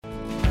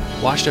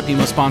Washed Up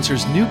Emo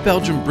sponsors New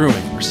Belgium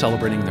Brewing are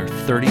celebrating their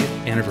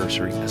 30th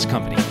anniversary as a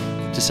company.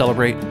 To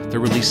celebrate, they're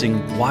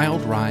releasing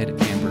Wild Ride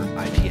Amber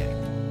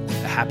IPA,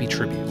 a happy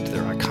tribute to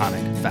their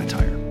iconic fat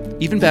tire.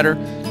 Even better,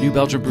 New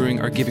Belgium Brewing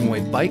are giving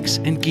away bikes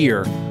and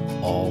gear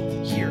all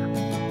year.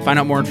 Find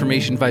out more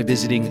information by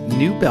visiting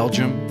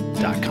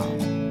newbelgium.com.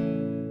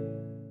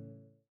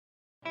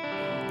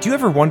 Do you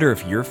ever wonder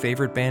if your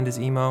favorite band is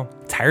emo?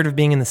 Tired of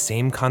being in the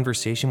same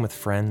conversation with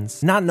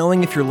friends? Not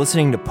knowing if you're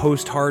listening to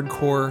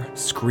post-hardcore,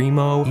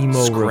 screamo,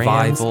 emo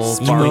revival,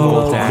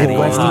 emo daddy,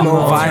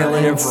 emo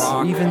violence,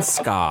 or even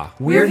ska?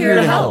 We're here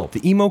to help.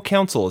 The Emo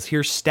Council is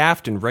here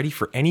staffed and ready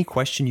for any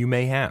question you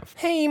may have.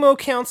 Hey, Emo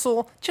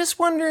Council, just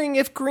wondering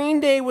if Green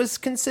Day was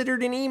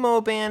considered an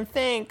emo band,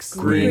 thanks.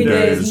 Green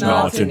Day is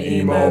not an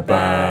emo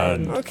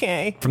band.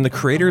 Okay. From the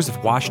creators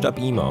of Washed Up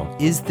Emo,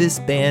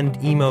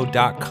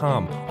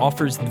 isthisbandemo.com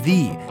offers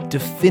the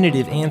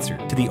definitive answer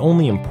to the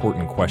only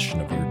important question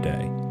of your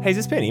day. Hey, is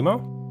this band emo?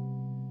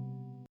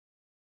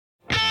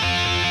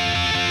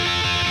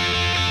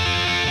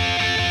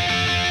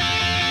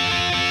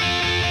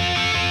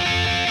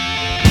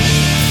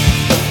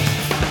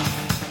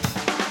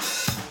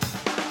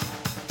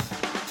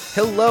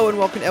 Hello and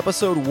welcome to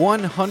episode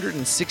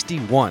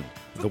 161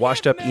 of the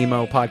Washed Up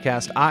Emo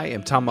podcast. I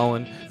am Tom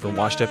Mullen from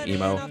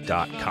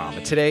washedupemo.com.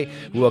 And today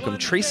we welcome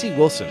Tracy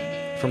Wilson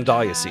from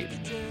Dahlia Seed.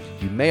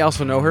 You may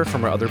also know her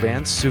from her other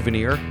bands,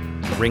 Souvenir,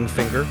 Ring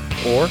Finger,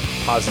 or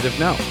Positive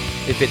No.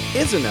 If it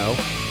is a no,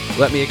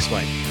 let me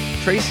explain.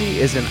 Tracy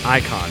is an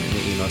icon in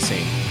the emo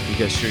scene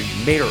because she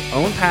made her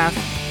own path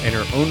and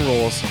her own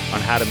rules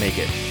on how to make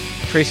it.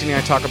 Tracy and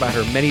I talk about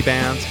her many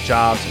bands,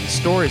 jobs, and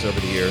stories over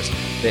the years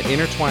that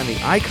intertwine the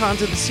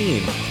icons of the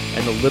scene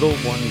and the little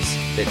ones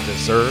that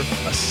deserve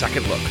a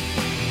second look.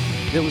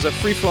 It was a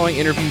free-flowing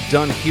interview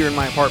done here in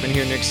my apartment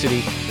here in New York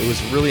City. It was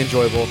really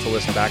enjoyable to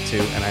listen back to,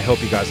 and I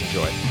hope you guys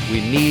enjoy it.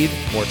 We need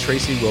more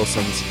Tracy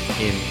Wilsons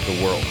in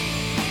the world.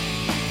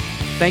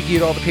 Thank you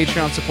to all the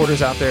Patreon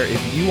supporters out there.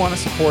 If you want to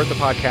support the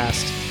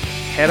podcast,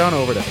 head on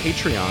over to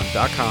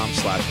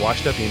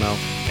patreon.com/washedupemo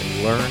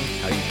and learn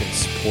how you can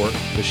support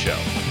the show.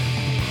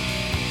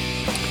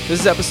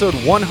 This is episode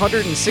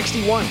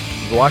 161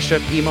 of the Washed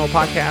Up Emo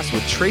podcast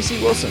with Tracy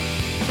Wilson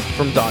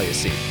from Dahlia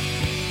Seed.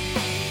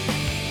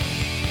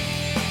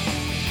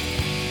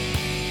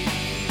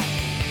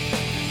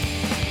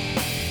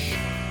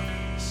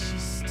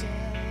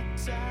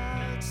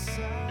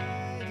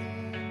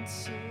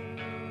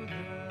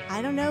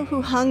 I don't know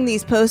who hung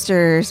these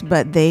posters,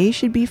 but they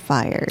should be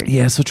fired.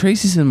 Yeah, so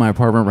Tracy's in my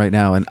apartment right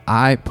now, and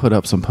I put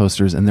up some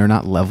posters, and they're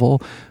not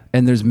level,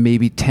 and there's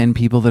maybe 10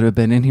 people that have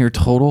been in here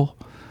total.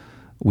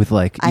 With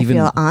like, I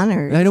feel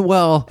honored. I know.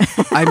 Well,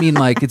 I mean,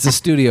 like, it's a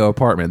studio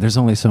apartment. There's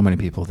only so many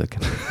people that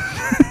can.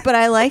 But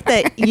I like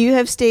that you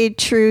have stayed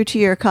true to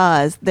your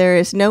cause. There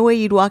is no way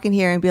you'd walk in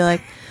here and be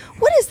like,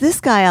 "What is this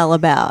guy all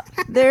about?"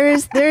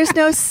 There's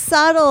no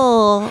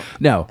subtle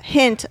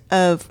hint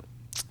of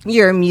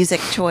your music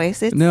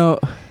choice. It's, no,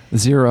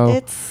 zero.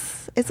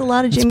 It's a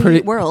lot of Jimmy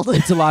Eat World.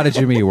 It's a lot of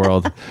Jimmy Eat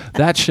World.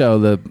 That show,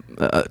 the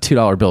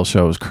 $2 bill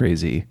show, was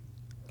crazy.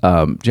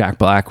 Jack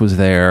Black was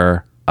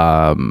there.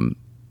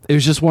 It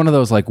was just one of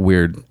those like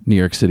weird New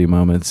York City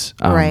moments,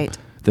 right?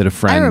 That a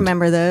friend. I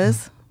remember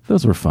those.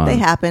 Those were fun. They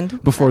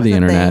happened before the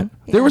internet.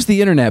 Yeah. There was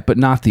the internet, but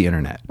not the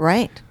internet.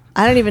 Right.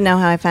 I don't even know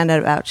how I found out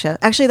about shows.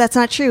 Actually, that's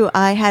not true.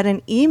 I had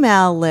an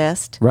email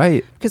list.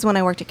 Right. Because when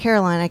I worked at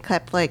Caroline, I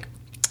kept like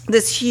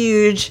this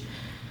huge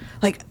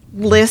like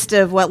list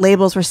of what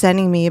labels were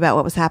sending me about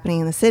what was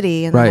happening in the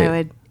city, and then I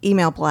would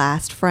email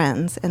blast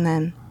friends, and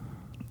then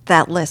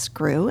that list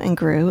grew and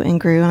grew and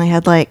grew, and I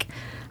had like,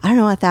 I don't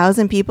know,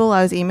 1,000 people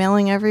I was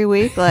emailing every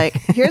week. Like,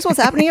 here's what's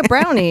happening at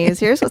Brownies.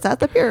 Here's what's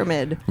at the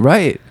Pyramid.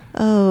 Right.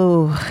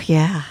 Oh,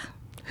 yeah.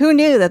 Who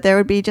knew that there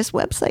would be just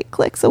website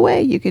clicks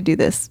away you could do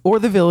this? Or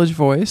the Village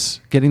Voice,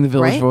 getting the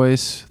Village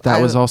Voice.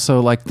 That was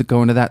also like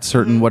going to that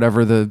certain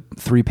whatever the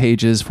 4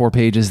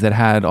 pages that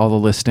had all the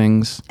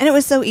listings. And it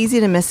was so easy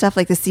to miss stuff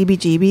like the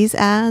CBGB's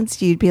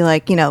ads. You'd be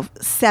like,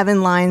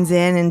 7 lines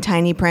in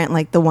tiny print,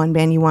 like the one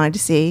band you wanted to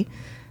see.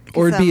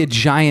 Or it'd be a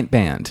giant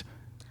band.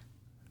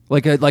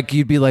 Like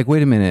you'd be like,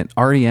 wait a minute,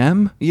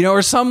 REM?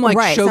 Or some like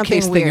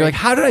showcase thing. Weird. You're like,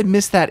 how did I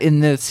miss that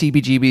in the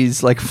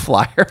CBGB's like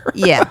flyer?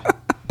 Yeah.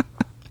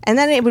 And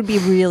then it would be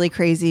really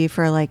crazy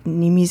for like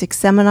new music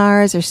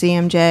seminars or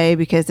CMJ,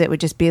 because it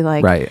would just be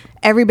like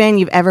every band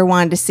you've ever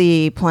wanted to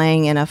see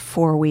playing in a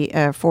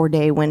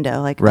 4-day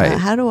window. Like,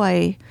 how do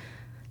I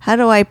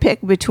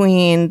pick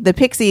between the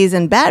Pixies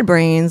and Bad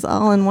Brains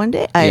all in one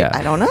day?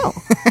 I don't know.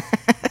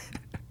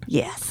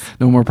 Yes.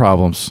 No more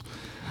problems.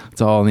 It's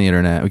all on the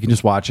internet. We can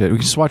just watch it. We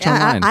can just watch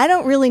online. I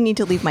don't really need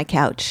to leave my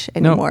couch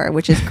anymore,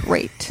 which is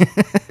great.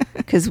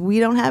 Because we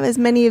don't have as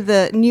many of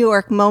the New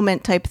York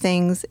moment type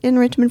things in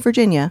Richmond,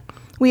 Virginia.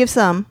 We have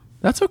some.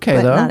 That's okay,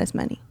 but though. Not as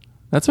many.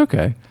 That's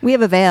okay. We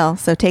have a veil,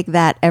 so take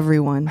that,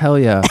 everyone. Hell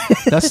yeah.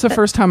 That's the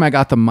first time I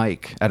got the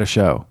mic at a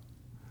show.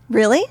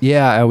 Really?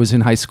 Yeah, I was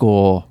in high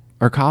school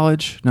or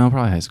college. No,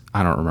 probably high school.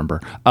 I don't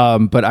remember.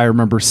 But I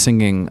remember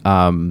singing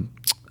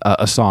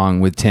a song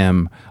with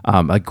Tim,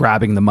 like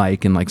grabbing the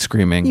mic and like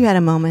screaming. You had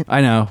a moment.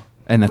 I know,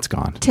 and that's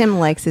gone. Tim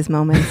likes his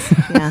moments.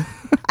 Yeah.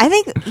 I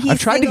think he's I've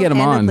tried to get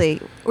him on.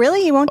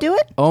 Really? He won't do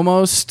it?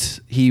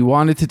 Almost. He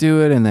wanted to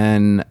do it, and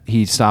then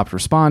he stopped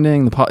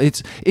responding.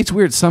 It's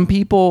weird. Some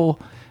people,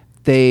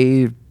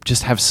 they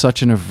just have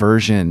such an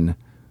aversion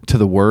to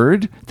the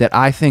word that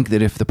I think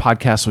that if the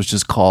podcast was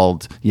just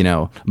called,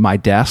 My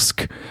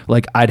Desk,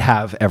 like I'd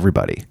have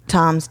everybody.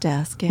 Tom's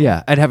Desk.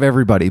 Yeah, I'd have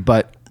everybody.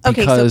 But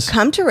so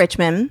come to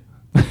Richmond.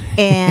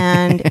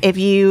 And if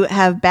you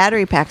have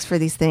battery packs for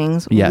these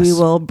things, yes, we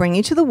will bring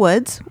you to the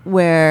woods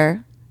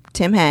where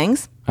Tim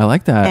hangs. I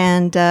like that.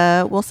 And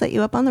we'll set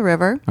you up on the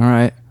river. All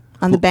right.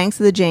 On the banks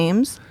of the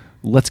James.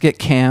 Let's get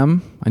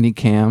Cam. I need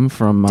Cam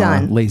from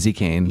Lazy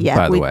Cane,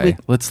 by the way.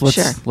 Let's be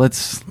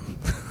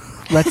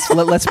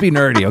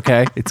nerdy,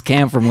 okay? It's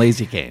Cam from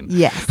Lazy Cane.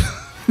 Yes.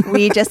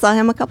 We just saw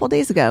him a couple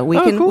days ago. We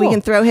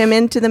can throw him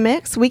into the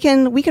mix. We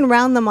can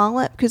round them all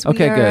up because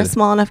we are a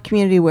small enough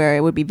community where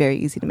it would be very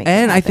easy to make.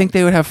 And I think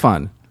they would have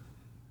fun.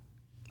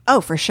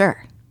 Oh, for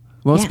sure.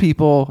 Most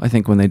people, I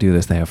think, when they do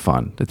this, they have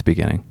fun at the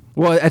beginning.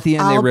 Well, at the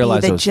end, they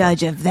realize I'll be the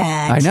judge of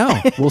that. I know.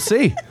 We'll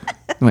see.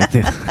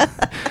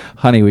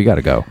 Honey, we got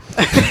to go.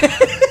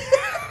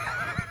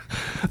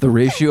 The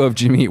ratio of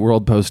Jimmy Eat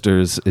World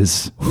posters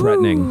is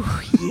threatening.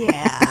 Ooh,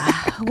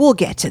 yeah, we'll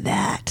get to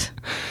that.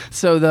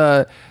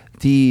 So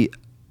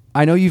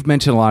I know you've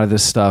mentioned a lot of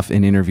this stuff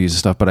in interviews and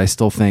stuff, but I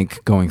still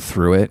think going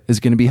through it is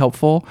going to be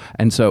helpful.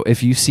 And so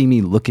if you see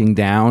me looking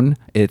down,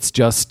 it's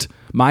just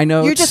my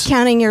notes. You're just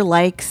counting your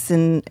likes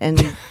and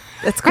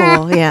that's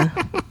cool. Yeah.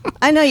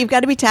 I know you've got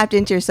to be tapped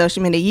into your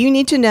social media. You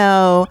need to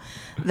know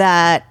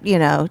that,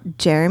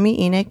 Jeremy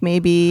Enoch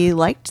maybe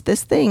liked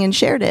this thing and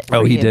shared it.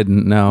 Oh, he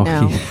didn't. No,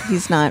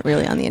 he's not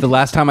really on the internet. The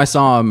last time I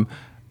saw him,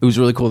 it was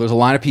really cool. There's a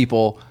line of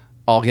people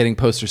all getting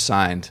posters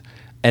signed.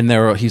 And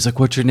he's like,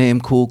 "What's your name?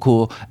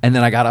 Cool." And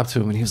then I got up to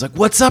him and he was like,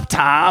 "What's up,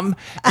 Tom?"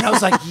 And I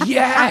was like,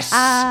 "Yes."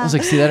 I was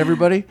like, "See that,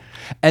 everybody?"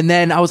 And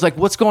then I was like,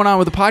 "What's going on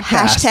with the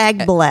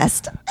podcast?" #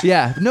 blessed.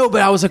 Yeah. No,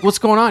 but I was like, "What's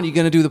going on? You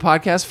going to do the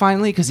podcast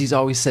finally?" Because he's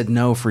always said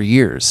no for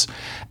years.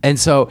 And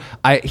so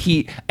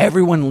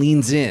everyone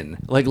leans in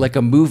like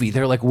a movie.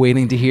 They're like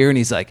waiting to hear. And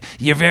he's like,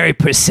 "You're very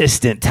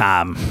persistent,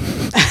 Tom."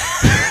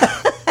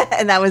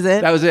 And that was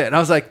it? That was it. And I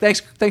was like,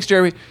 thanks,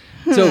 Jeremy.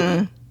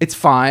 So it's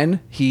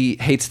fine. He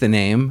hates the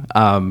name.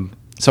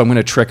 So I'm going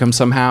to trick him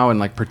somehow and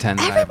like pretend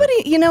that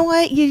everybody, you know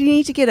what? You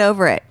need to get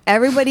over it.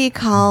 Everybody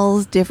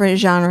calls different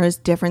genres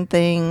different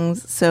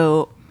things.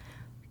 So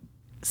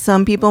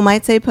some people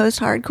might say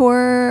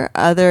post-hardcore.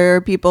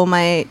 Other people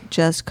might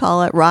just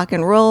call it rock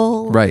and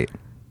roll. Right.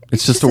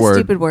 It's just a word.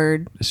 Stupid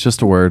word. It's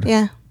just a word.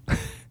 Yeah.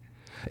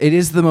 It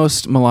is the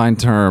most maligned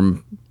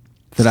term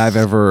that I've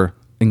ever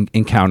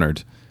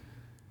encountered.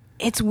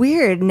 It's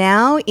weird.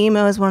 Now,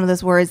 emo is one of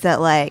those words that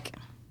like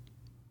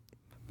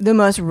the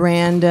most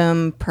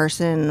random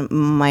person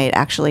might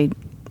actually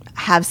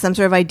have some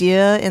sort of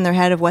idea in their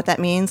head of what that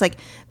means. Like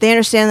they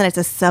understand that it's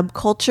a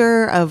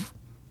subculture of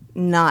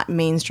not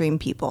mainstream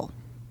people.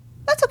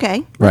 That's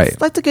okay. Right.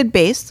 That's a good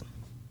base.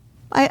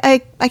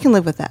 I can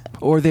live with that.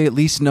 Or they at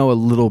least know a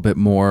little bit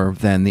more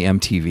than the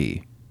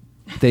MTV.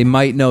 They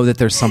might know that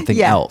there's something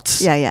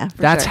else. Yeah.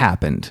 That's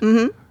happened.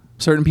 Mm-hmm.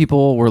 Certain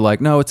people were like,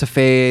 no, it's a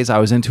phase. I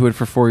was into it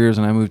for 4 years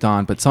and I moved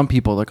on. But some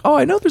people are like, oh,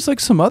 I know there's like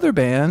some other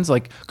bands.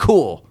 Like,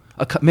 cool.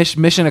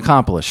 Mission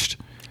accomplished.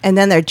 And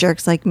then they're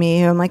jerks like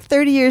me who I'm like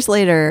 30 years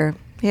later,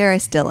 here I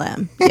still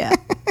am. Yeah.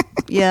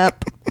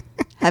 Yep.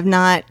 Have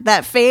not.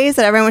 That phase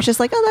that everyone was just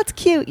like, oh, that's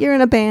cute. You're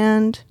in a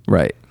band.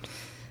 Right.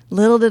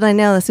 Little did I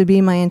know this would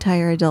be my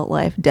entire adult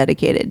life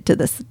dedicated to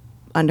this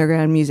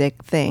underground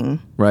music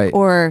thing. Right.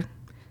 Or...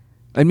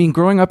 I mean,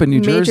 growing up in New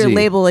Jersey... Major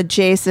label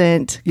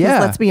adjacent. Yeah.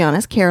 Let's be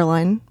honest,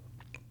 Caroline.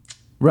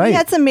 Right. We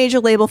had some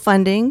major label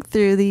funding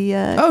through the...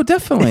 Oh,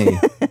 definitely.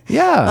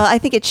 Yeah. Well, I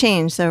think it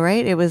changed, so,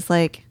 right? It was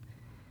like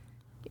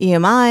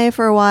EMI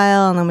for a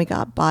while, and then we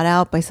got bought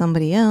out by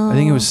somebody else. I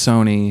think it was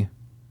Sony.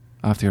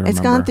 I have to remember. It's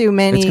gone through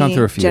many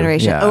a few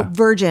generations. Yeah. Oh,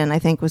 Virgin, I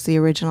think, was the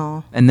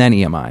original. And then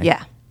EMI.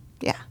 Yeah.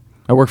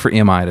 I worked for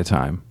EMI at a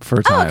time. For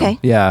a time. Oh, okay.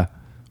 Yeah.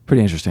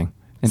 Pretty interesting.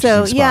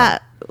 So, yeah,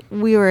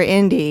 we were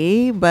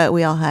indie, but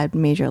we all had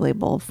major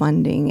label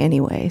funding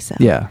anyway. So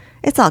yeah,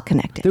 it's all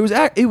connected.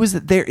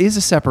 There is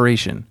a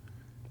separation.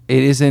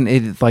 It isn't.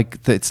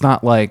 It's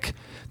not like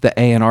the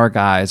A&R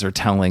guys are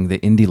telling the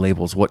indie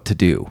labels what to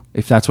do.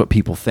 If that's what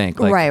people think.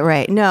 Like,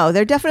 right. No,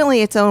 they're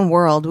definitely its own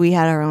world. We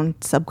had our own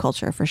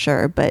subculture for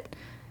sure, but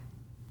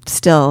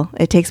still,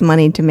 it takes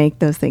money to make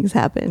those things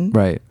happen.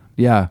 Right.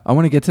 Yeah, I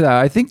want to get to that.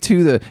 I think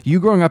too you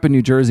growing up in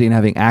New Jersey and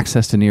having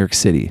access to New York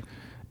City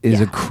is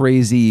a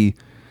crazy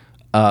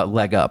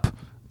leg up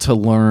to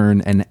learn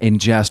and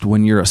ingest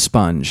when you're a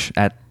sponge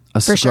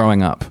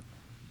growing up.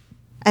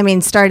 I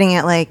mean, starting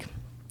at like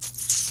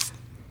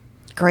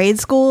grade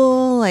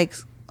school, like,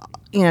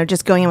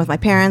 just going in with my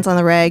parents on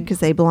the reg because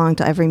they belong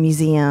to every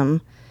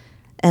museum.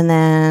 And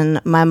then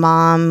my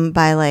mom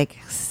by like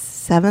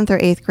 7th or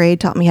 8th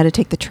grade taught me how to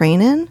take the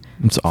train in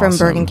from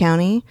Bergen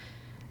County.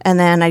 And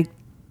then I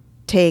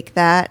take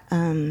that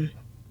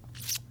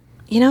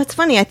It's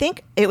funny. I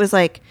think it was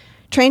like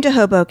train to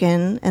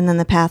Hoboken and then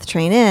the PATH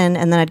train in,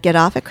 and then I'd get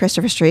off at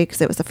Christopher Street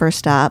because it was the first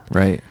stop.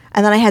 Right.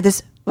 And then I had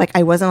this, like,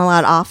 I wasn't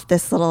allowed off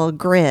this little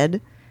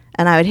grid,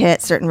 and I would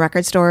hit certain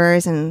record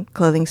stores and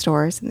clothing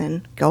stores and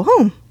then go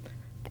home.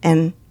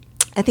 And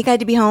I think I had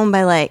to be home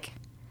by like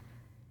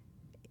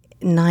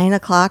 9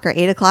 o'clock or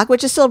 8 o'clock,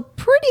 which is still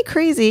pretty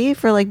crazy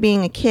for like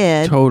being a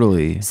kid.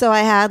 Totally. So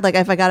I had, like,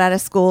 if I got out of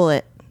school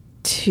at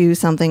 2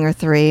 something or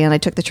 3 and I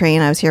took the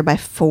train, I was here by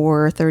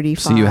 4:35.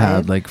 So you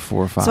had like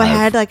 4 or 5. So I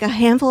had like a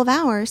handful of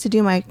hours to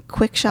do my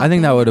quick shopping. I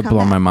think that would have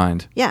blown my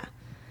mind. Yeah.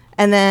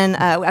 And then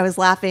I was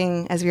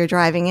laughing as we were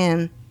driving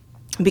in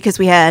because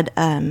we had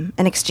an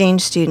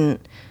exchange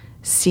student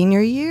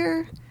senior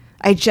year.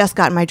 I just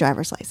got my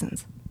driver's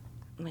license.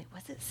 Wait,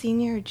 was it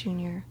senior or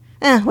junior?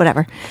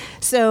 Whatever.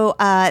 So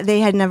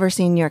they had never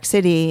seen New York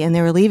City, and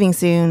they were leaving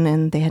soon,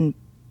 and they hadn't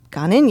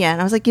gone in yet.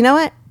 And I was like, you know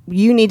what?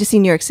 You need to see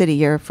New York City.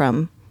 You're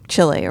from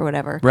Chile or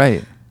whatever.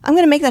 Right. I'm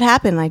going to make that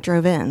happen. And I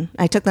drove in.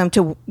 I took them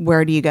to,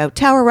 where do you go?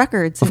 Tower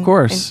Records. Of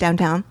course. In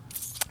downtown.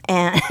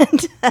 And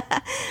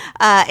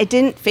it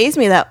didn't faze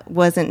me that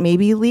wasn't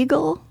maybe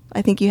legal.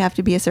 I think you have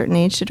to be a certain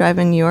age to drive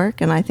in New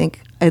York. And I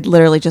think I'd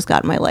literally just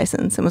gotten my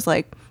license and was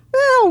like,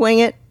 I'll wing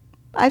it.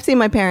 I've seen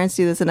my parents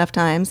do this enough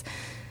times.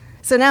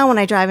 So now when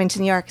I drive into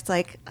New York, it's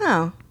like,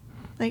 oh,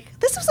 like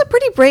this was a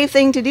pretty brave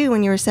thing to do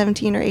when you were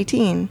 17 or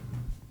 18.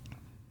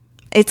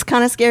 It's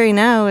kind of scary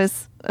now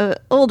as an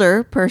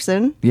older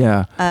person.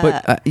 Yeah.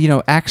 But,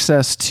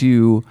 access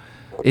to,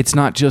 it's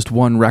not just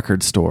one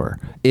record store.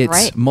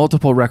 It's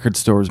multiple record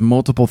stores,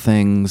 multiple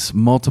things,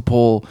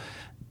 multiple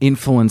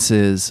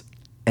influences,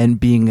 and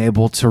being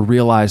able to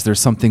realize there's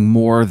something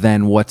more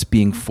than what's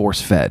being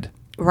force-fed.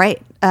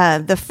 Right.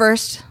 The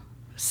first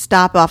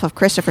stop off of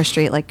Christopher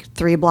Street, like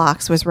 3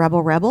 blocks, was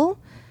Rebel Rebel.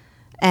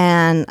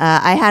 And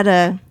I had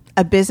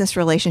a business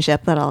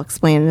relationship that I'll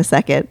explain in a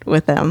second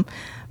with them.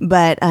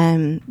 But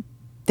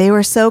they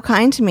were so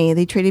kind to me.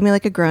 They treated me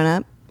like a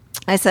grown-up.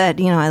 I said,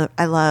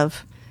 I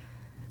love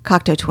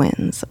Cocteau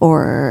Twins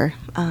or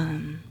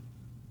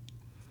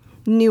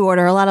New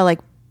Order, a lot of like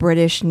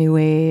British new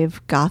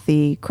wave,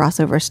 gothy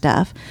crossover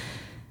stuff.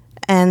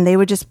 And they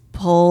would just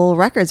pull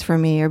records for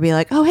me or be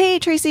like, oh, hey,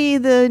 Tracy,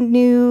 the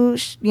new,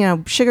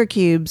 Sugar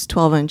Cubes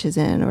 12 inches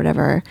in or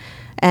whatever.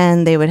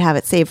 And they would have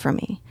it saved for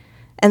me.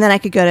 And then I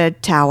could go to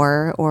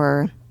Tower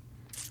or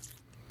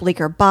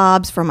Bleecker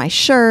Bob's for my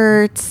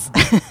shirts.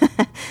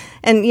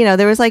 And,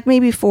 there was like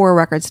maybe 4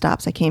 record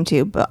stops I came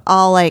to, but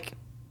all like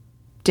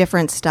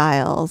different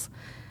styles.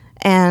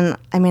 And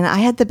I mean, I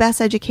had the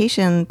best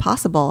education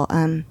possible.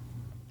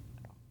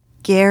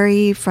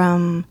 Gary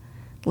from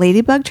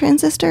Ladybug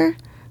Transistor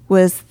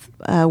was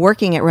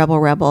working at Rebel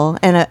Rebel,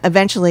 and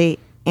eventually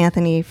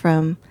Anthony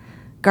from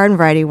Garden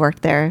Variety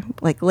worked there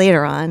like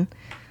later on.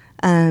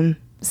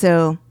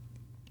 So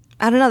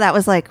I don't know, that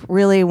was like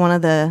really one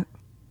of the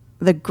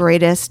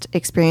greatest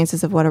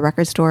experiences of what a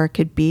record store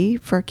could be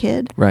for a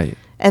kid. Right.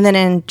 And then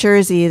in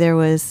Jersey there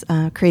was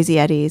Crazy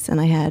Eddie's, and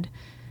I had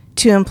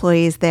 2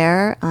 employees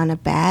there on a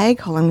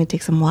bag. Hold on, I'm going to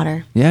take some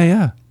water.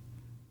 Yeah.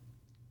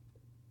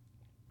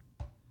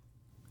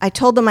 I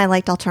told them I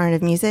liked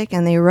alternative music,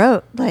 and they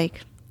wrote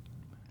like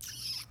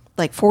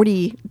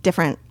 40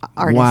 different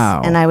artists.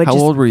 Wow. And I would How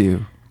old were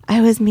you? I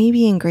was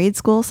maybe in grade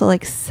school, so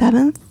like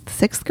 7th,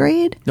 6th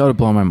grade. That would have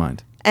blown my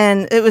mind.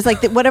 And it was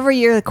like whatever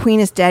year The Queen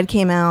is Dead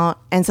came out,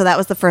 and so that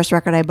was the first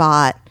record I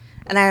bought.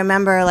 And I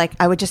remember like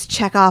I would just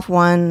check off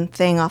one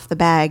thing off the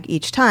bag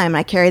each time.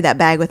 I carried that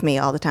bag with me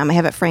all the time. I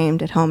have it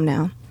framed at home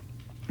now.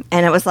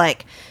 And it was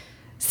like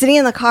sitting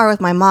in the car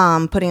with my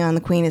mom, putting on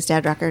the Queen is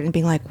Dead record and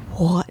being like,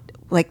 what?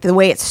 Like the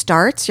way it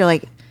starts, you're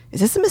like,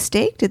 is this a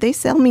mistake? Did they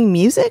sell me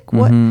music?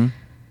 What? Mm-hmm.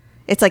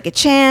 It's like a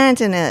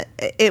chant, and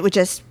it would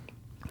just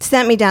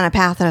sent me down a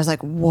path that I was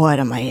like, what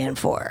am I in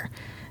for?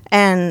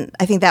 And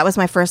I think that was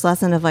my first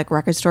lesson of like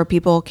record store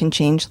people can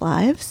change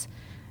lives.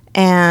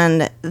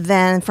 And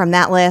then from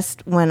that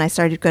list, when I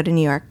started to go to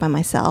New York by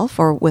myself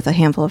or with a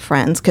handful of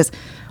friends, because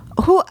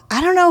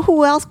I don't know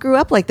who else grew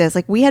up like this.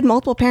 Like we had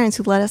multiple parents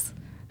who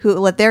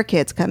let their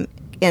kids come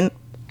in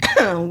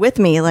with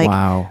me. Like,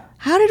 wow.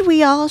 How did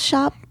we all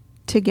shop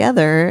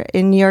together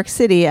in New York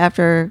City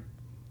after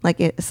like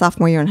a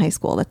sophomore year in high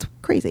school? That's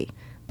crazy.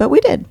 But we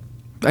did.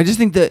 I just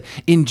think the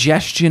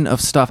ingestion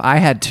of stuff. I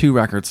had 2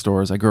 record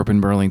stores. I grew up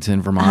in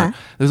Burlington, Vermont.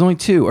 There's only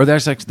 2, or there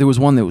was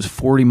one that was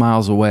 40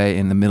 miles away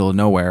in the middle of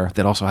nowhere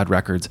that also had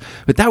records.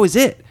 But that was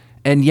it.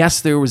 And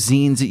yes, there were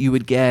zines that you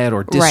would get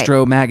or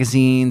distro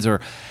magazines,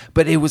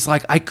 but it was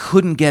like I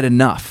couldn't get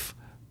enough.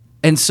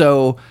 And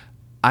so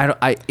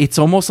it's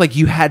almost like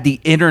you had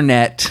the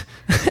internet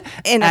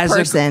in a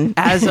person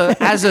as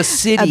a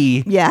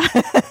city. Yeah.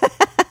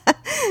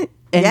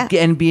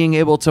 And being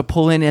able to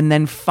pull in and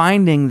then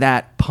finding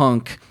that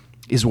punk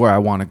is where I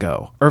want to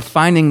go. Or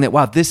finding that,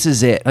 wow, this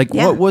is it. Like,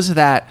 what was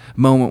that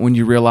moment when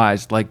you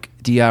realized, like,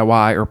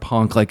 DIY or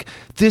punk, like,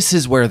 this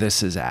is where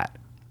this is at?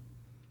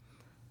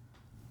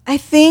 I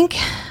think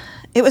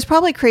it was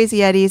probably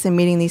Crazy Eddie's and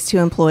meeting these 2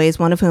 employees,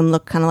 one of whom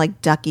looked kind of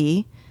like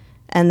Ducky,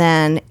 And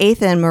then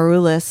Ethan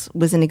Maroulis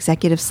was in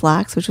Executive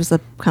Slacks, which was a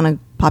kind of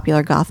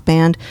popular goth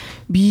band.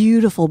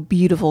 Beautiful,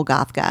 beautiful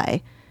goth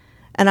guy.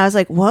 And I was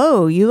like,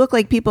 whoa, you look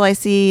like people I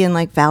see in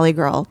like Valley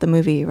Girl, the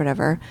movie or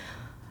whatever.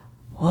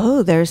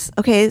 Whoa,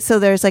 so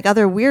there's like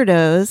other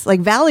weirdos.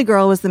 Like Valley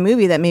Girl was the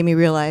movie that made me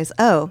realize,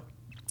 oh,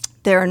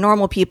 there are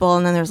normal people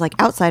and then there's like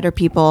outsider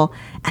people.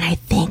 And I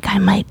think I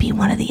might be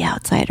one of the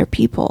outsider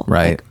people.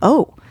 Right. Like,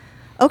 oh,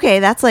 okay,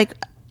 that's like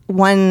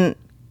one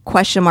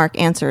question mark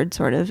answered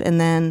sort of. And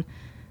then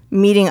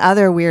meeting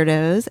other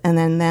weirdos and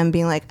then them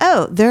being like,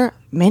 oh, there are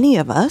many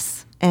of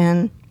us.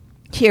 And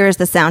here's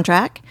the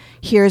soundtrack.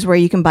 Here's where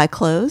you can buy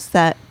clothes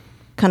that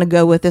kind of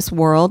go with this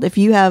world. If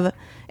you have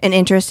an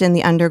interest in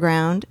the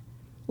underground,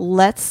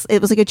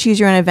 it was like a choose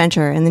your own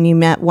adventure. And then you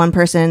met one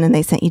person and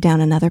they sent you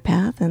down another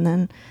path. And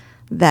then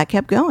that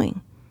kept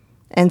going.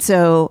 And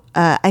so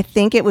I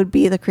think it would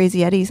be the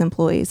Crazy Eddie's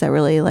employees that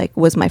really like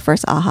was my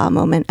first aha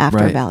moment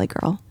after Valley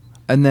Girl.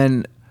 And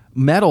then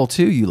metal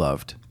too, you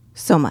loved.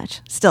 So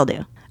much. Still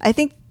do. I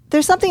think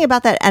there's something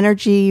about that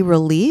energy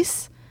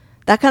release,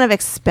 that kind of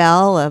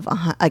expel of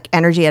like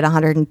energy at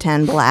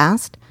 110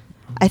 blast.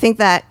 I think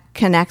that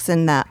connects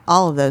in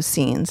all of those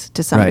scenes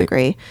to some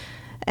degree.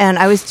 And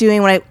I was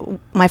doing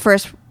my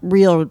first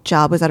real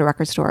job was at a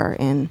record store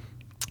in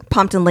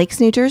Pompton Lakes,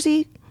 New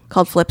Jersey,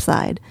 called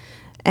Flipside.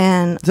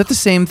 And is that the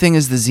same thing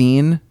as the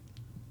zine?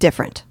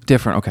 Different.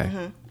 Okay.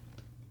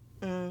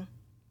 Mm-hmm. Mm.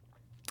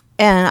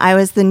 And I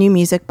was the new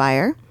music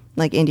buyer,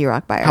 like indie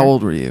rock buyer. How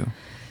old were you?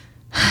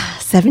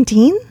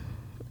 17.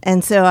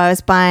 And so I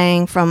was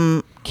buying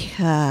from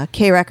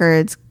K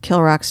Records,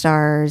 Kill Rock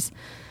Stars.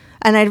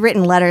 And I'd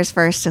written letters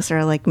first to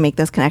sort of like make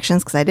those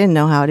connections because I didn't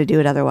know how to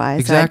do it otherwise.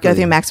 Exactly. So I'd go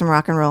through Maximum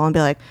Rock and Roll and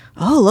be like,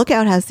 oh,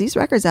 Lookout has these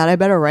records out. I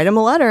better write them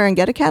a letter and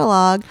get a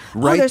catalog.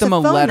 Write them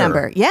a phone letter.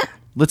 Number. Yeah.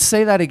 Let's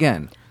say that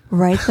again.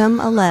 Write them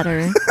a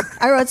letter.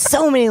 I wrote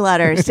so many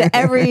letters to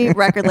every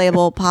record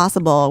label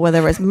possible, whether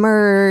it was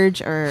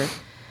Merge or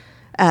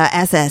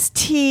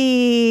SST,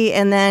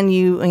 and then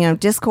you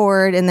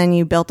Discord, and then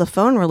you built a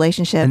phone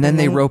relationship. And then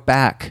they wrote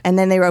back. And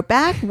then they wrote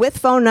back with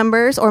phone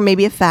numbers or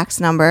maybe a fax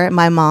number.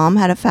 My mom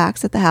had a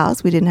fax at the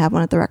house. We didn't have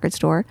one at the record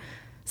store.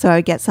 So I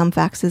would get some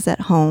faxes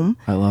at home.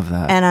 I love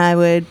that. And I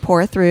would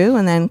pour through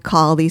and then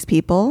call these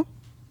people.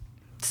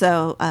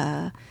 So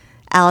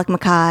Alec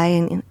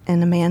Mackay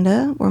and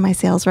Amanda were my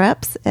sales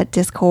reps at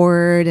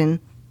Discord. And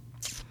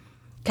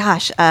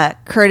gosh,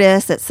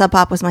 Curtis at Sub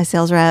Pop was my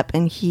sales rep.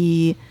 And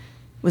he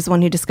was the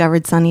one who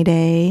discovered Sunny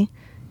Day.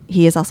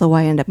 He is also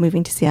why I ended up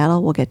moving to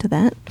Seattle. We'll get to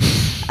that.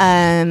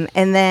 And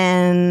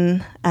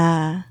then,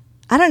 I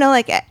don't know,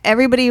 like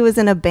everybody was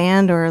in a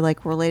band or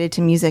like related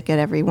to music at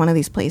every one of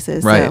these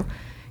places. Right. So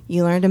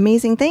you learned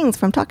amazing things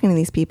from talking to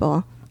these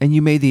people. And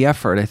you made the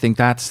effort. I think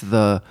that's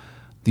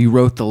you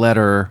wrote the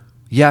letter.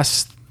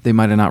 Yes, they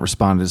might have not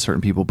responded to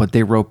certain people, but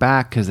they wrote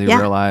back because they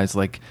realized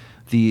like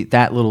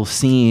that little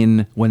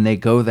scene when they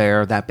go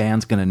there, that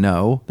band's going to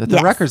know that the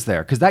record's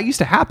there. Because that used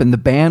to happen. The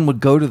band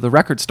would go to the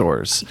record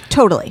stores.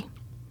 Totally.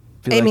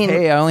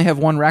 Hey, I only have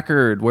one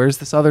record. Where's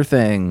this other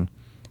thing?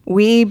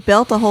 We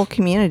built a whole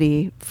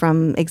community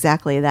from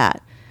exactly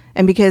that.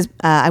 And because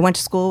I went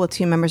to school with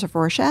two members of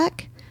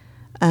Rorschach,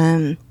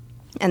 and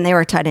they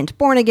were tied into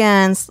Born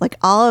Against, like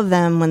all of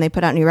them, when they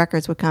put out new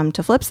records, would come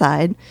to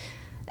Flipside.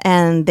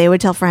 And they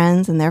would tell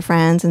friends and their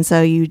friends. And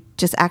so you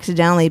just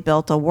accidentally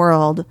built a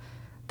world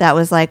that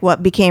was like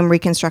what became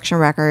Reconstruction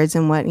Records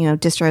and what,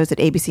 distros at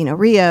ABC No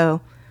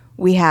Rio.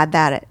 We had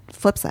that at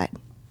Flipside.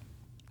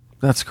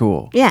 That's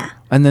cool. Yeah.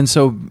 And then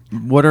so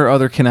what are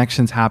other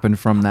connections happen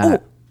from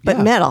that? Oh, but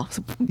metal.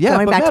 So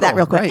going back to that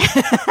real quick. Right.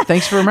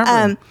 Thanks for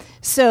remembering.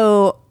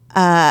 So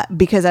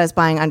because I was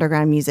buying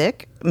underground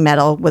music,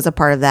 metal was a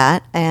part of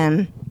that.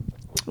 And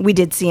we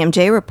did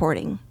CMJ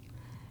reporting.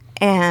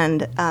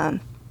 And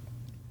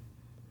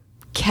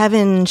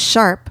Kevin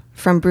Sharp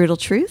from Brutal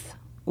Truth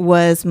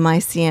was my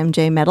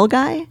CMJ metal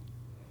guy.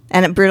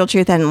 And Brutal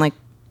Truth hadn't like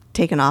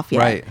taken off yet.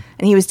 Right.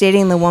 And he was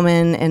dating the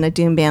woman in a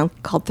doom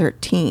band called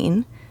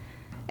 13.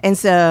 And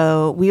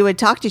so we would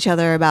talk to each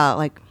other about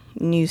like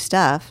new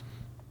stuff.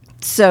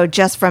 So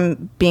just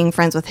from being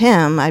friends with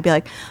him, I'd be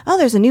like, oh,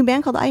 there's a new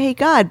band called I Hate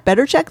God.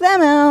 Better check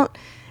them out.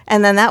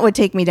 And then that would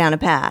take me down a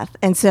path.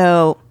 And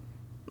so,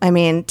 I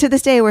mean, to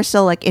this day, we're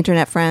still like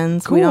internet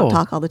friends. Cool. We don't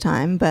talk all the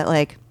time. But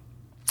like,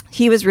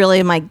 he was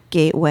really my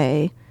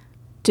gateway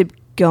to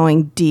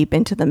going deep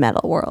into the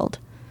metal world.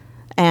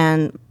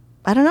 And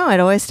I don't know, it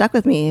always stuck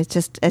with me.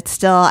 It's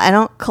still, I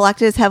don't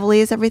collect it as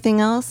heavily as everything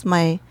else.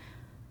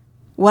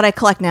 What I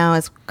collect now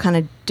is kind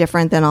of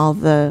different than all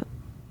the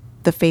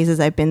phases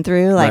I've been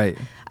through. Like, right.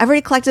 I've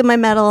already collected my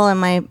metal and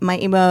my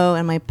emo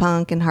and my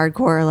punk and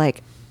hardcore.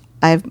 Like,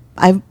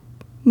 I've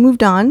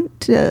moved on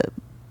to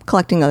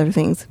collecting other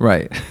things.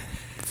 Right.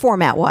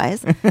 Format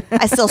wise.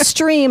 I still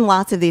stream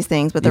lots of these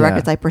things, but the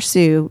records I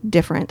pursue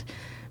different.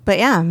 But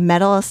yeah,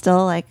 metal is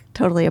still like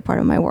totally a part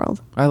of my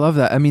world. I love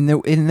that. I mean,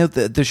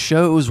 the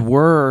shows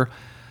were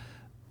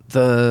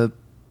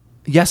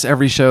yes,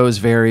 every show is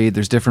varied.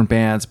 There's different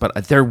bands, but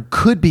there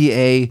could be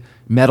a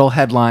metal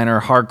headliner,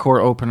 hardcore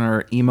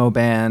opener, emo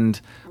band,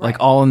 like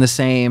all in the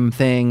same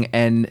thing,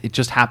 and it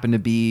just happened to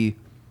be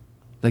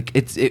like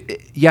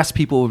yes,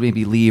 people would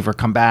maybe leave or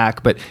come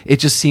back, but it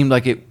just seemed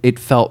like it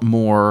felt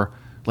more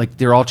like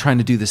they're all trying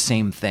to do the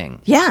same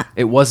thing. Yeah.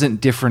 It wasn't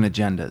different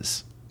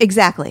agendas.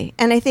 Exactly.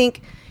 And I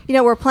think,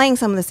 we're playing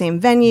some of the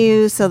same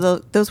venues, so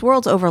those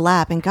worlds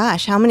overlap. And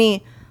gosh, how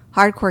many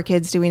hardcore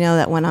kids do we know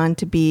that went on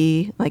to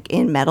be like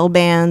in metal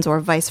bands or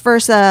vice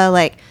versa?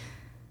 Like,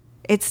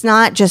 it's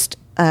not just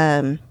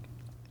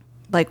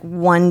like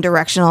one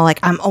directional, like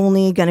I'm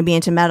only going to be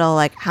into metal.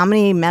 Like, how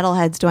many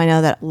metalheads do I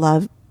know that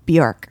love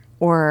Björk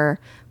or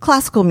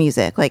classical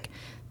music? Like,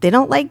 they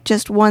don't like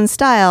just one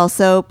style.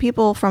 So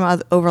people from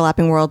other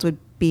overlapping worlds would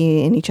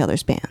be in each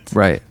other's bands.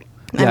 Right.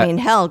 I mean,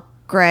 hell,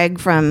 Greg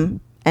from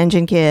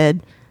Engine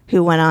Kid,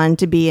 who went on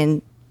to be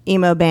in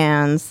emo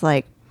bands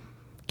like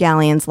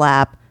Galleon's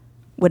Lap,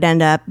 would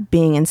end up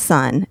being in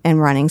Sun and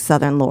running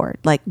Southern Lord.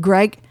 Like,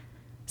 Greg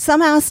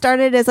somehow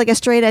started as like a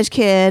straight edge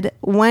kid,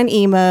 went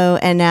emo,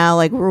 and now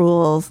like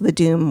rules the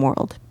Doom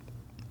world.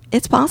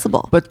 It's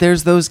possible. But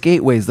there's those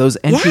gateways, those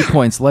entry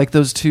points, like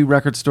those two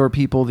record store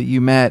people that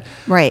you met.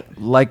 Right.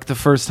 Like the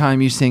first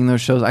time you sing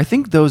those shows. I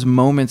think those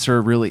moments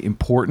are really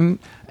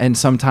important. And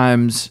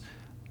sometimes,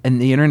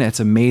 and the internet's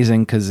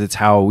amazing because it's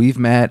how we've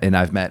met, and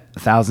I've met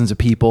thousands of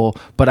people.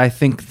 But I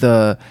think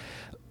I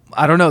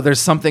don't know, there's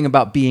something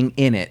about being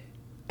in it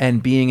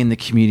and being in the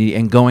community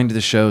and going to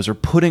the shows or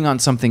putting on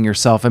something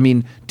yourself. I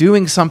mean,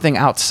 doing something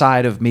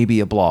outside of maybe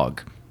a blog,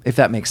 if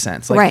that makes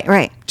sense. Like,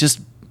 right. Just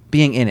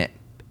being in it.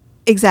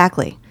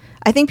 Exactly.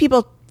 I think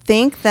people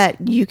think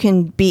that you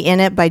can be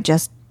in it by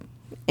just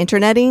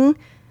interneting,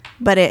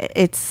 but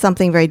it's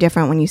something very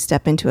different when you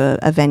step into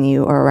a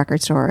venue or a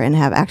record store and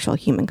have actual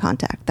human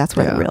contact. That's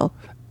where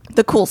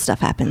the cool stuff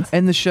happens.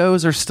 And the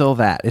shows are still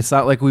that. It's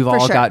not like we've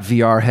all got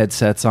VR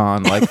headsets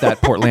on, like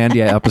that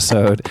Portlandia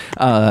episode.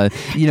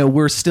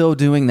 We're still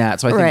doing that.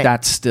 So I think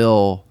that's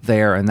still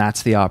there, and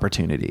that's the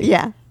opportunity.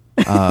 Yeah.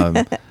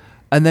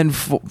 And then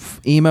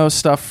emo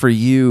stuff for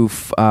you,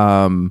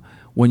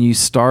 when you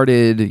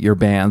started your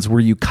bands,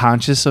 were you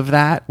conscious of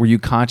that? Were you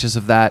conscious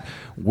of that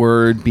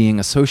word being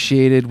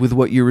associated with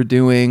what you were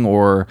doing?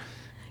 Or,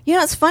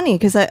 it's funny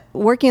because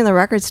working in the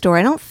record store,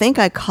 I don't think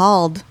I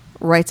called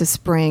Rites of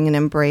Spring and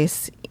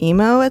Embrace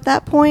emo at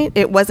that point.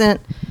 It wasn't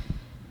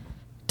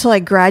till I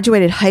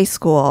graduated high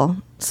school.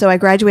 So I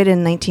graduated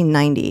in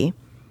 1990,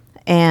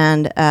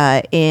 and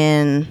I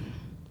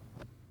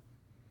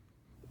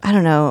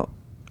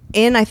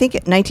think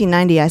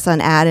 1990, I saw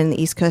an ad in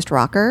the East Coast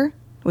Rocker,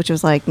 which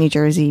was like New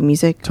Jersey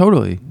music.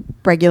 Totally.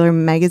 Regular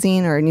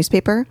magazine or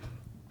newspaper.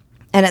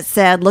 And it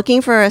said,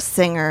 looking for a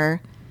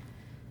singer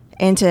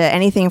into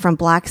anything from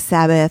Black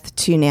Sabbath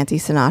to Nancy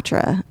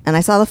Sinatra. And I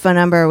saw the phone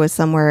number was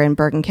somewhere in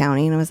Bergen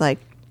County. And I was like,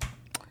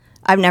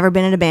 I've never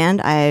been in a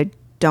band. I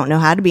don't know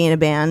how to be in a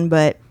band,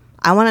 but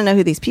I want to know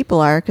who these people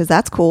are because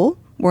that's cool.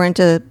 We're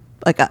into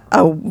like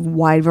a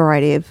wide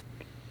variety of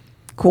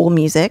cool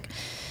music.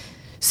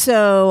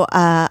 So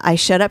I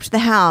showed up to the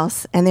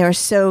house, and they were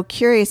so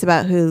curious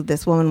about who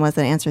this woman was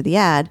that answered the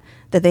ad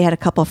that they had a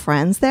couple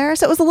friends there.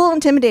 So it was a little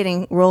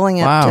intimidating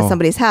rolling up to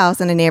somebody's house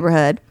in a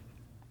neighborhood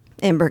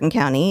in Bergen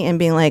County and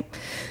being like,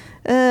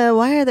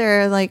 why are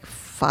there like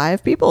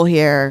 5 people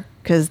here?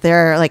 Because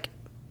they're like,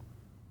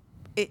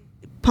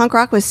 punk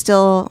rock was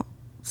still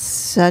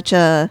such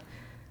a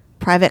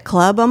private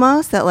club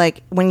almost that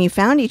like when you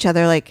found each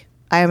other, like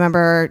I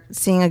remember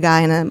seeing a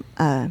guy in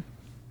a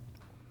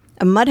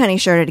Mudhoney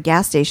shirt at a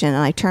gas station, and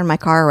I turned my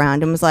car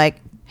around and was like,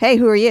 hey,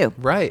 who are you?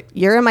 Right.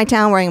 You're in my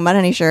town wearing a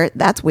Mudhoney shirt.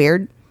 That's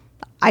weird.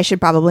 I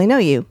should probably know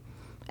you.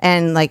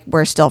 And like,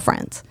 we're still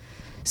friends.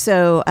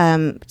 So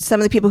some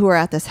of the people who were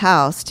at this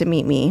house to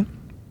meet me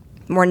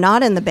were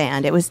not in the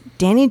band. It was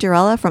Danny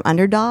Jarella from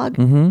Underdog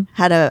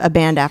had a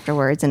band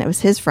afterwards, and it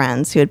was his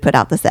friends who had put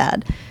out this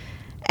ad.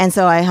 And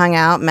so I hung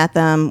out, met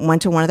them,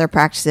 went to one of their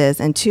practices,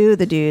 and 2 of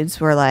the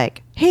dudes were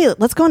like, hey,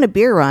 let's go on a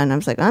beer run. I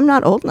was like, I'm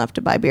not old enough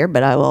to buy beer,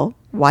 but I will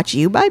watch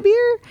you buy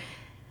beer.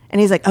 And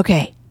he's like,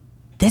 okay,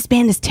 this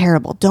band is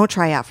terrible. Don't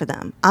try out for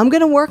them. I'm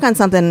going to work on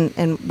something,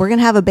 and we're going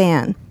to have a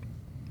band.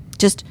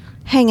 Just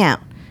hang out.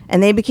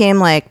 And they became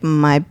like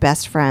my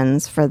best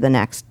friends for the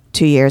next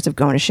 2 years of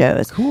going to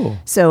shows. Cool.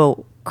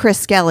 So Chris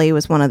Skelly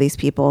was one of these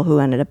people who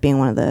ended up being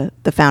one of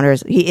the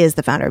founders. He is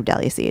the founder of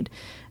Dahlia Seed.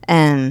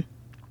 And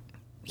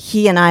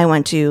he and I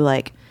went to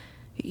like,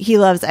 he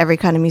loves every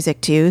kind of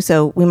music too.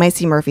 So we might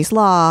see Murphy's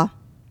Law,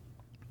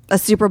 a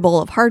Super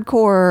Bowl of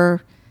hardcore,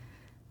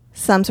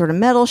 some sort of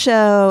metal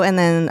show, and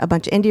then a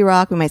bunch of indie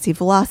rock. We might see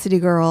Velocity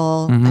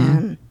Girl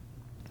and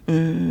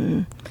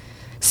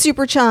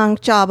Superchunk,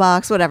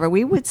 Jawbox, whatever.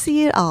 We would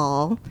see it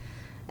all.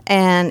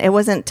 And it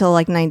wasn't till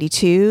like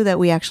 92 that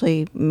we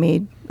actually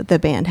made the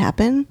band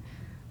happen.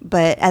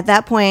 But at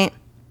that point,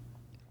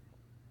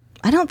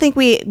 I don't think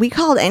we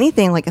called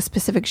anything like a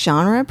specific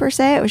genre per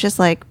se. It was just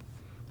like,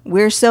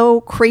 we're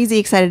so crazy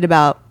excited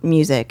about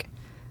music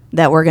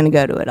that we're going to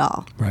go to it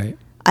all. Right.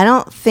 I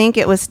don't think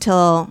it was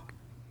till,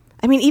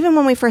 I mean, even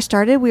when we first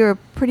started, we were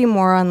pretty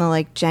more on the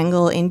like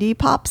jangle indie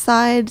pop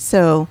side.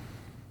 So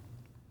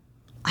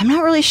I'm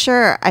not really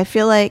sure. I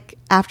feel like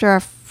after our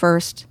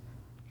first,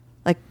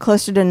 like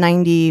closer to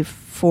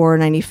 94,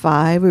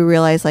 95, we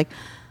realized like,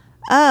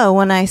 oh,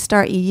 when I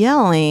start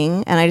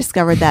yelling and I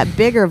discovered that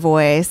bigger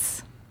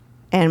voice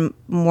and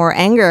more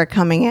anger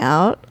coming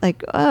out,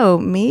 like, oh,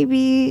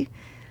 maybe,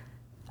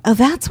 oh,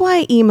 that's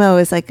why emo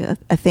is like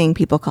a thing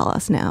people call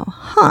us now.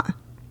 Huh.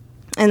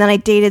 And then I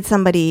dated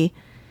somebody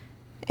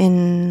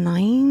in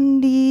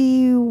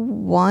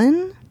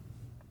 91.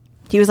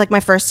 He was like my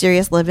first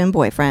serious live-in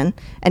boyfriend,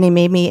 and he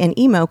made me an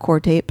emo core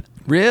tape.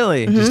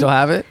 Really? Do you still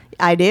have it?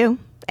 I do.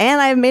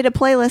 And I've made a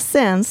playlist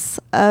since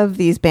of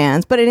these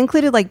bands, but it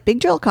included like Big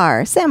Drill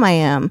Car, Sam I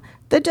Am,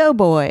 The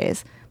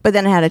Doughboys, but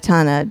then it had a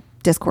ton of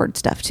Discord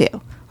stuff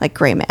too, like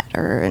Grey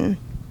Matter and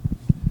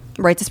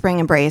Right to Spring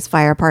Embrace,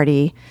 Fire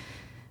Party.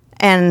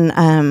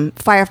 And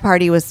Fire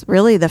Party was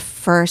really the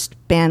first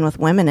band with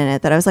women in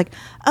it that I was like,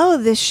 oh,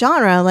 this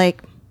genre,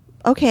 like,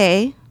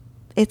 okay,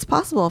 it's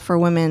possible for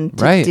women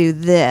to do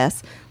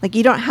this. Like,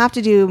 you don't have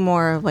to do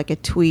more of like a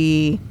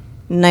twee,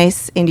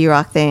 nice indie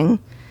rock thing.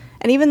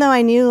 And even though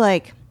I knew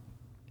like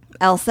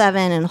L7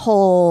 and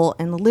Hole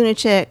and the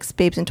Lunatics,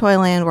 Babes in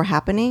Toyland were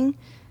happening,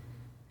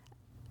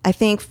 I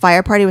think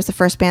Fire Party was the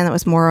first band that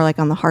was more like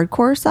on the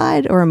hardcore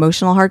side or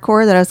emotional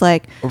hardcore that I was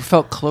like, or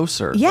felt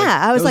closer. Yeah, like,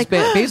 I was like,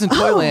 Babes in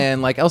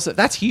Toyland, like Elsa,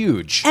 that's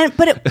huge.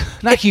 But it,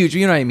 not huge,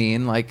 you know what I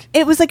mean? Like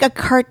it was like a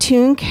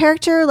cartoon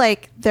character,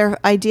 like their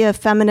idea of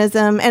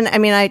feminism. And I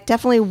mean, I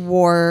definitely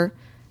wore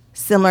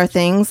similar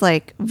things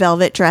like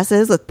velvet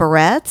dresses with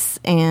barrettes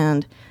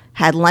and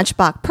had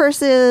lunchbox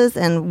purses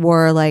and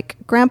wore like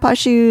grandpa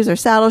shoes or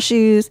saddle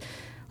shoes.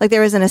 Like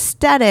there was an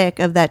aesthetic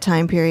of that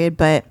time period,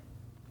 but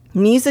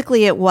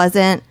musically, it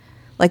wasn't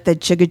like the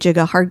jigga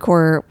jigga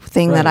hardcore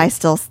thing that I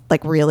still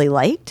like really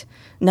liked.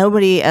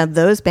 Nobody of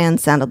those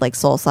bands sounded like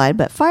Soulside,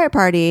 but Fire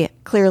Party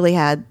clearly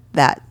had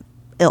that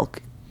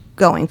ilk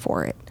going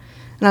for it.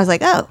 And I was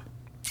like, oh,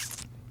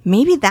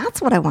 maybe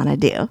that's what I want to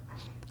do.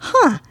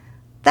 Huh.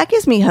 That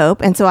gives me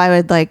hope. And so I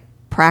would like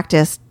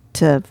practice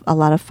to a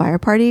lot of Fire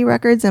Party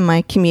records in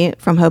my commute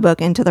from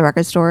Hoboken to the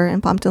record store in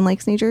Pompton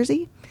Lakes, New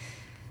Jersey.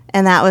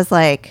 And that was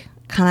like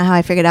kind of how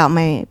I figured out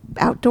my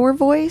outdoor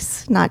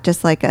voice, not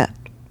just like the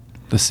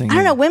singing. I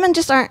don't know. Women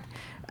just aren't.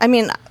 I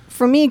mean,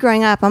 for me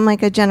growing up, I'm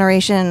like a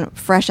generation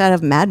fresh out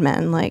of Mad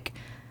Men. Like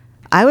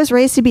I was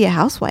raised to be a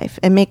housewife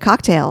and make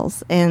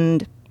cocktails,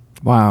 and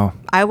wow,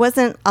 I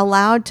wasn't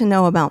allowed to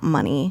know about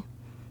money.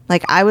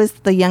 Like I was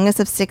the youngest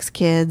of 6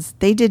 kids.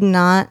 They did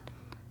not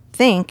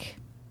think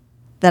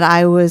that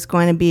I was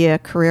going to be a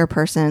career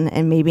person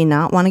and maybe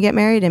not want to get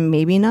married and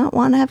maybe not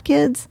want to have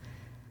kids.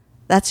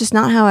 That's just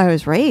not how I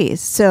was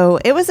raised. So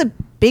it was a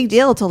big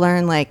deal to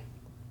learn, like,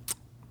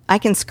 I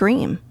can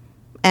scream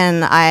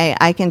and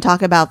I can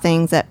talk about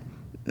things that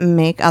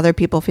make other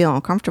people feel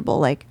uncomfortable.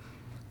 Like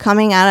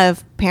coming out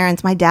of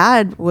parents, my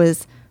dad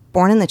was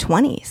born in the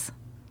 20s.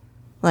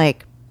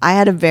 Like I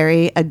had a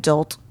very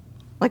adult,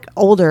 like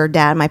older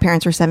dad. My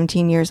parents were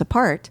 17 years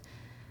apart.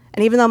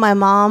 And even though my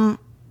mom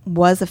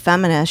was a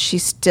feminist, she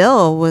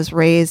still was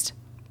raised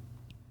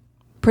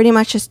pretty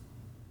much just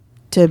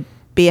to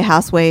be a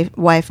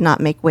housewife, not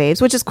make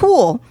waves, which is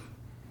cool.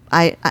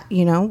 I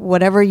you know,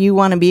 whatever you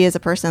want to be as a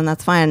person,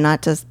 that's fine.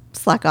 Not to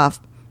slack off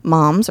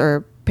moms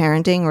or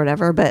parenting or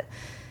whatever. But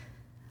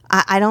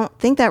I don't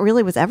think that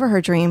really was ever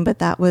her dream. But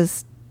that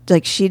was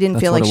like, she didn't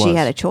feel like she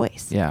had a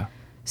choice. Yeah.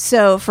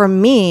 So for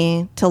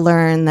me to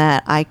learn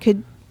that I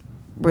could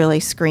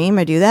really scream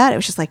or do that, it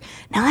was just like,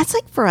 now that's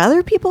like for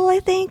other people, I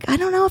think. I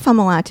don't know if I'm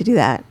allowed to do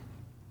that.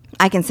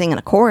 I can sing in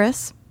a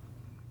chorus,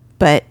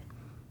 but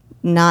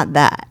not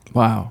that.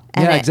 Wow.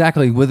 And yeah,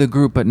 exactly. With a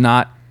group, but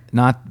not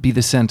be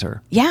the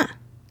center. Yeah.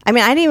 I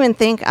mean, I didn't even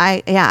think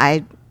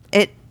I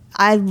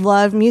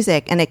love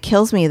music, and it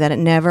kills me that it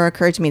never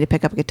occurred to me to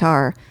pick up a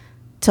guitar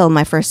till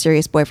my first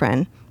serious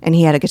boyfriend, and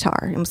he had a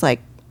guitar. It was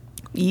like,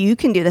 you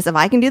can do this. If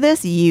I can do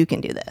this, you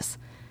can do this.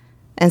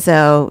 And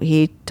so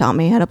he taught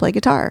me how to play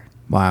guitar.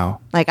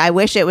 Wow. Like, I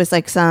wish it was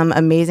like some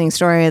amazing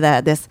story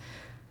that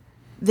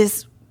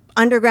this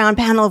underground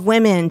panel of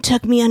women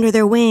took me under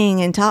their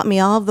wing and taught me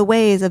all of the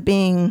ways of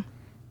being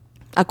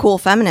a cool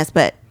feminist.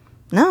 But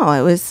no,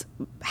 it was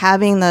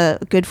having the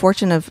good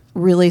fortune of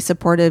really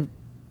supportive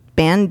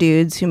band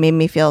dudes who made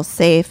me feel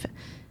safe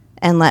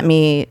and let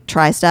me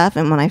try stuff.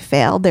 And when I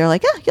failed, they were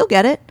like, yeah, you'll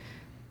get it.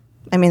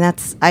 I mean,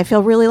 I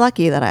feel really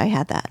lucky that I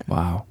had that.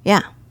 Wow.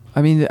 Yeah.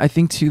 I mean, I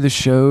think too, the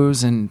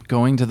shows and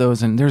going to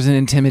those, and there's an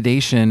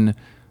intimidation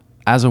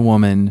as a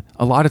woman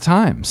a lot of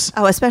times.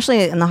 Oh,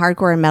 especially in the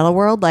hardcore and metal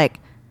world. Like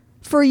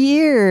for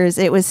years,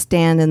 it was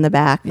stand in the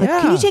back. Like,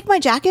 Yeah. Can you take my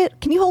jacket?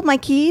 Can you hold my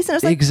keys? And I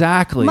was like,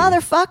 Exactly.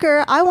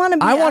 motherfucker, I want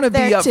to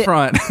be up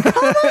front.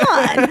 Come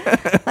on.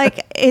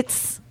 Like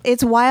it's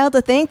wild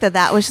to think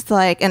that was just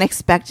like an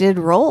expected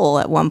role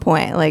at one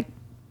point. Like,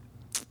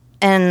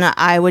 and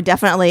I would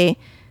definitely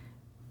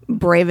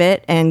brave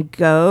it and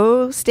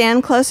go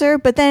stand closer,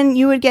 but then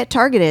you would get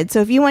targeted. So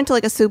if you went to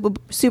like a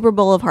Super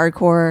Bowl of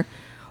hardcore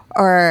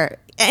or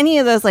any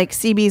of those like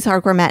CB's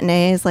hardcore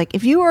matinees, like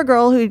if you were a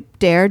girl who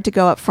dared to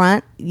go up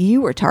front,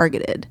 you were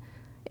targeted.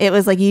 It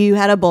was like you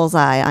had a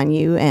bullseye on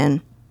you,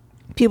 and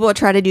people would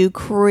try to do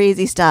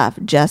crazy stuff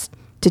just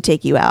to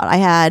take you out. I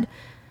had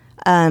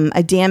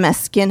a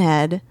DMS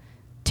skinhead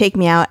take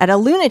me out at a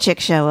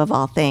lunatic show of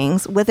all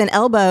things with an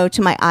elbow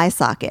to my eye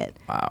socket.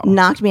 Wow.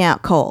 Knocked me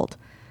out cold.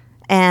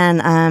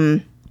 And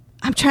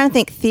I'm trying to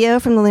think. Theo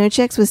from the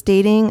Lunatics was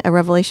dating a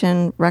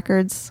Revelation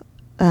Records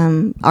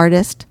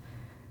artist.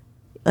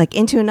 Like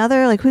Into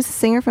Another. Like, who's the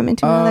singer from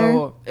Into Another?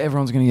 Oh,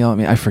 everyone's going to yell at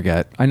me. I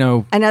forget. I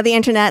know the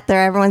internet.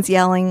 Everyone's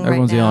yelling.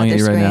 Everyone's yelling at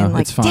you right now.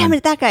 Like, it's fine. Damn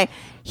it, that guy.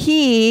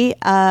 He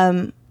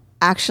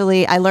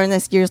actually, I learned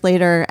this years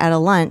later at a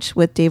lunch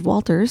with Dave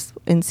Walters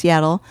in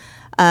Seattle.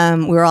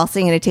 We were all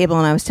sitting at a table,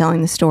 and I was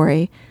telling the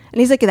story. And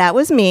he's like, that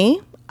was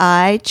me.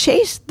 I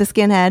chased the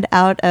skinhead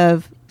out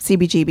of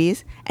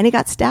CBGB's, and he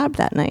got stabbed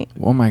that night.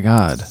 Oh, my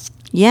God.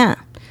 Yeah.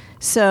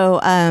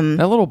 So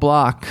that little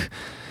block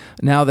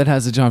now that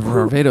has a John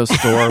Varvatos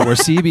store where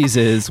CB's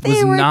is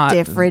was not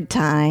different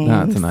times.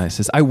 Not the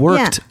nicest. I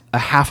worked a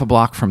half a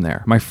block from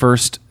there. My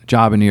first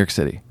job in New York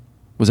City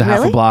was a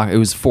half a block. It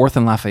was 4th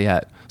and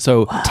Lafayette.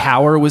 So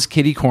Tower was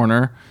kitty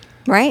corner.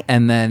 Right.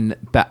 And then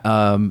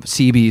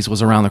CB's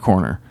was around the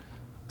corner.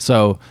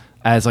 So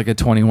as like a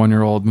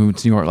 21-year-old moved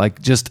to New York,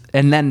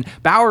 and then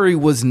Bowery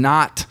was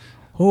not.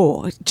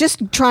 Oh,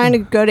 just trying to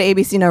go to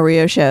ABC No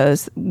Rio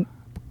shows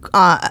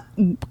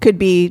could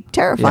be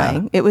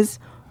terrifying. Yeah. It was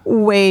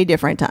way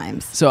different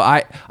times. So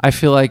I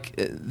feel like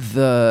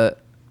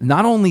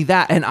not only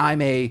that, and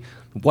I'm a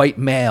white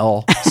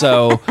male,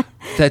 so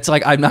that's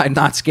like I'm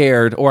not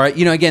scared, or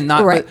again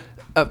not right.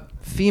 But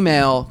a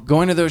female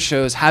going to those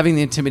shows, having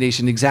the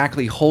intimidation,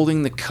 exactly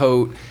holding the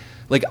coat,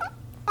 like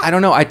I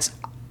don't know,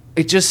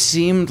 it just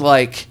seemed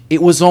like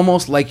it was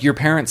almost like your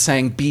parents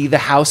saying, "Be the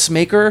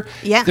housemaker."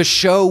 Yeah, the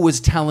show was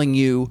telling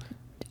you,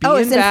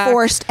 it's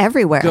enforced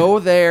everywhere. Go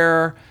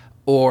there.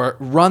 Or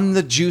run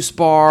the juice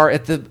bar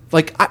at the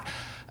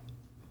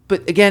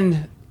but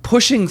again,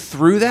 pushing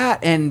through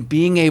that and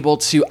being able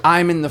to,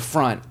 I'm in the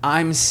front,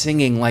 I'm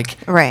singing, like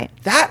right.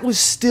 That was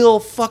still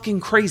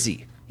fucking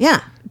crazy. Yeah,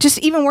 just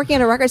even working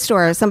at a record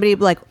store, somebody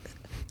like,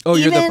 oh,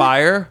 you're the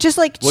buyer. Just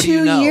like what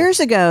 2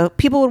 years ago,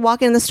 people would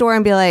walk in the store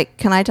and be like,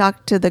 "Can I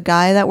talk to the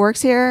guy that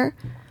works here?"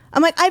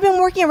 I'm like, I've been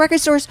working at record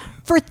stores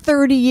for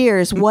 30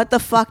 years. What the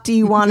fuck do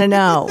you want to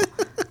know?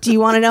 Do you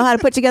want to know how to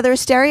put together a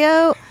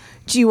stereo?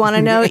 Do you want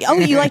to know? Oh,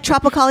 you like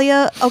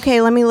Tropicalia?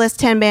 Okay, let me list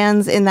 10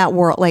 bands in that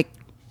world. Like,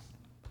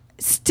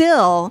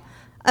 still,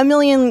 a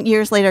million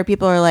years later,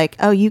 people are like,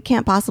 oh, you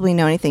can't possibly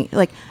know anything.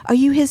 Like, are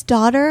you his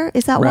daughter?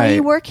 Is that why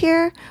you work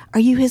here? Are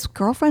you his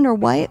girlfriend or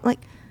wife? Like,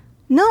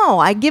 no,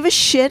 I give a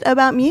shit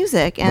about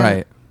music.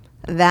 And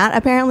that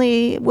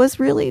apparently was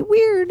really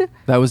weird.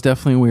 That was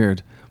definitely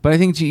weird. But I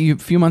think a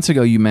few months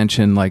ago, you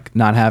mentioned like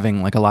not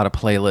having like a lot of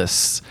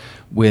playlists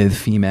with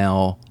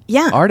female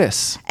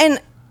artists.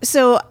 And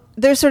so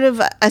there's sort of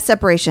a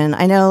separation.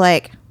 I know,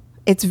 like,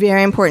 it's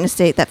very important to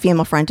state that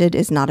female fronted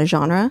is not a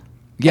genre.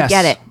 Yes.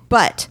 I get it.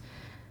 But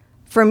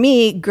for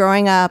me,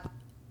 growing up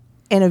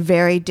in a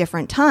very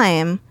different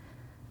time,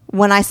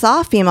 when I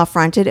saw female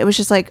fronted, it was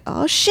just like,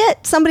 oh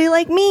shit, somebody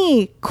like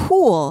me.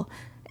 Cool.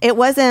 It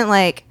wasn't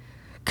like,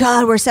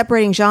 God, we're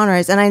separating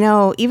genres. And I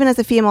know even as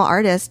a female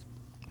artist,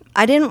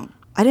 I didn't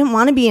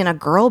want to be in a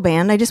girl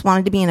band. I just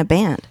wanted to be in a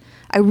band.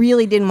 I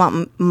really didn't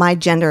want my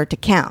gender to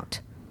count.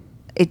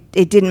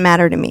 It didn't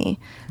matter to me.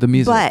 The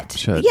music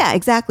should. Yeah,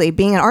 exactly.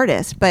 Being an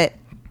artist. But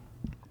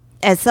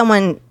as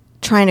someone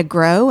trying to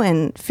grow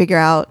and figure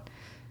out,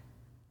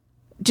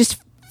 just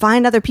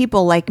find other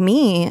people like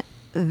me,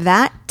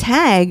 that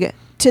tag,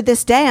 to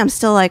this day, I'm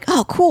still like,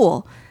 oh,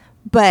 cool.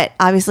 But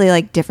obviously,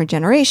 like, different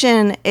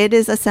generation, it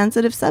is a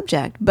sensitive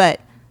subject.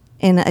 But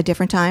in a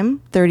different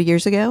time, 30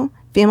 years ago,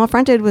 female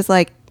fronted was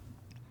like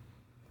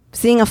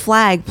seeing a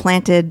flag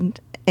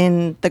planted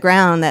in the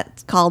ground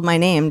that called my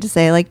name to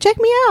say, like, check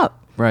me out.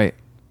 Right.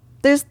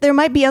 There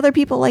might be other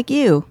people like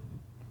you.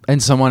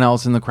 And someone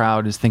else in the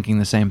crowd is thinking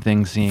the same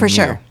thing, seeing For you.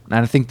 sure. And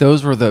I think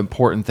those were the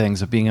important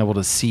things of being able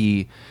to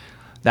see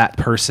that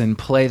person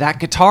play that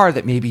guitar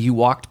that maybe you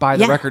walked by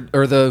the record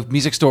or the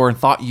music store and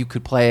thought you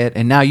could play it,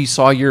 and now you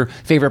saw your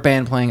favorite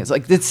band playing it. It's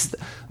like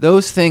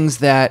those things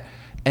that,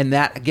 and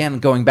that again,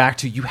 going back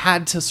to, you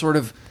had to sort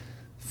of,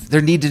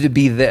 there needed to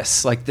be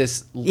this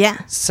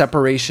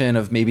separation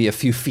of maybe a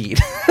few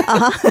feet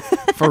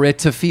for it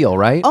to feel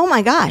right. Oh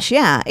my gosh,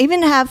 yeah.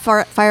 Even to have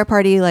Fire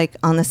Party like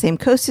on the same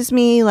coast as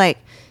me, like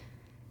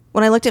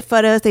when I looked at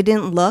photos, they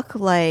didn't look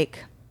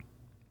like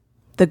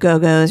the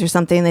Go-Go's or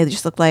something. They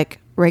just looked like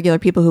regular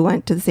people who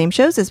went to the same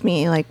shows as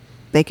me. Like,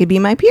 they could be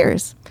my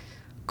peers.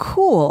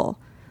 Cool.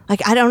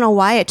 Like, I don't know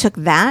why it took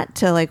that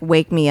to like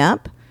wake me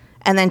up,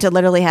 and then to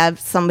literally have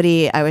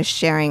somebody I was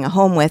sharing a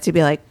home with to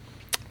be like,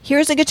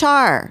 here's a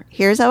guitar,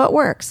 here's how it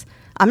works.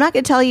 I'm not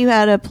going to tell you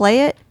how to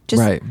play it.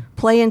 Just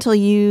play until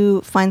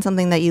you find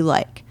something that you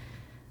like.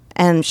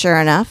 And sure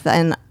enough,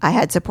 then I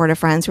had supportive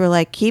friends who were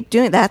like, keep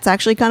doing it. That's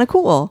actually kind of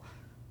cool.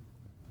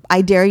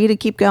 I dare you to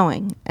keep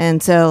going.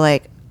 And so,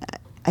 like,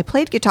 I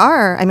played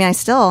guitar. I mean,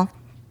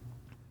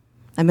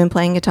 I've been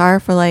playing guitar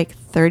for like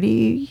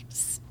 30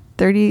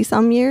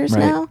 some years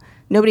now.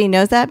 Nobody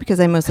knows that because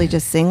I mostly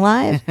just sing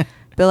live.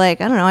 But like,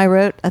 I don't know, I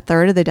wrote a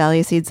third of the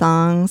Dahlia Seed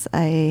songs.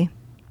 I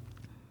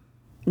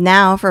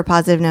now, for a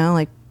positive note,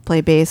 like play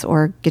bass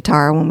or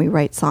guitar when we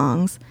write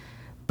songs.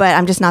 But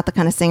I'm just not the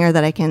kind of singer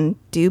that I can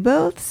do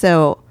both.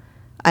 So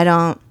I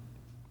don't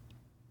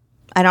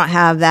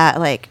have that,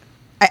 like,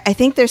 I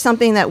think there's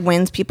something that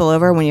wins people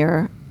over when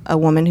you're a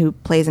woman who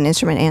plays an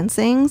instrument and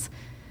sings.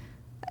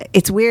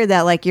 It's weird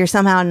that like you're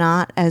somehow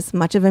not as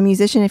much of a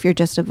musician if you're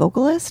just a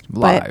vocalist.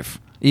 Live.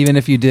 Even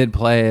if you did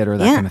play it or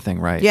that kind of thing,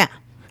 right? Yeah.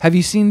 Have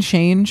you seen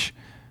change?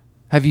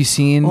 Have you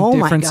seen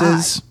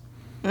differences?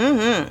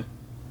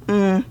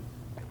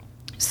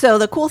 So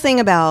the cool thing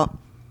about...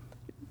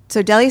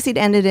 So Dahlia Seed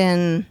ended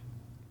in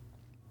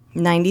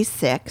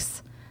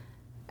 96.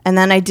 And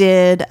then I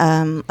did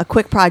a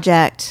quick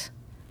project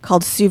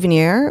called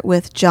Souvenir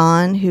with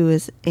John, who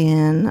was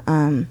in...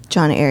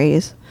 John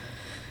Aries.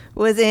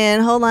 Was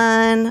in... Hold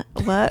on.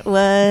 What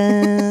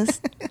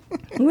was...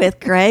 with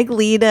Greg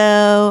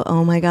Lido.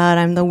 Oh my God,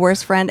 I'm the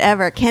worst friend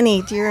ever.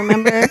 Kenny, do you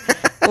remember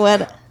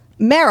what?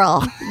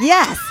 Meryl.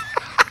 Yes.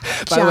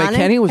 By the way,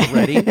 Kenny was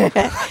ready.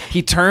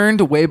 He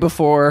turned way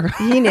before.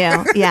 He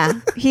knew. Yeah.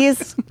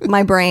 He's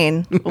my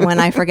brain when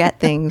I forget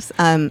things.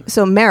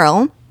 So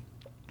Meryl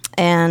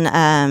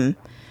and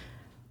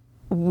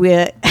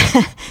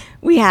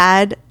we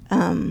had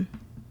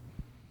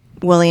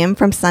William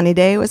from Sunny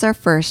Day was our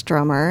first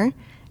drummer.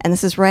 And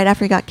this is right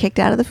after he got kicked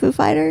out of the Foo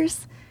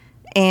Fighters.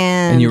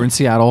 And you were in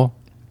Seattle?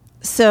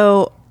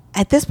 So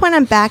at this point,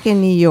 I'm back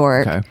in New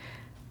York. Okay.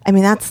 I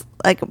mean, that's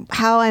like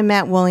how I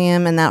met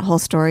William, and that whole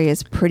story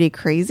is pretty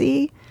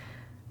crazy.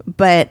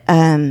 But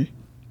I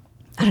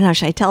don't know.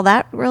 Should I tell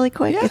that really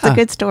quick? Yeah. It's a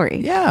good story.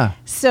 Yeah.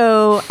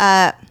 So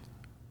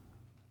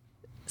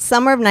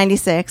summer of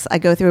 96, I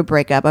go through a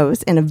breakup. I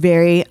was in a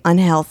very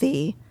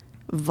unhealthy,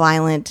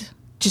 violent,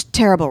 just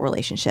terrible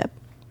relationship.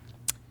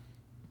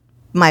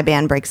 My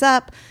band breaks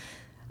up.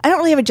 I don't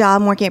really have a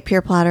job. I'm working at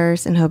Pure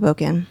Platters in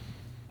Hoboken.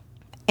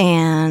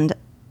 And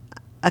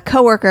a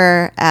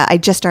coworker, I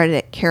just started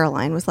at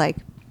Caroline, was like,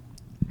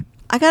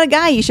 I got a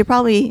guy you should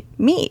probably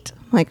meet.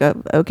 I'm like,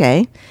 oh,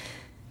 okay.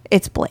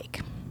 It's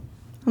Blake.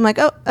 I'm like,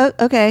 oh,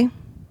 okay.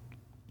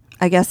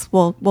 I guess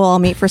we'll all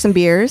meet for some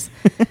beers.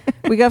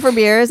 We go for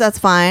beers. That's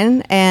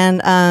fine.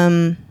 And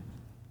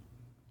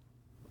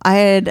I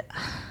had,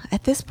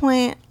 at this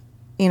point,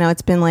 you know,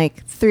 it's been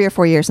like 3 or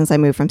 4 years since I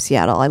moved from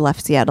Seattle. I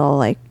left Seattle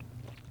like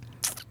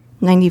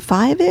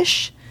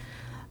 95-ish.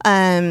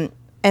 And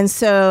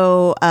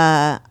so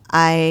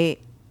I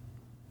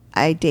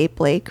date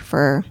Blake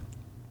for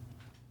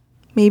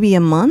maybe a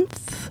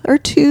month or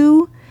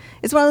two.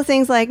 It's one of the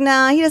things like,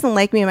 nah, he doesn't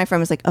like me. And my friend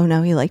was like, oh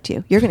no, he liked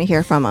you. You're going to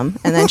hear from him.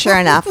 And then sure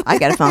enough, I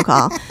get a phone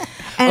call.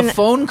 And a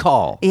phone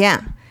call?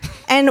 Yeah.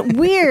 And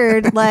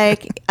weird,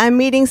 like I'm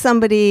meeting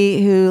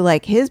somebody who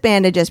like his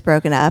band had just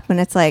broken up. And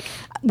it's like,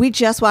 we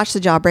just watched the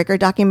Jawbreaker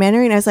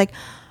documentary. And I was like,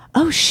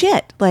 oh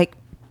shit. Like,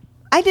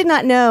 I did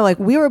not know, like,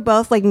 we were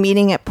both, like,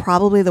 meeting at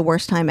probably the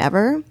worst time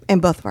ever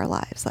in both of our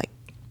lives. Like,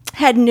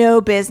 had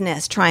no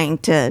business trying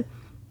to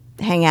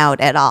hang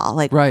out at all.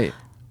 Like, right.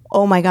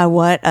 Oh, my God,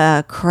 what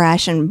a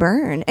crash and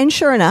burn. And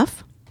sure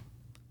enough,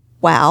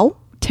 wow,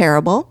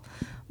 terrible.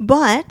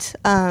 But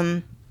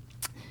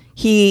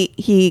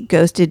he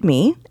ghosted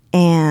me,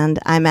 and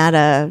I'm at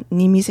a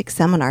new music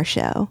seminar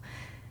show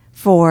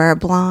for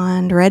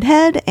Blonde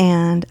Redhead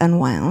and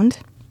Unwound,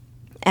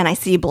 and I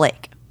see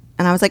Blake.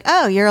 And I was like,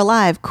 oh, you're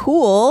alive.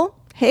 Cool.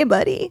 Hey,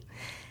 buddy.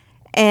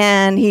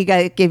 And he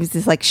gives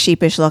this like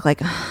sheepish look like,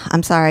 oh,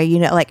 I'm sorry. You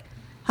know, like,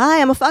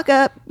 hi, I'm a fuck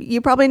up. You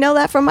probably know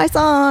that from my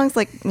songs.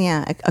 Like,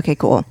 yeah. Okay,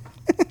 cool.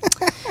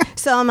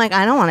 So I'm like,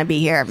 I don't want to be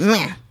here.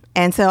 Meh.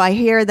 And so I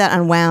hear that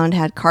Unwound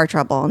had car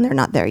trouble and they're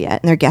not there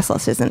yet. And their guest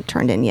list isn't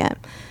turned in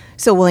yet.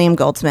 So William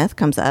Goldsmith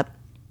comes up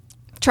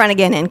trying to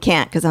get in,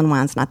 can't because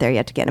Unwound's not there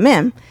yet to get him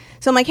in.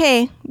 So I'm like,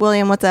 hey,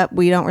 William, what's up?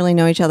 We don't really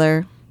know each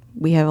other.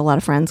 We have a lot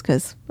of friends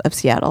because of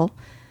Seattle.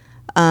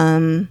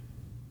 You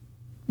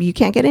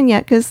can't get in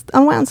yet because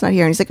Unwound's not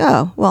here. And he's like,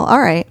 oh, well,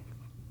 all right.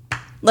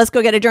 Let's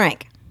go get a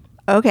drink.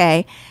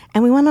 Okay.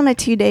 And we went on a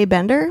 2-day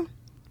bender,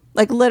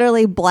 like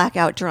literally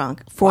blackout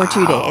drunk for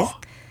 2 days.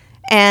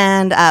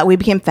 And we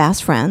became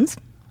fast friends.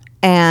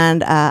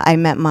 And I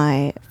met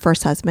my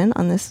first husband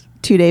on this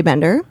 2-day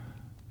bender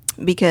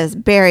because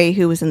Barry,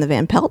 who was in the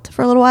Van Pelt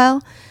for a little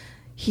while,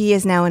 he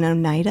is now in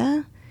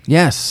Oneida.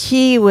 Yes.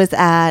 He was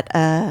at...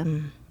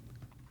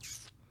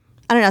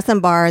 I don't know, some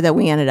bar that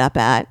we ended up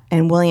at,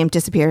 and William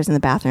disappears in the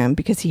bathroom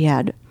because he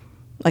had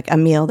like a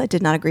meal that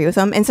did not agree with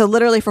him. And so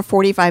literally for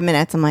 45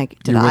 minutes, I'm like,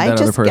 did I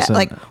just get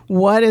like,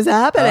 what is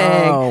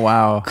happening? Oh,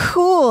 wow.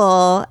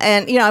 Cool.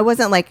 And, you know, I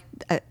wasn't like,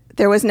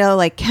 there was no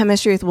like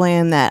chemistry with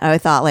William that I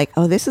thought like,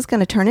 oh, this is going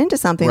to turn into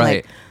something.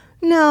 Right. Like,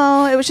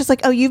 no, it was just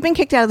like, oh, you've been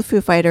kicked out of the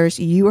Foo Fighters.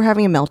 You were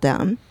having a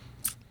meltdown.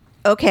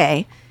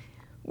 Okay.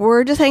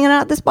 We're just hanging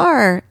out at this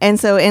bar. And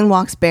so in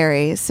walks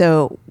Barry.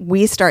 So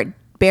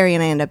Barry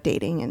and I end up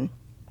dating and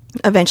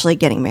eventually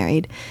getting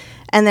married.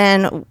 And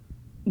then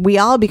we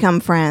all become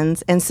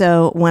friends. And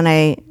so when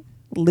I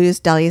lose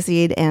Dahlia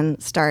Seed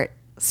and start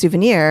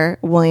Souvenir,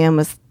 William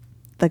was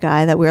the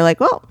guy that we were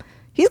like, well,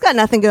 he's got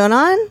nothing going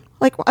on.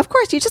 Like, of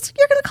course, you're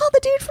going to call the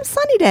dude from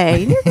Sunny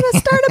Day and you're going to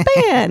start a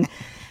band.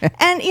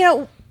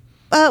 And,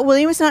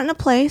 William was not in a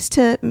place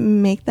to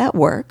make that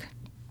work.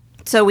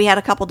 So we had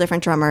a couple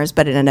different drummers,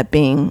 but it ended up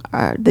being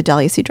the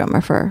Dahlia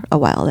drummer for a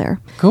while there.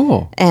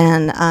 Cool.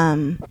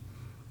 And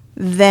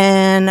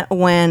then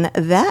when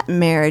that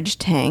marriage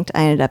tanked,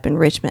 I ended up in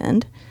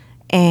Richmond.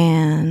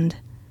 And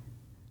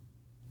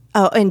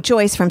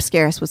Joyce from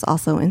Scarce was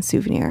also in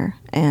Souvenir.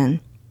 And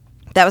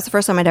that was the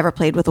first time I'd ever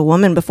played with a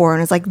woman before.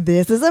 And I was like,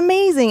 this is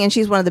amazing. And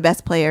she's one of the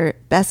best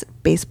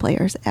bass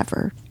players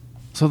ever.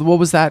 So what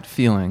was that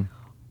feeling?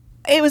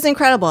 It was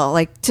incredible.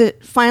 Like, to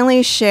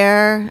finally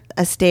share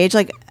a stage.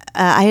 Like,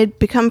 I had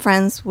become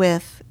friends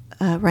with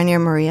Rainier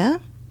Maria.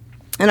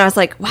 And I was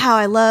like, wow,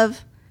 I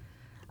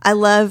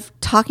love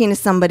talking to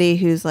somebody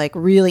who's like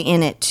really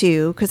in it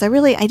too. Because I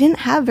didn't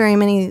have very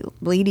many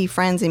lady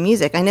friends in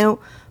music. I know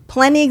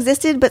plenty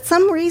existed, but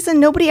some reason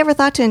nobody ever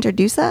thought to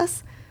introduce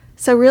us.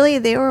 So really,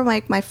 they were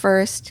like my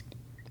first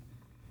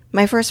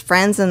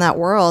friends in that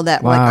world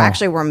that like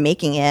actually were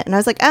making it. And I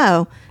was like,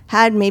 oh,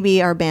 had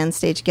maybe our band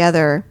stayed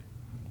together,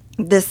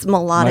 this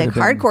melodic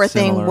hardcore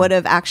thing would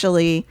have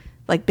actually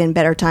like been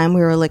better time.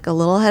 We were like a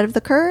little ahead of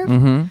the curve.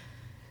 Mm-hmm.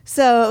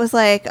 So it was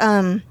like,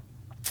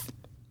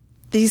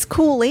 these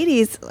cool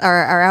ladies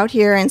are out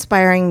here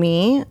inspiring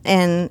me.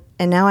 And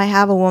now I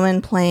have a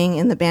woman playing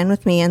in the band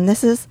with me. And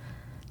this is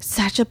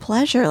such a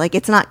pleasure. Like,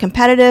 it's not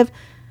competitive.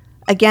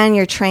 Again,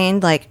 you're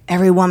trained like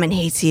every woman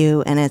hates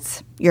you and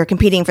you're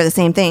competing for the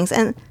same things.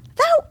 And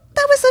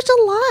that was such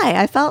a lie.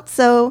 I felt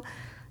so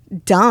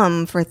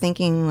dumb for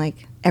thinking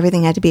like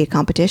everything had to be a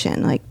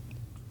competition. Like,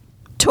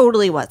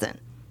 totally wasn't.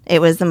 It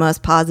was the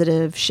most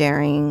positive,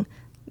 sharing,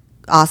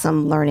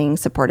 awesome, learning,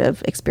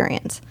 supportive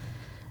experience.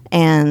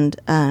 And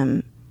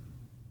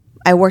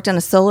I worked on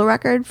a solo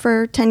record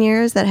for 10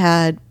 years that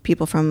had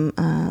people from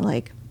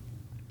like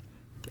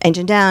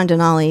Engine Down,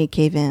 Denali,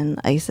 Cave In,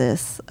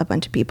 ISIS, a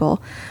bunch of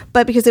people.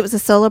 But because it was a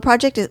solo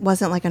project, it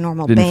wasn't like a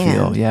normal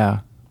band. Yeah.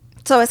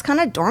 So it's kind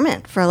of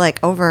dormant for like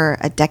over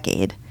a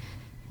decade.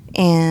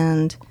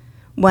 And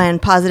when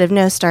Positive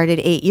No started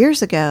 8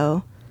 years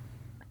ago,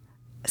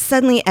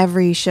 suddenly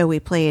every show we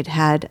played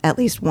had at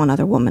least one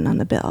other woman on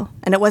the bill.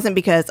 And it wasn't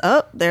because,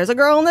 oh, there's a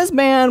girl in this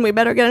band, we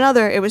better get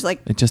another. It was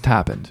like... It just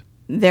happened.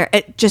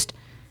 In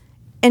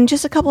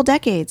just a couple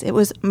decades, it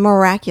was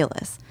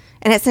miraculous.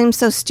 And it seems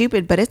so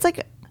stupid, but it's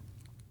like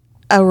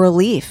a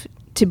relief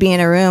to be in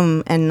a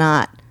room and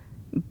not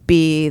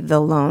be the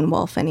lone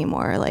wolf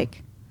anymore.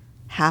 Like,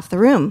 half the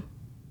room,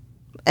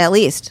 at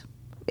least,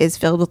 is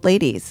filled with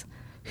ladies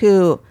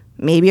who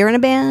maybe are in a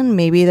band,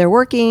 maybe they're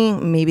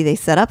working, maybe they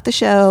set up the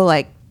show.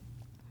 Like,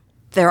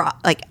 they're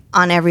like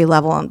on every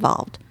level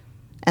involved.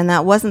 And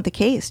that wasn't the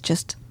case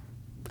just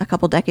a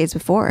couple decades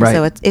before. Right.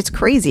 So it's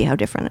crazy how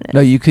different it is.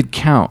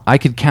 No, I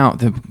could count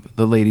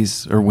the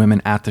ladies or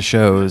women at the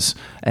shows.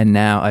 And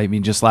now, I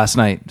mean, just last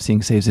night,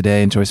 seeing Saves the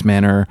Day and Joyce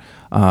Manor,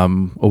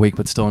 Awake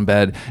But Still in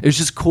Bed, it was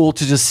just cool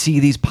to just see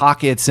these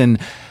pockets. And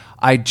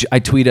I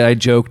tweeted, I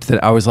joked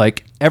that I was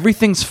like,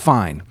 everything's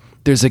fine.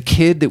 There's a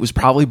kid that was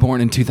probably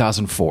born in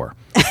 2004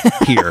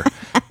 here.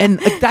 And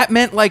that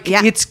meant like,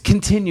 it's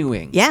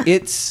continuing. Yeah.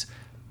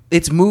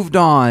 It's moved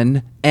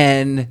on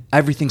and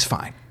everything's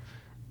fine.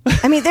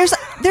 I mean, there's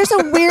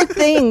a weird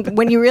thing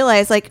when you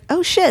realize like,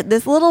 oh shit,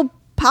 this little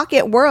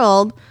pocket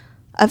world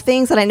of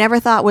things that I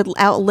never thought would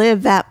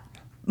outlive that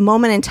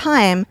moment in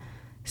time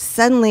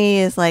suddenly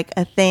is like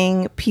a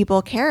thing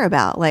people care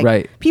about.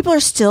 Like, people are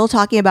still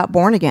talking about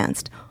Born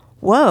Against.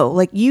 Whoa.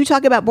 Like, you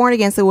talk about Born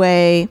Against the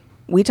way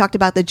we talked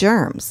about the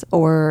Germs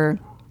or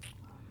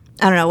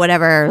I don't know,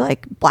 whatever,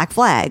 like Black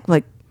Flag.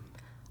 Like,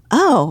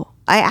 oh,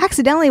 I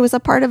accidentally was a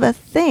part of a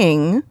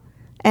thing.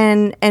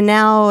 And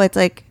now it's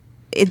like,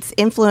 it's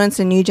influenced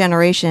a new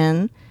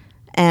generation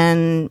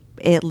and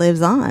it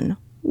lives on.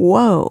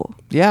 Whoa.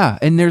 Yeah.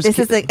 And this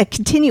is a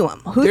continuum.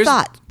 Who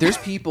thought? There's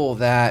people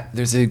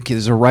there's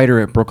a writer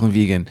at Brooklyn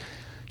Vegan.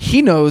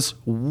 He knows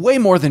way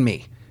more than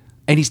me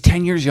and he's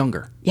 10 years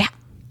younger. Yeah.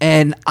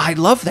 And I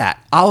love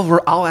that.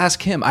 I'll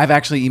ask him. I've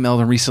actually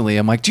emailed him recently.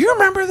 I'm like, do you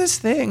remember this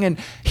thing? And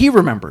he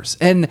remembers.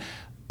 And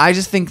I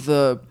just think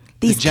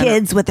these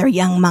kids with their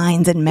young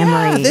minds and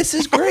memories. Yeah, this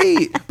is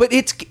great. But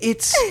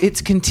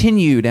it's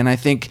continued. And I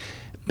think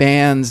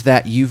bands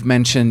that you've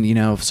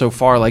mentioned, so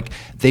far, like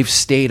they've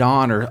stayed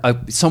on or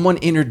someone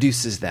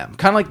introduces them.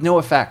 Kind of like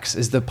NoFX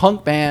is the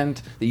punk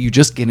band that you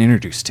just get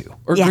introduced to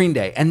or Green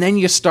Day. And then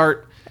you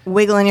start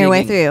wiggling your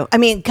way through. I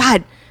mean,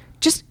 God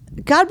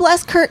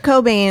bless Kurt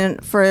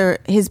Cobain for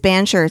his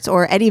band shirts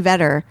or Eddie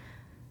Vedder.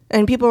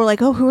 And people were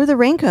like, oh, who are the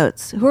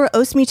Raincoats? Who are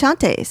Os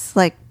Mutantes?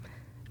 Like,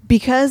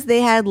 because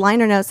they had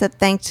liner notes that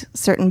thanked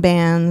certain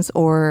bands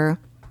or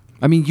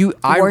I mean,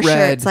 I read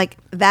shirts, like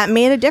that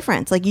made a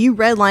difference. Like, you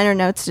read liner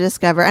notes to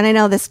discover, and I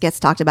know this gets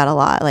talked about a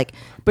lot. Like,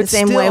 but the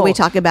same way we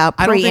talk about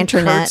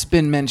pre-internet. I don't think Kurt's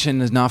been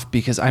mentioned enough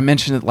because I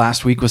mentioned it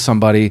last week with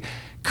somebody.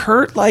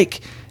 Kurt, like,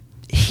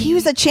 he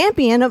was a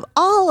champion of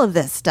all of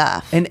this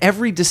stuff. And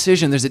every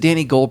decision, there's a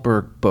Danny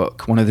Goldberg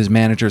book, one of his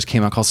managers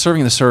came out called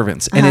Serving the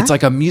Servants. And it's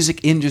like a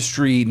music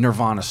industry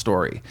Nirvana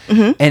story.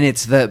 And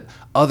it's the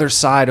other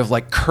side of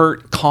like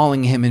Kurt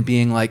calling him and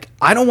being like,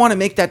 I don't want to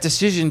make that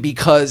decision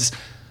because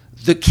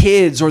the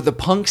kids or the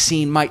punk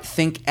scene might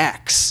think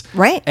X.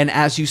 Right. And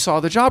as you saw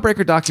the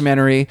Jawbreaker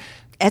documentary,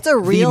 it's a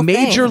real the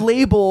major thing.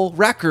 label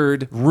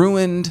record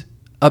ruined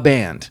a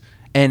band.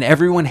 And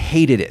everyone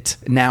hated it.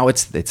 Now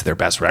it's their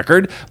best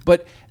record.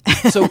 But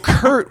so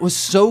Kurt was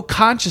so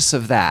conscious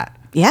of that.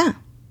 Yeah.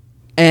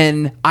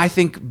 And I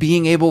think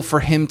being able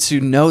for him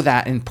to know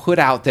that and put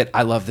out that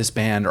I love this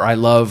band or I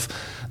love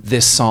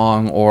this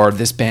song or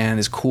this band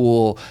is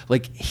cool.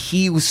 Like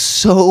he was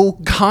so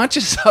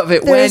conscious of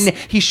it when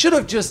he should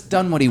have just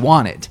done what he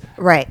wanted.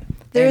 Right.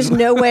 There's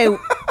no way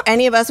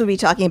any of us would be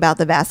talking about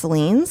the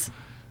Vaselines.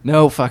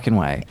 No fucking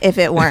way. If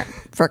it weren't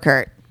for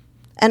Kurt.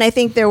 And I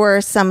think there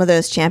were some of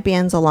those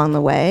champions along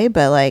the way,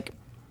 but like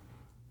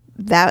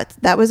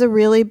that was a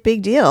really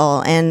big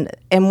deal. And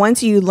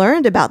once you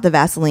learned about the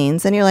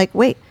Vaselines, then you're like,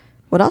 wait,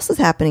 what else is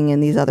happening in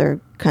these other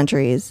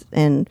countries?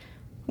 And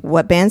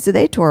what bands do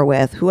they tour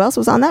with? Who else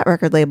was on that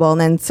record label? And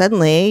then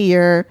suddenly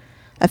you're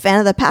a fan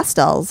of the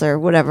Pastels or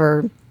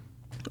whatever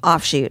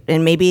offshoot.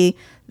 And maybe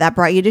that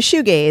brought you to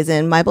Shoegaze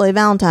and My Bloody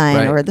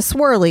Valentine or the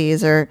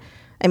Swirlies or,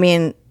 I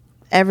mean,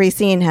 every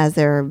scene has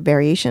their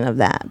variation of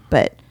that,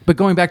 But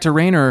going back to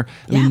Rainer,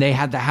 I mean, they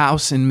had the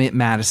house in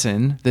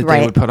Madison that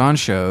they would put on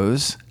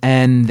shows,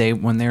 and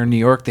when they were in New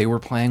York, they were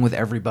playing with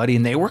everybody,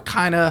 and they were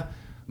kind of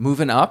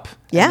moving up.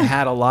 Yeah, and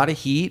had a lot of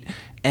heat,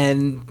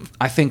 and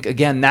I think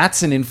again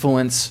that's an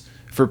influence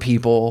for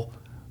people.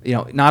 You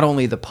know, not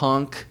only the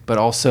punk but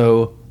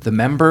also the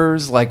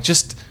members. Like,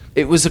 just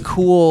it was a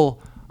cool,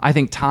 I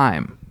think,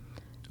 time.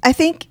 I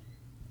think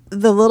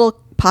the little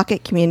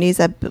pocket communities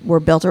that were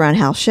built around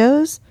house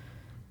shows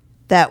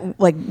that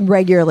like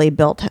regularly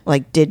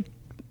did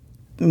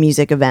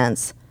music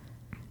events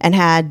and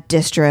had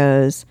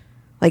distros,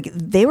 like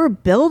they were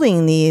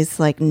building these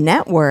like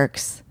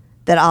networks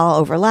that all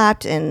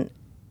overlapped, and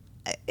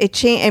it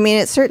changed. I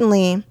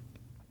mean,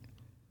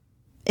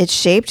 it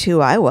shaped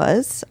who I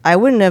was. I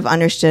wouldn't have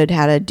understood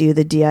how to do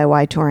the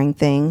DIY touring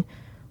thing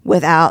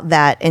without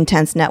that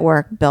intense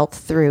network built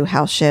through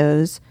house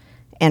shows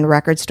and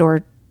record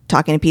store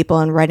talking to people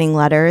and writing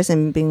letters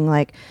and being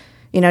like,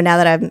 you know, now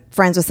that I'm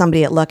friends with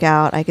somebody at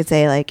Lookout, I could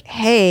say like,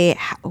 hey,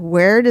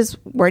 where do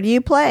you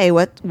play?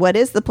 What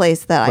is the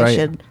place that I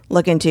should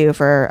look into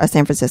for a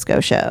San Francisco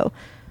show?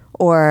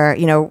 Or,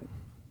 you know,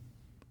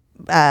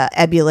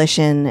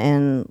 ebullition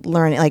and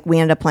learning. Like we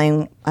ended up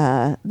playing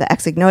the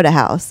Exignota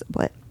House,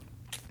 but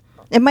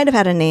it might have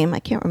had a name. I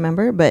can't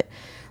remember, but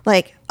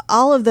like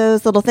all of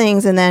those little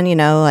things. And then, you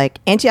know, like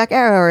Antioch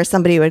Arrow or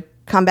somebody would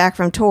come back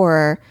from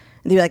tour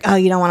and they'd be like, oh,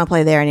 you don't want to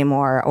play there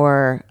anymore.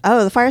 Or,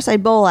 oh, the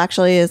Fireside Bowl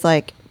actually is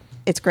like,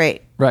 it's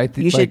great. Right.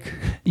 You get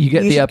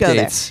the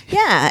updates.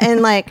 Yeah.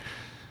 And like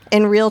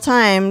in real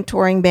time,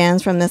 touring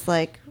bands from this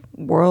like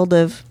world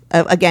of,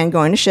 again,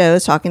 going to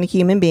shows, talking to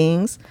human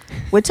beings,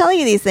 would tell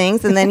you these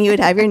things. And then you would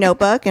have your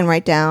notebook and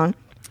write down,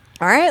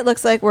 all right,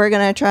 looks like we're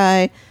going to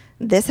try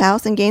this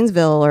house in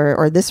Gainesville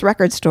or this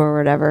record store or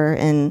whatever.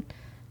 And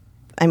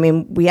I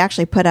mean, we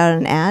actually put out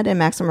an ad in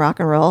Maximum Rock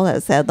and Roll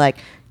that said like,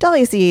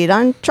 Dahlia Seed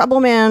on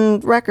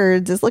Troubleman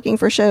Records is looking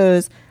for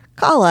shows.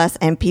 Call us.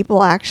 And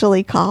people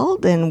actually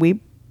called and we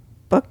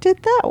booked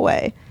it that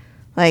way.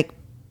 Like,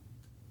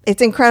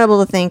 it's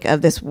incredible to think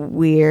of this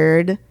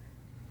weird,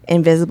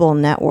 invisible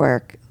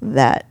network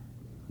that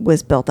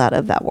was built out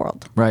of that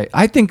world. Right.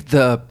 I think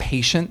the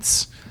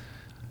patience,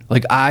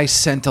 like I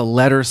sent a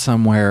letter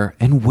somewhere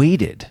and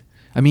waited.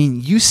 I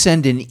mean, you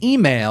send an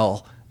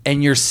email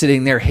and you're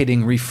sitting there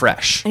hitting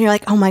refresh. And you're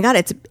like, oh my God,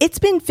 it's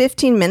been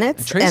 15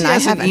 minutes. Tracy and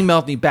hasn't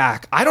emailed me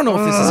back. I don't know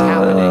if this is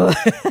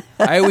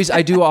happening.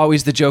 I do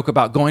always the joke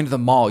about going to the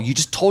mall. You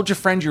just told your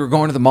friend you were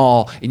going to the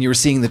mall and you were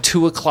seeing the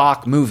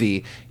 2:00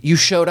 movie. You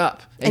showed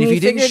up. And if you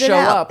didn't show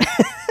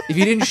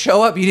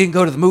up, you didn't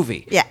go to the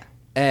movie. Yeah.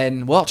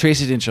 And well,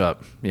 Tracy didn't show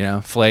up, you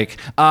know, flake.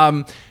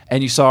 And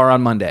you saw her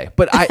on Monday.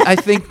 But I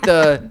think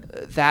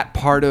that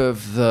part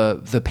of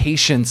the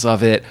patience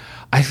of it,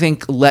 I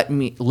think let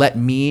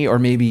me or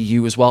maybe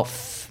you as well,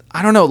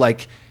 I don't know,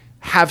 like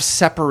have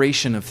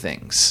separation of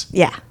things.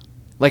 Yeah.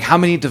 Like how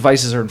many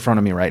devices are in front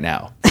of me right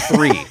now?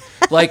 3.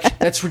 Like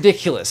that's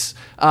ridiculous.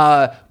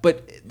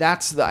 But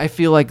I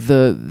feel like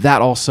that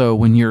also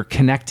when you're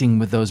connecting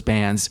with those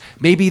bands,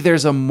 maybe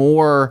there's a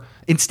more,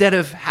 instead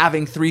of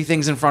having 3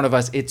 things in front of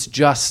us, it's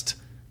just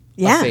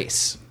a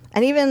face.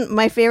 And even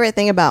my favorite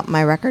thing about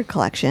my record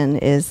collection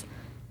is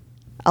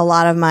a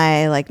lot of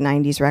my like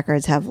 90s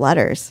records have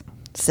letters.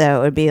 So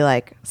it would be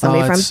like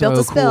somebody from Built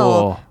to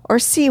Spill or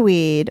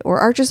Seaweed or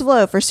Archers of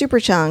Loaf or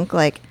Superchunk.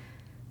 Like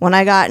when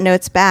I got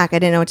notes back, I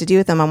didn't know what to do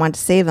with them. I wanted to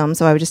save them.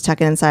 So I would just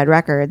tuck it inside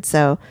records.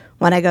 So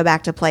when I go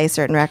back to play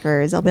certain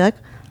records, I'll be like,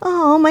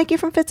 oh, Mikey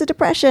from Fits of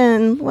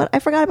Depression. What? I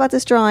forgot about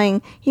this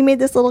drawing. He made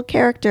this little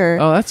character.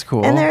 Oh, that's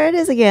cool. And there it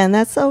is again.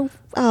 That's a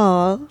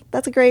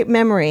great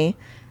memory.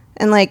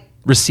 And like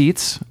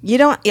Receipts? You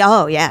don't.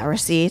 Oh yeah,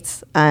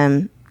 receipts.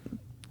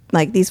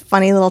 Like these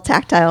funny little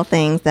tactile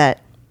things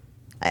that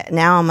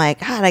now I'm like,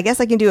 God, I guess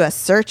I can do a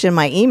search in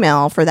my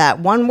email for that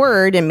one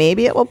word and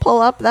maybe it will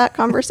pull up that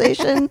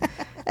conversation.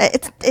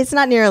 It's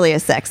not nearly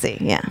as sexy.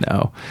 Yeah.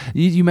 No.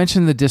 You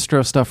mentioned the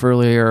distro stuff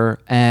earlier,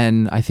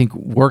 and I think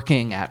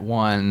working at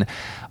one,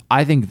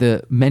 I think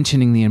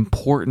mentioning the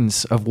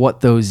importance of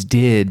what those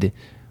did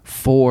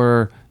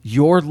for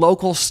your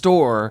local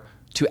store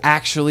to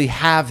actually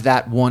have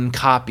that one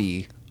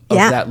copy of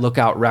that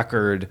Lookout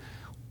record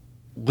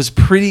was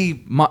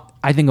pretty,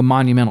 I think, a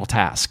monumental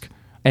task,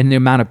 and the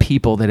amount of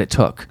people that it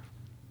took.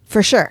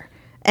 For sure.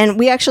 And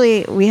we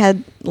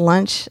had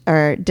lunch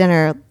or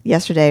dinner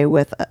yesterday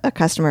with a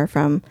customer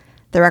from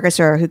the record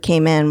store who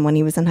came in when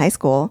he was in high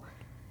school,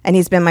 and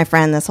he's been my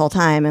friend this whole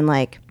time. And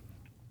like,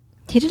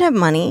 he didn't have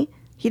money.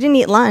 He didn't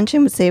eat lunch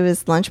and would save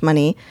his lunch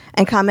money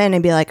and come in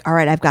and be like, all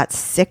right, I've got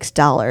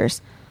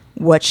 $6.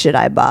 What should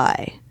I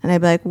buy? And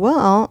I'd be like,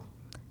 well,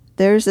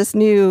 there's this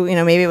new,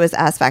 maybe it was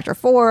Ass Factor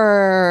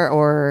 4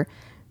 or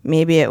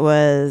maybe it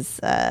was,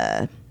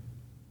 I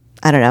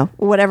don't know,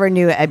 whatever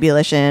new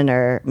ebullition,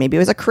 or maybe it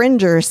was a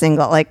Cringer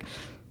single, like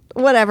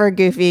whatever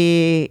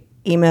goofy,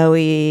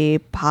 emo-y,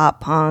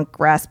 pop punk,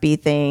 raspy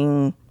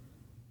thing.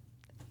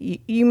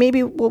 You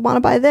maybe will want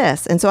to buy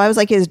this. And so I was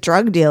like his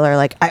drug dealer,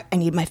 like, I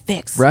need my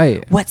fix.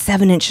 Right. What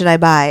 7-inch should I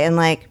buy? And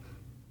like,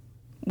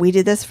 we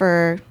did this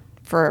for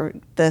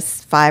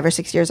this 5 or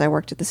 6 years I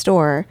worked at the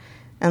store.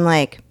 And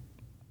like,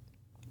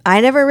 I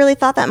never really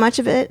thought that much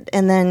of it.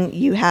 And then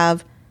you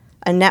have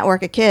a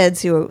network of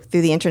kids who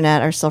through the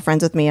internet are still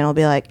friends with me, and I'll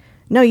be like,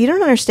 no, you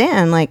don't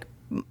understand. Like,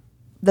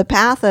 the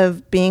path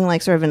of being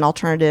like sort of an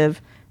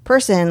alternative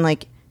person,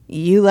 like,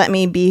 you let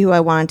me be who I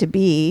wanted to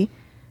be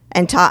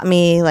and taught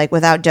me like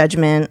without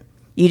judgment.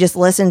 You just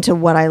listened to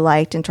what I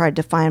liked and tried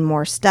to find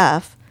more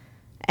stuff.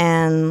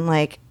 And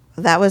like,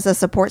 that was a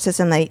support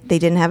system that they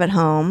didn't have at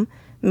home.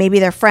 Maybe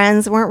their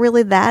friends weren't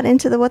really that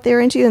into what they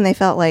were into, and they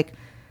felt like,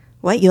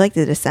 what, you like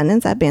the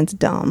Descendants? That band's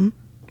dumb.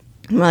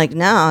 I'm like,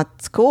 no,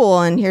 it's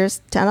cool. And here's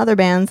 10 other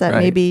bands that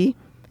maybe,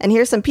 and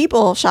here's some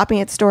people shopping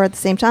at the store at the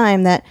same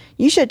time that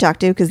you should talk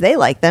to because they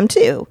like them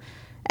too.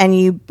 And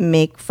you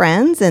make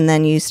friends, and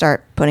then you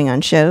start putting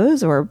on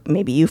shows, or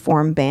maybe you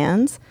form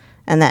bands,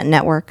 and that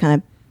network kind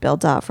of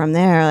builds out from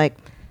there. Like,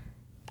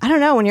 I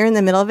don't know, when you're in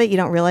the middle of it, you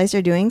don't realize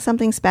you're doing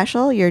something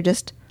special. You're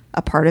just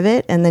a part of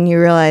it. And then you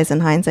realize in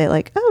hindsight,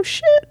 like, oh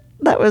shit,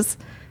 that was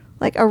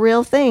like a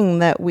real thing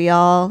that we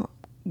all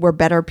were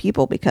better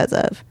people because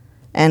of.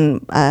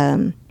 And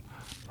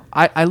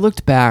I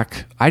looked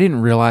back. I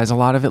didn't realize a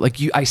lot of it. Like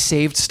I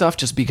saved stuff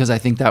just because I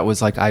think that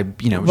was like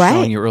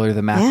showing you earlier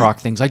the math rock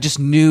things. I just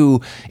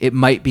knew it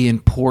might be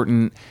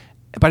important,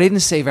 but I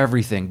didn't save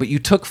everything. But you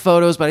took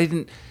photos, but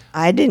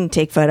I didn't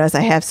take photos.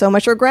 I have so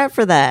much regret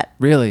for that.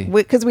 Really?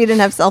 Because we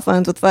didn't have cell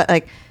phones with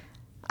like,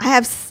 I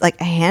have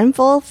like a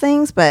handful of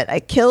things, but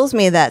it kills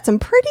me that some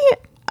pretty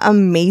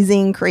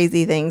amazing,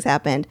 crazy things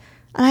happened,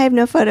 and I have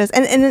no photos.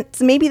 And it's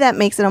maybe that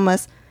makes it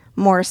almost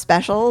more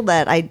special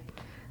that I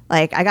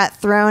got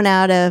thrown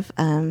out of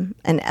an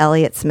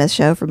Elliott Smith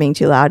show for being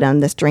too loud on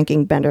this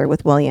drinking bender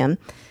with William.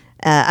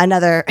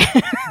 Another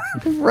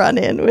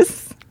run-in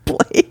with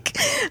Blake.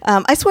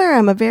 I swear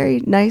I'm a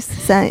very nice,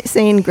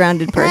 sane,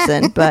 grounded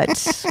person, but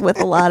with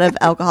a lot of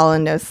alcohol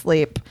and no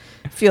sleep,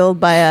 fueled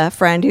by a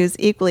friend who's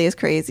equally as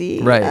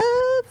crazy. Right.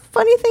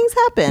 Funny things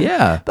happen.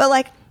 Yeah. But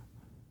like,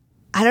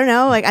 I don't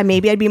know, like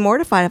maybe I'd be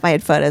mortified if I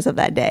had photos of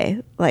that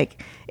day.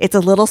 Like, it's a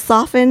little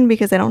softened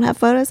because I don't have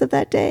photos of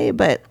that day,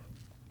 but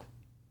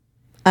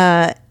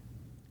I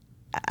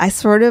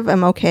sort of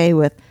am okay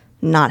with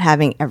not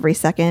having every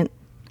second.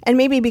 And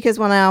maybe because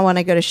when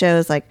I go to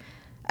shows, like,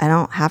 I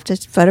don't have to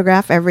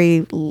photograph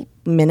every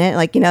minute.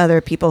 Like, there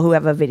are people who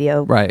have a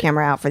video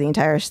camera out for the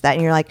entire set,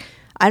 and you're like,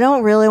 I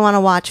don't really want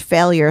to watch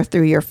failure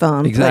through your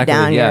phone. Exactly. Put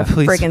down your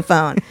please. freaking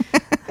phone.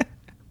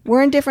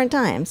 We're in different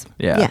times.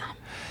 Yeah.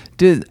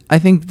 I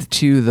think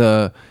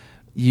too,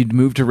 you'd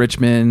moved to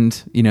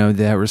Richmond,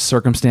 there were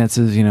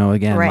circumstances,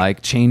 again,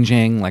 like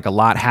changing, like a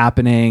lot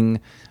happening,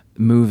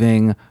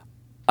 moving.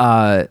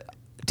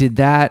 Did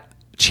that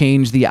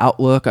change the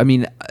outlook? I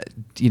mean,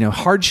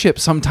 hardship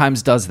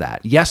sometimes does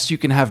that. Yes, you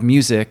can have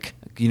music,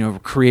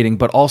 creating,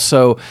 but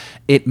also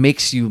it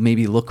makes you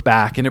maybe look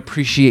back and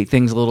appreciate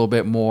things a little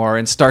bit more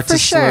and start to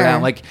slow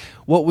down. Like,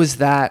 what was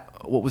that,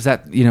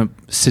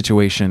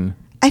 situation?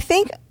 I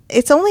think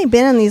it's only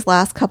been in these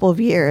last couple of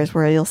years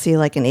where you'll see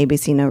like an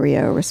ABC No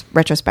Rio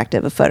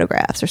retrospective of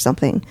photographs or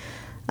something.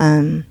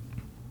 I'm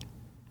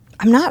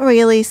not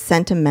really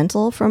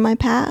sentimental from my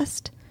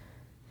past.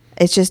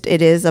 It's just,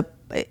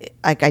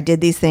 like, I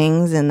did these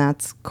things and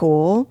that's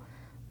cool,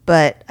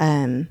 but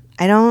I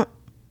don't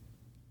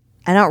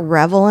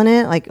revel in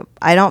it. Like,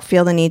 I don't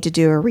feel the need to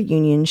do a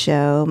reunion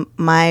show.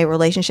 My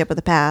relationship with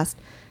the past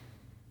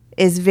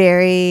is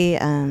very,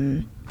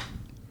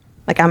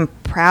 like, I'm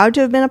proud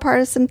to have been a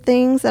part of some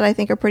things that I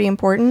think are pretty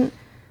important,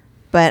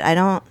 but I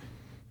don't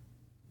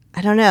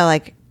know,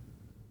 like,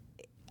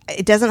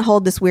 it doesn't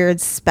hold this weird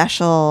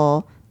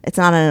special, it's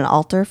not on an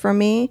altar for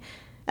me.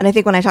 And I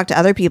think when I talk to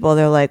other people,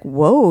 they're like,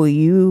 whoa,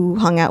 you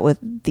hung out with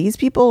these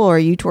people or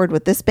you toured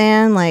with this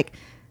band? Like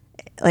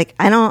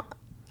I don't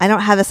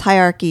have this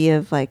hierarchy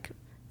of like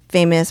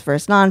famous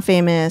versus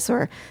non-famous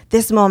or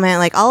this moment.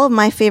 Like all of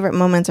my favorite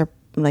moments are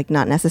like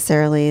not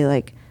necessarily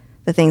like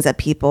the things that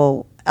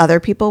other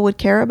people would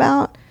care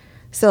about.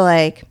 So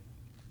like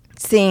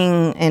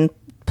singing and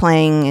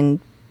playing and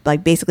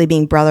like basically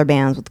being brother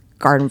bands with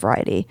Garden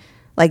Variety,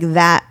 like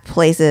that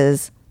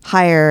places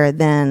higher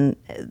than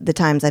the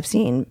times I've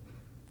seen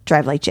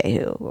Drive Like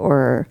Jehu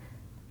or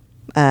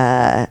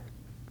toured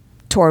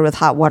with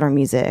Hot Water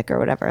Music or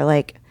whatever.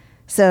 Like,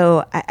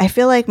 so I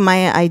feel like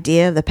my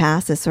idea of the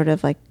past is sort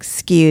of like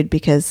skewed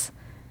because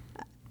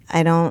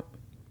I don't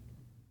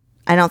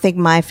think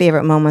my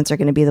favorite moments are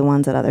going to be the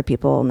ones that other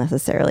people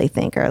necessarily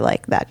think are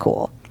like that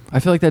cool. I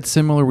feel like that's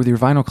similar with your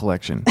vinyl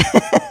collection.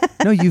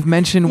 No, you've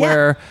mentioned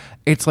where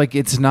it's like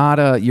it's not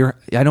I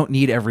don't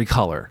need every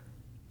color.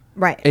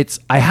 Right.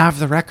 I have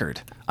the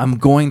record. I'm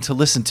going to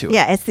listen to it.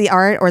 Yeah, it's the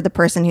art or the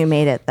person who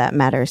made it that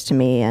matters to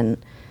me, and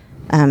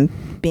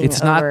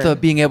it's not the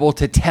being able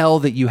to tell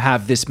that you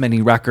have this many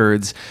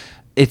records.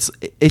 It's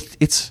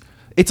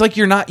like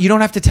you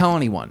don't have to tell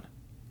anyone,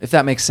 if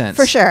that makes sense.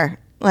 For sure.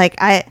 Like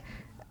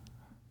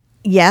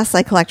yes,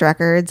 I collect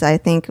records. I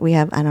think we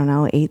have, I don't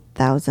know,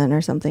 8,000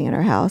 or something in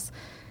our house.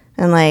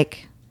 And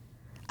like,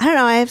 I don't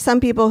know, I have some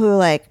people who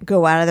like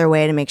go out of their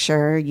way to make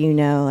sure you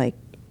know like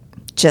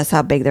just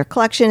how big their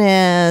collection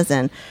is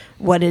and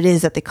what it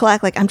is that they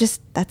collect. Like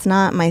that's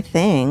not my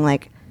thing.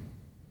 Like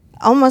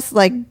almost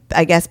like,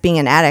 I guess being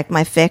an addict,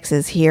 my fix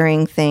is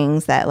hearing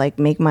things that like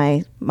make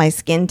my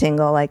skin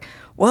tingle. Like,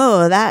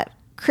 whoa, that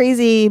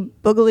crazy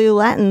Boogaloo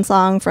Latin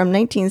song from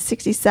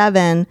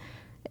 1967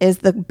 is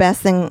the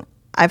best thing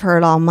I've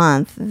heard all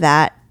month.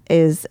 That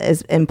is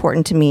as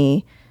important to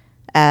me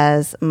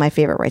as my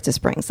favorite Rites of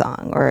Spring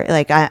song. Or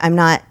like I'm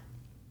not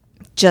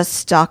just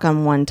stuck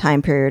on one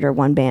time period or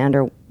one band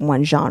or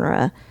one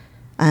genre.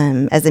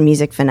 As a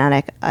music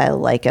fanatic, I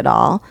like it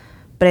all.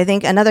 But I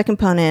think another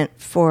component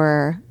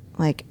for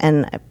like,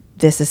 and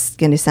this is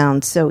going to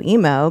sound so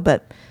emo,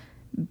 but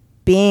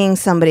being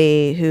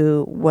somebody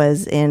who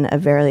was in a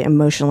very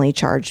emotionally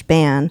charged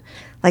band,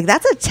 like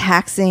that's a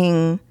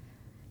taxing,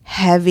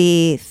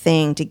 heavy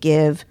thing to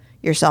give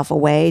yourself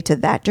away to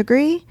that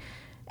degree.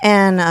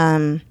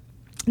 And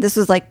this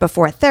was like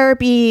before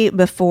therapy,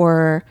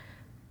 before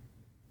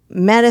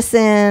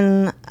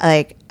medicine.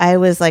 Like I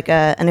was like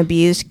an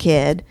abused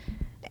kid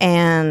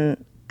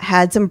and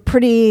had some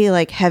pretty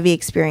like heavy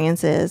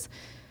experiences.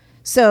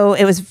 So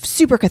it was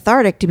super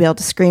cathartic to be able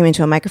to scream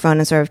into a microphone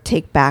and sort of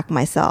take back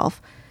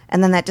myself.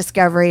 And then that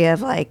discovery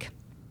of like,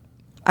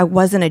 I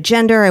wasn't a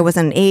gender, I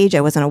wasn't an age,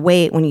 I wasn't a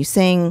weight. When you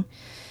sing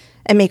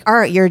and make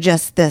art, you're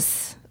just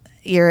this,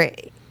 you're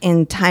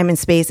in time and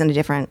space in a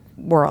different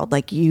world.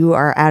 Like you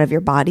are out of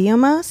your body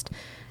almost.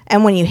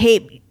 And when you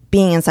hate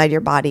being inside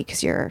your body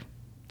because you're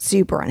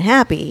super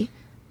unhappy,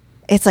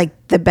 it's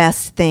like the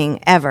best thing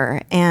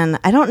ever. And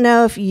I don't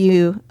know if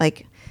you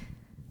like,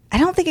 I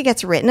don't think it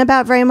gets written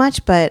about very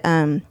much, but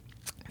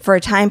for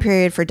a time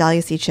period for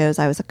Dahlia Seed shows,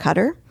 I was a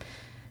cutter.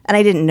 And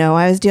I didn't know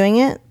I was doing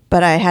it,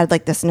 but I had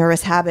like this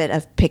nervous habit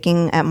of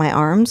picking at my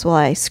arms while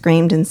I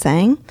screamed and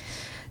sang.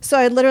 So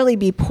I'd literally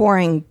be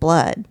pouring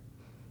blood.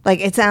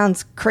 Like it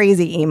sounds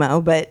crazy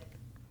emo, but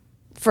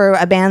for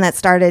a band that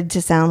started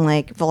to sound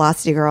like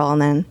Velocity Girl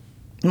and then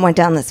went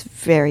down this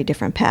very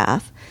different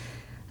path,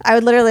 I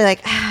would literally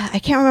like, I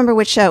can't remember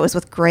which show it was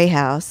with Grey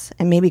House,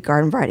 and maybe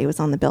Garden Variety was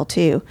on the bill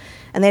too.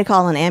 And they'd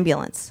call an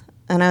ambulance.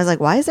 And I was like,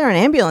 why is there an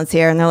ambulance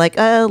here? And they're like,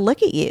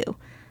 look at you.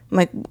 I'm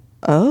like,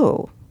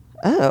 oh,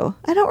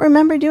 I don't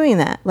remember doing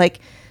that. Like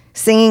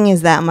singing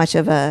is that much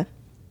of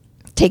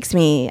takes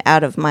me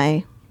out of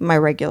my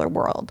regular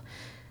world.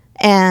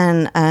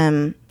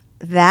 And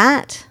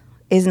that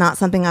is not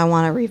something I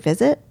want to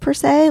revisit per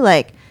se.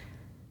 Like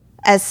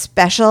as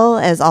special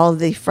as all of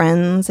the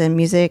friends and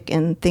music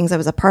and things I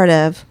was a part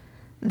of,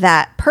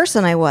 that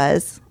person I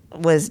was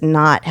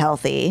not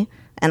healthy.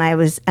 And I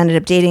ended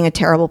up dating a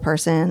terrible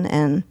person.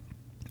 And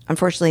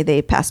unfortunately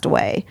they passed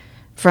away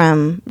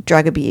from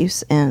drug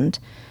abuse and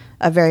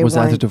was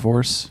that the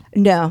divorce?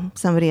 No,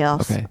 somebody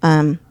else. Okay.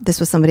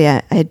 This was somebody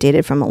I had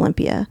dated from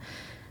Olympia,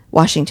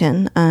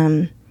 Washington.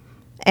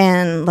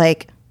 And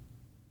like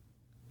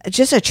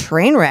just a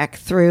train wreck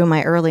through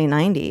my early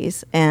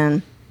 90s,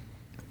 and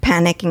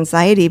panic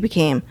anxiety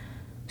became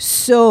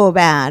so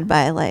bad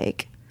by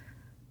like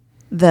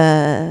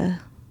the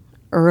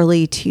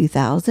early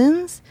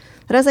 2000s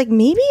that I was like,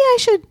 maybe I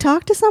should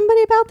talk to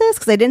somebody about this,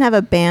 because I didn't have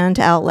a band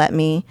to outlet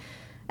me,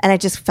 and I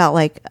just felt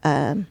like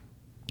a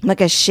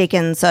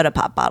shaken soda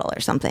pop bottle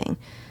or something.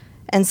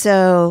 And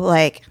so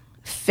like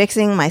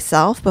fixing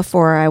myself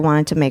before I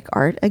wanted to make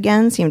art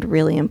again seemed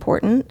really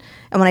important.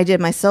 And when I did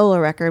my solo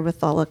record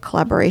with all the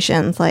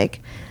collaborations,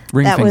 like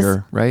Ring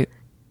Finger, right?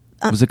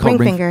 Was it called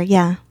Ring Finger?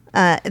 Yeah.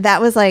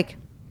 That was like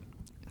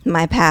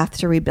my path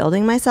to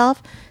rebuilding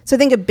myself. So I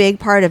think a big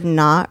part of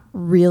not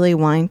really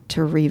wanting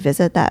to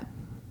revisit that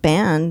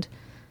band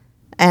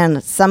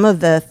and some of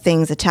the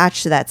things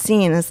attached to that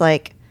scene is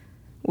like,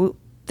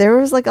 there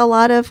was like a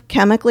lot of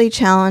chemically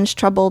challenged,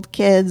 troubled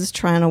kids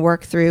trying to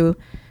work through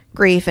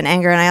grief and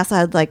anger. And I also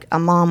had like a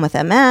mom with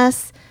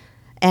MS,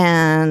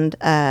 and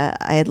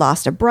I had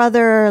lost a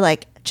brother,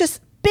 like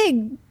just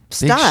big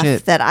stuff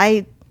shit that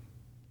I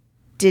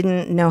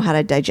didn't know how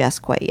to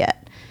digest quite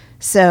yet.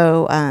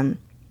 So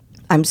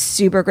I'm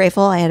super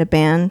grateful I had a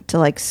band to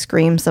like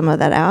scream some of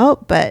that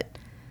out. But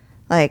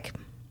like,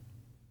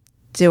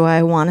 do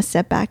I want to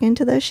step back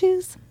into those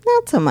shoes?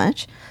 Not so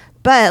much.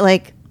 But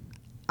like,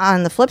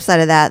 on the flip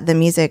side of that, the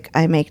music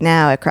I make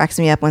now, it cracks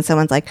me up when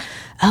someone's like,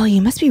 oh, you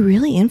must be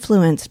really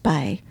influenced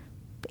by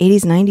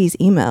 80s, 90s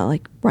emo,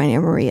 like Rainer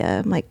Maria.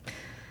 I'm like,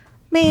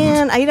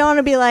 man, I don't want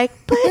to be like,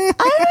 but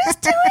I was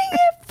doing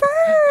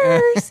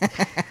it first.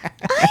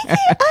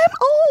 I'm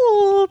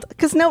old.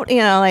 Because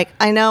like,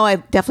 I know I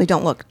definitely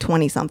don't look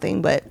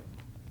 20-something, but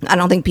I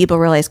don't think people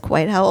realize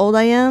quite how old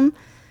I am.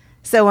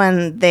 So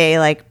when they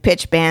like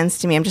pitch bands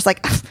to me, I'm just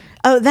like,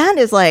 oh, that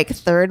is like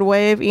third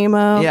wave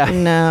emo. Yeah.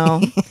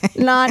 No,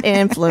 not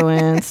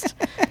influenced.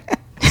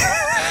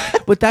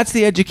 But that's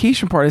the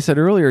education part I said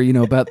earlier,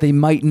 about they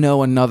might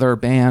know another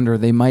band, or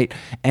they might,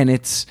 and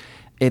it's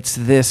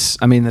this,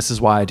 I mean, this is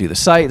why I do the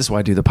site, this is why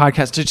I do the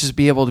podcast, to just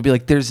be able to be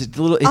like, there's a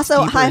little, it's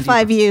also high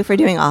five you for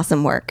doing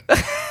awesome work.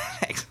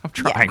 Thanks, I'm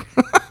trying.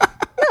 Yeah.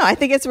 No, I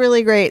think it's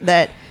really great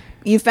that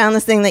you found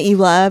this thing that you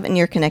love and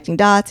you're connecting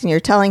dots and you're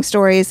telling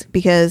stories,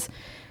 because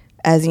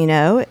as you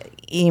know,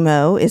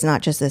 emo is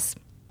not just this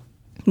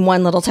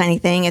one little tiny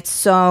thing. It's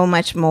so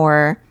much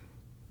more,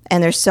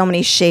 and there's so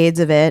many shades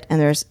of it, and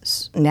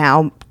there's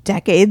now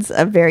decades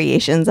of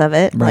variations of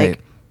it. Right.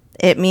 Like,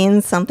 it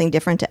means something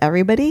different to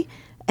everybody,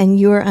 and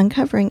you are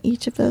uncovering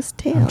each of those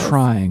tales. I'm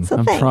trying. So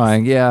I'm thanks.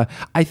 trying. Yeah.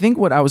 I think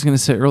what I was going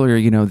to say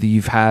earlier, that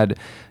you've had,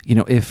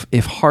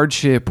 if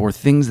hardship or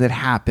things that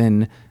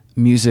happen,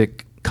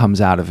 music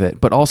comes out of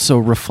it, but also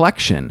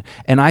reflection.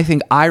 And I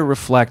think I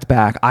reflect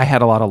back. I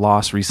had a lot of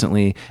loss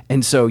recently,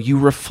 and so you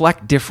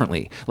reflect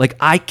differently. Like,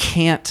 I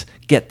can't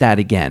get that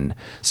again.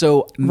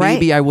 So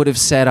maybe I would have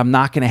said, I'm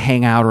not going to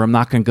hang out, or I'm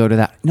not going to go to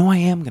that. No, I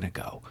am going to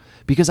go,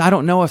 because I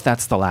don't know if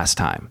that's the last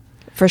time.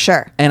 For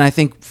sure. And I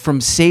think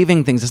from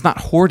saving things, it's not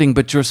hoarding,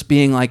 but just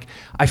being like,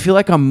 I feel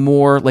like I'm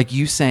more like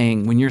you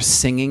saying, when you're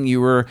singing, you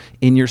were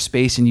in your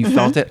space and you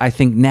felt it. I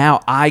think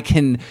now I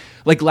can,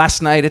 like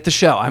last night at the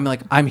show, I'm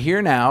like, I'm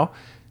here now.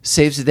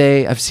 Saves the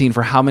Day, I've seen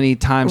for how many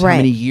times, how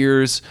many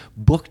years,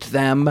 booked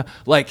them,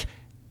 like,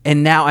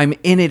 and now I'm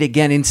in it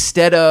again,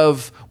 instead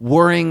of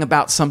worrying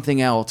about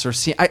something else or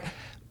see.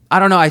 I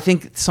don't know. I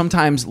think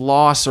sometimes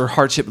loss or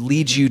hardship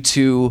leads you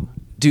to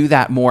do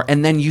that more,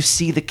 and then you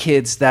see the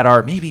kids that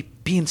are maybe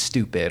being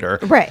stupid, or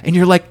and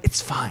you're like,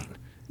 it's fine.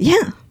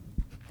 Yeah,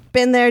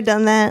 been there,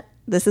 done that.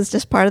 This is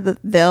just part of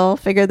they'll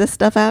figure this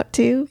stuff out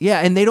too. Yeah,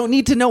 and they don't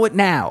need to know it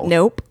now.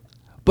 Nope.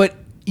 But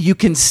you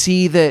can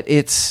see that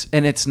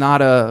it's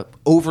not a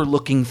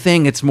overlooking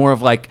thing. It's more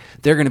of like,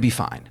 they're going to be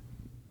fine.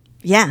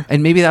 Yeah.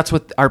 And maybe that's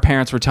what our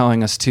parents were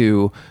telling us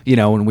too,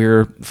 when we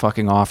were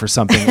fucking off or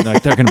something.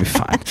 Like, they're going to be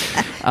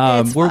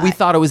fine. Where we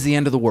thought it was the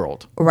end of the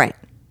world. Right.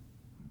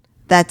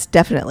 That's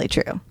definitely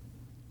true.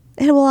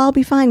 It will all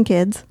be fine,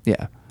 kids.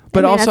 Yeah.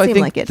 But also, I think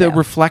like the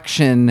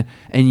reflection,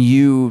 and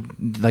you,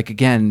 like,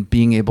 again,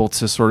 being able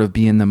to sort of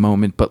be in the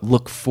moment, but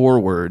look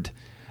forward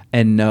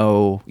and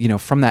know,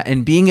 from that,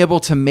 and being able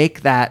to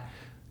make that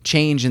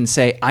change and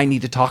say, I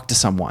need to talk to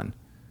someone.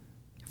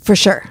 For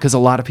sure. Because a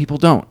lot of people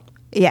don't.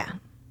 Yeah.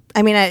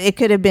 I mean, it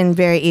could have been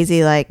very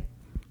easy, like,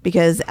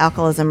 because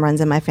alcoholism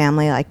runs in my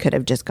family, I could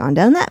have just gone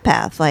down that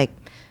path. Like,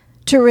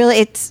 to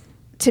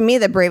me,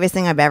 the bravest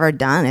thing I've ever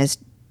done is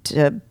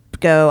to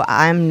go,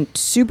 I'm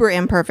super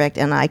imperfect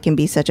and I can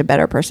be such a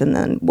better person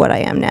than what I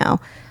am now.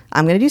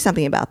 I'm going to do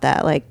something about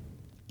that. Like,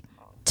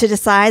 to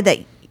decide that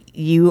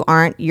you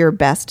aren't your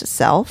best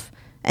self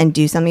and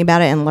do something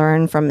about it and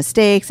learn from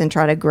mistakes and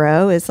try to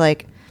grow is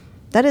like,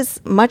 that is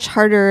much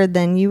harder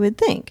than you would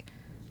think.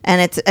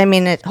 And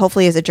it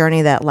hopefully is a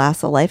journey that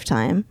lasts a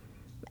lifetime.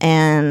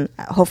 And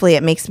hopefully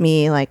it makes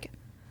me like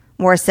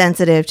more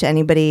sensitive to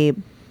anybody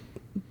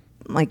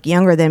like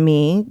younger than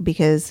me,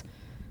 because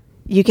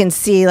you can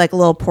see like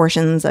little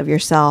portions of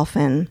yourself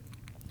and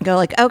go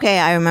like, okay,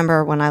 I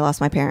remember when I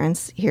lost my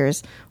parents,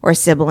 or a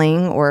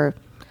sibling, or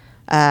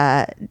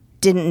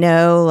didn't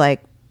know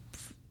like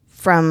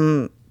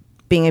from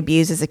being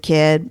abused as a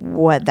kid,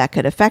 what that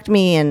could affect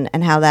me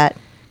and how that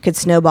could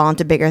snowball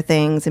into bigger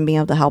things, and being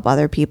able to help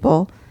other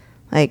people,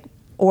 like,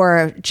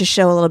 or just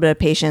show a little bit of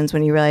patience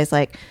when you realize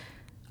like,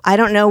 I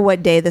don't know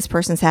what day this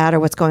person's had or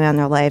what's going on in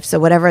their life. So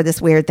whatever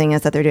this weird thing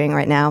is that they're doing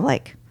right now,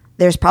 like,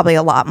 there's probably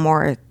a lot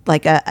more,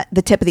 like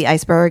the tip of the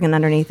iceberg, and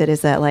underneath it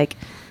is that like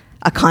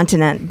a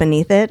continent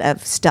beneath it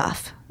of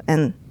stuff.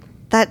 And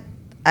that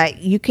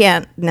you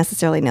can't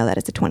necessarily know that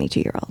as a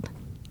 22-year-old.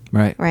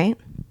 Right. Right.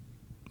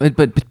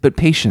 But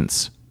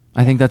patience.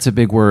 I think that's a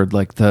big word.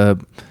 Like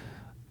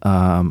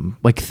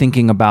like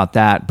thinking about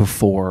that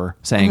before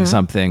saying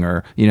something,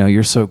 or,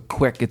 you're so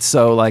quick. It's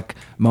so like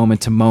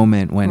moment to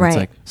moment, when it's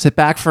like, sit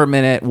back for a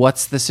minute.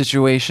 What's the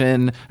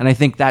situation? And I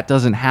think that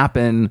doesn't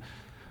happen,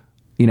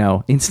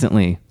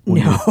 instantly.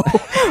 No.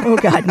 Oh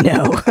God,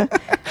 no.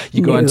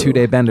 You go on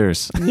 2-day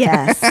benders.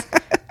 Yes.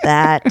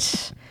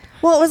 That.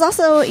 Well, it was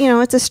also,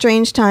 it's a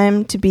strange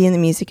time to be in the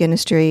music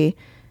industry,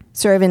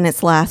 sort of in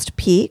its last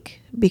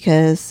peak,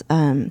 because,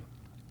 right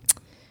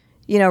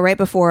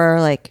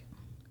before,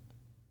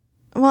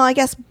 I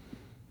guess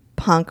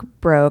punk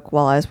broke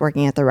while I was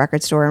working at the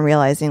record store and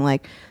realizing,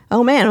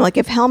 oh man,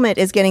 if Helmet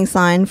is getting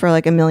signed for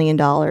 $1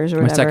 million or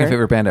whatever. My second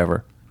favorite band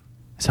ever.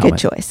 Good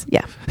choice.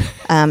 Yeah.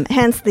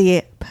 Hence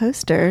the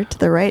poster to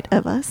the right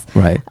of us.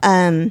 Right.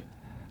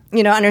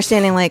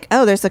 Understanding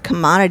there's a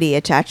commodity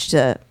attached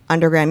to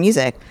underground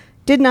music.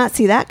 Did not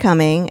see that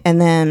coming.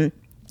 And then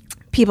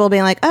people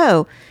being like,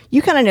 oh,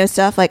 you kind of know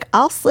stuff.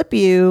 I'll slip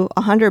you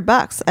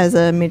 $100 as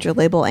a major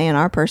label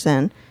A&R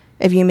person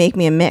if you make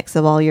me a mix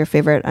of all your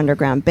favorite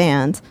underground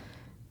bands,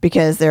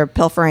 because they're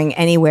pilfering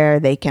anywhere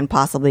they can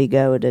possibly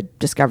go to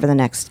discover the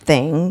next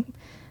thing,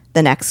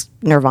 the next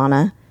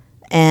Nirvana.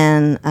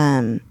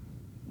 And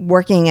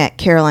working at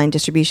Caroline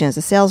Distribution as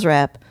a sales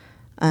rep.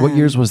 What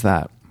years was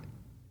that?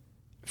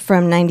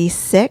 From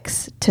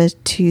 96 to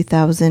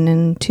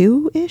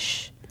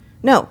 2002-ish?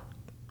 No.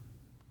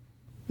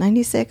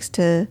 96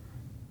 to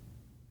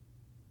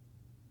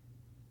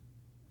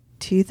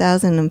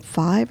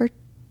 2005 or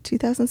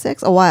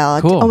 2006? A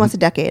while. Cool. Almost a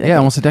decade. Yeah,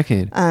 almost a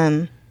decade.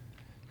 And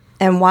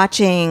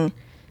watching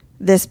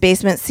this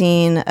basement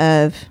scene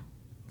of,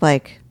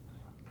 I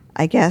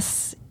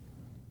guess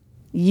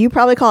you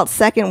probably call it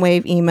second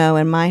wave emo.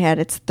 In my head,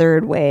 it's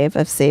third wave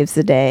of Saves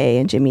the Day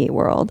and Jimmy Eat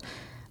World.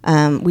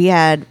 We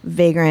had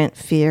Vagrant,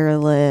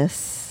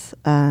 Fearless,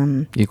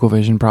 Equal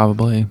Vision,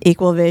 probably.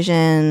 Equal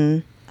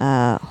Vision,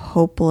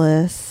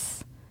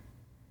 Hopeless,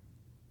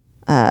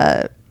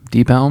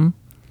 Deep Elm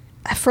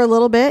for a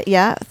little bit,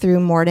 yeah, through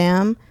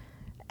Mordam.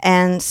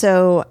 And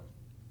so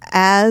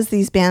as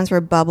these bands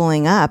were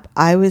bubbling up,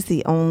 I was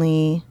the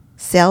only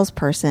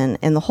salesperson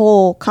in the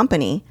whole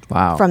company.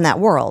 Wow. From that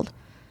world,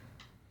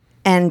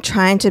 and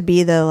trying to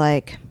be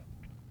the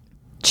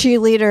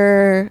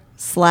cheerleader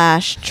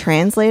 /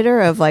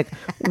 translator of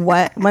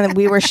what, when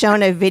we were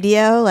shown a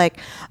video,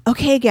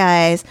 okay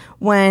guys,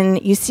 when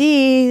you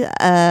see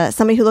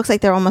somebody who looks like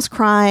they're almost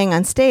crying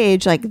on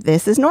stage,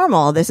 this is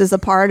normal, this is a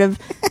part of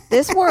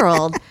this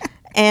world.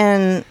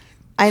 And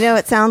I know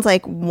it sounds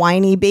like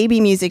whiny baby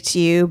music to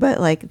you,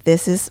 but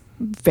this is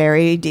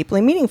very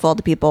deeply meaningful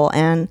to people.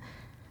 And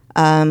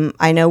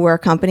I know we're a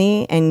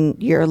company and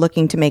you're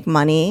looking to make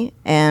money,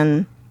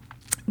 and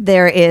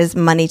there is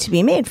money to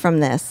be made from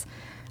this.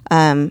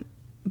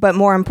 But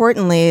more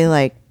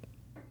importantly,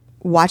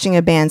 watching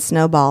a band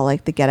snowball,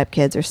 like the Get Up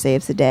Kids or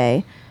Saves the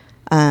Day,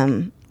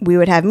 we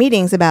would have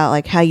meetings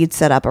about how you'd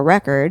set up a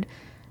record,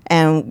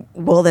 and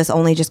will this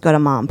only just go to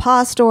mom and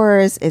pop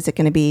stores? Is it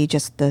going to be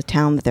just the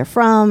town that they're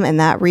from in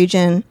that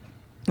region? And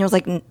I was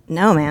like,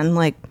 no,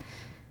 man,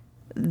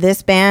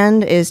 this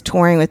band is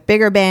touring with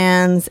bigger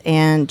bands,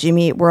 and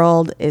Jimmy Eat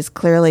World is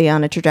clearly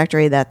on a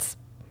trajectory that's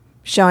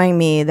showing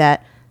me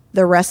that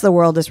the rest of the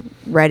world is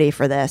ready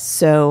for this.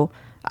 So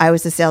I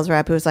was the sales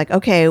rep who was like,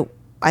 okay,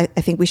 I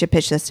think we should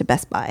pitch this to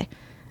Best Buy.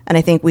 And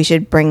I think we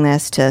should bring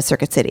this to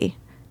Circuit City,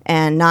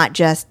 and not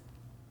just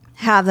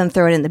have them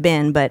throw it in the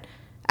bin, but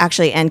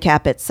actually end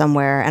cap it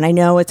somewhere. And I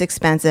know it's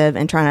expensive,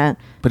 and trying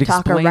to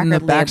talk a record label. But explain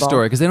the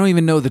backstory, because they don't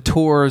even know the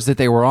tours that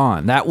they were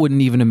on. That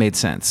wouldn't even have made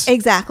sense.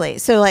 Exactly.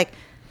 So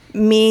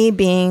me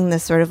being the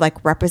sort of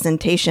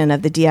representation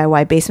of the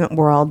DIY basement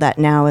world that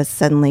now is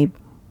suddenly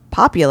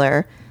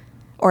popular,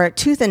 or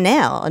Tooth and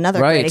Nail, another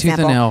great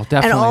example. Tooth and Nail,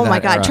 definitely. And oh my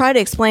God, era. try to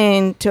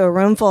explain to a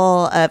room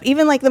full of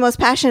even the most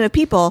passionate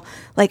people,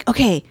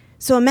 okay,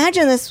 so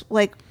imagine this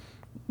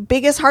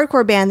biggest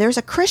hardcore band, there's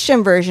a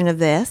Christian version of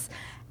this,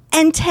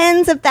 and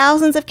tens of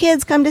thousands of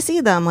kids come to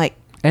see them.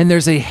 And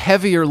there's a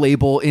heavier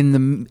label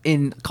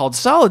called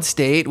Solid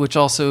State, which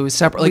also is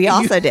separate. We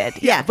also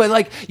did, yeah.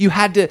 But you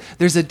had to.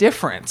 There's a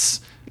difference.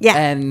 Yeah.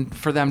 And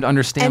for them to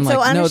understand,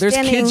 so no, there's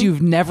kids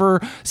you've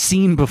never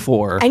seen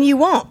before, and you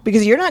won't,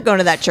 because you're not going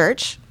to that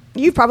church.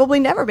 You've probably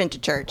never been to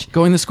church.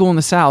 Going to school in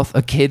the South,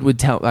 a kid would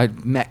tell. I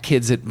met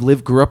kids that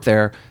grew up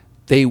there.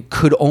 They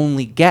could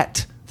only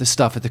get the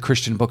stuff at the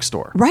Christian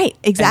bookstore. Right.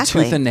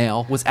 Exactly. And Tooth and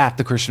Nail was at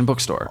the Christian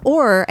bookstore.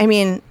 Or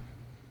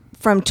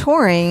from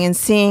touring and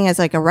seeing as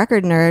a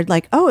record nerd,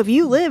 if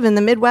you live in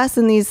the Midwest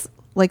in these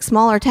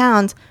smaller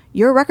towns,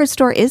 your record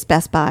store is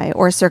Best Buy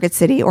or Circuit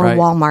City or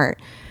Walmart.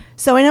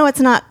 So I know it's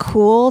not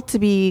cool to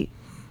be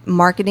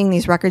marketing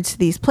these records to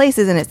these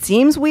places, and it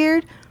seems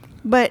weird,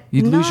 but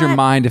you'd lose your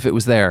mind if it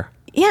was there.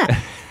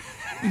 Yeah.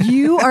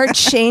 You are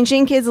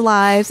changing kids'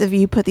 lives if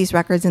you put these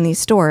records in these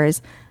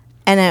stores,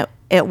 and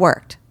it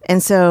worked.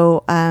 And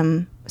so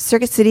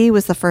Circuit City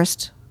was the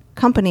first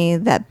company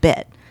that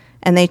bit,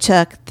 and they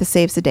took the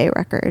Saves the Day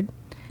record.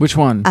 Which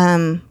one?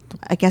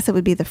 I guess it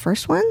would be the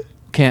first one.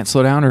 Can't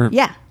Slow Down, or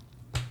yeah.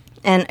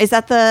 And is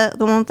that the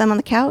one with them on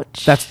the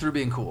couch? That's Through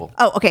Being Cool.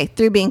 Oh, okay.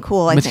 Through Being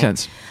Cool, I Makes think.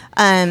 sense.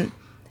 And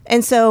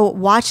so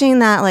watching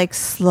that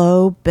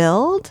slow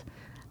build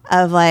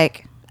of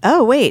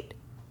oh wait,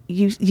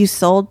 you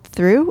sold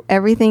through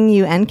everything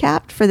you end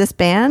capped for this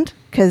band?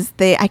 because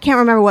I can't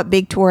remember what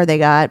big tour they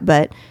got,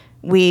 but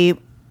we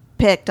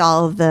picked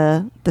all of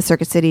the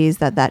circuit cities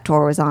that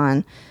tour was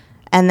on.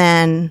 And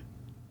then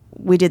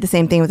we did the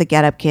same thing with the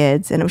Get Up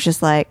Kids. And it was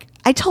just like,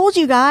 I told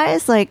you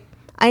guys, like,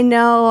 I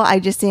know I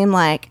just seem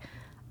like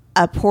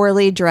a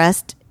poorly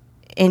dressed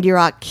indie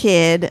rock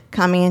kid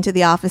coming into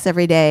the office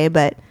every day,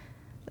 but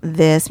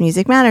this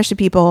music matters to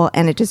people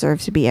and it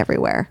deserves to be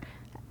everywhere.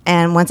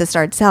 And once it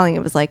started selling,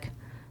 it was like,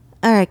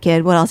 all right,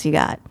 kid, what else you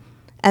got?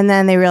 And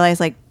then they realized,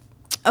 like,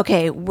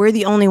 okay, we're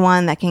the only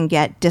one that can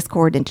get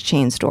Discord into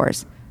chain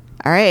stores.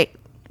 All right,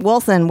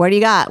 Wilson, what do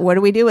you got? What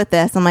do we do with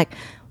this? I'm like,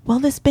 well,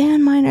 this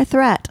band Minor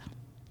Threat.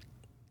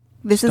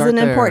 This is an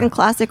important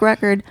classic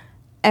record.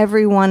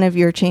 Every one of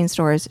your chain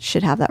stores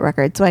should have that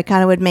record. So I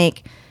kind of would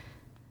make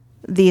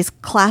these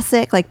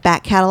classic, like,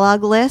 back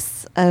catalog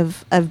lists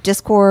of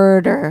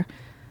Discord, or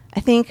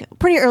I think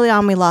pretty early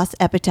on we lost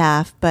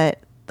Epitaph, but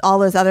all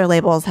those other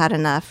labels had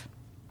enough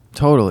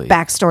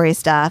backstory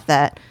stuff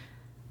that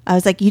I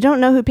was like, you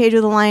don't know who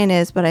Pedro the Lion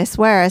is, but I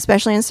swear,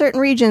 especially in certain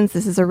regions,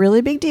 this is a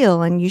really big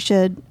deal, and you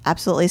should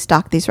absolutely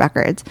stock these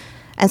records.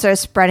 And started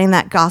spreading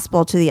that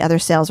gospel to the other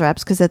sales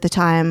reps, because at the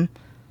time,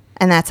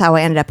 and that's how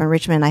I ended up in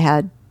Richmond, I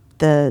had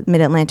the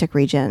Mid-Atlantic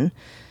region.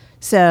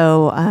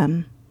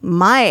 So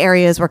my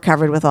areas were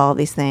covered with all of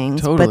these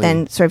things. Totally. But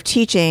then sort of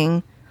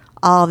teaching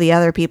all the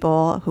other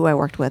people who I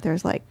worked with,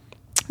 there's like,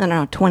 I don't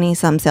know,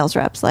 20-some sales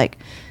reps, like,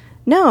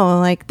 no,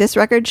 like, this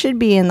record should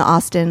be in the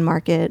Austin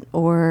market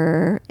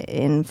or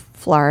in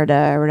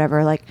Florida or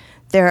whatever. Like,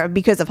 they're,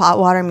 because of hot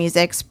water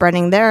music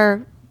planting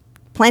their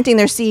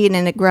seed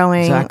and it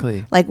growing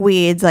like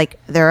weeds,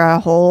 like, there are a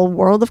whole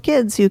world of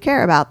kids who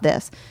care about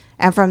this.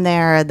 And from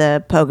there,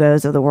 the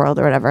Pogos of the world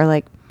or whatever,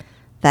 like,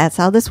 that's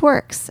how this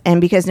works.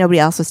 And because nobody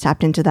else was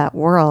tapped into that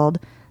world,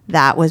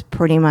 that was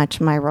pretty much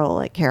my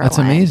role at Caroline. That's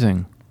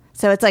amazing.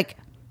 So it's like,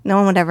 no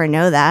one would ever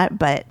know that,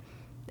 but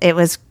it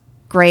was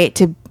great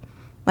to,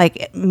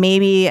 like,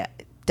 maybe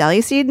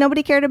Dahlia Seed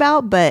nobody cared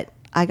about, but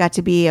I got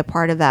to be a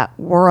part of that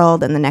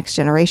world and the next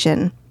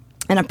generation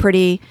in a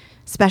pretty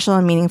special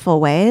and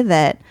meaningful way.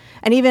 That,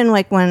 and even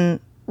like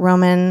when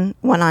Roman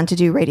went on to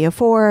do Radio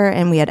 4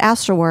 and we had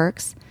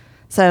Astralworks,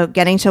 so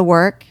getting to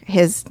work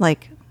his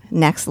like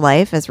next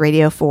life as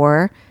Radio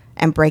 4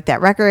 and break that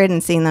record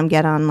and seeing them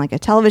get on like a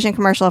television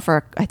commercial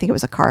for, I think it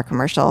was a car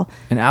commercial.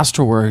 And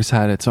Astralworks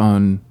had its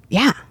own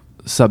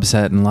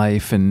subset in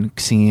life and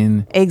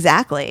scene.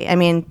 Exactly. I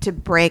mean, to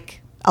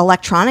break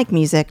electronic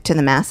music to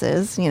the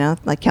masses, you know,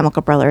 like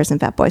Chemical Brothers and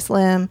Fatboy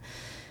Slim.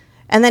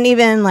 And then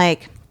even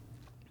like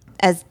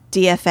as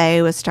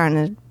DFA was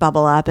starting to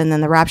bubble up, and then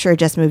the Rapture had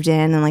just moved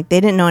in, and like they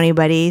didn't know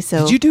anybody.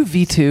 So did you do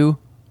V2,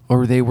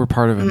 or they were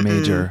part of a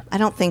major? I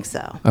don't think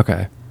so.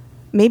 Okay.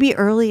 Maybe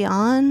early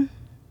on.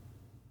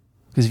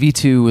 Because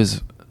V2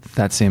 was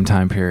that same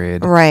time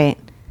period. Right.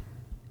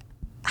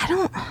 I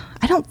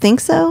don't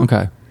think so.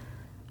 Okay.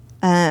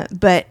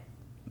 But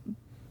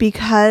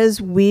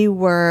because we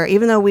were,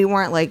 even though we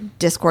weren't like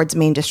Discord's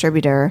main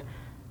distributor,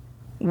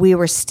 we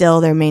were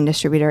still their main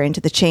distributor into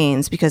the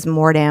chains, because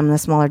Mordam, the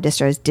smaller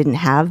distros, didn't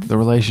have that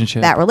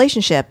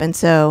relationship. And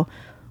so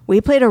we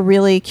played a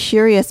really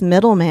curious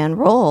middleman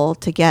role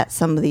to get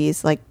some of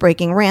these, like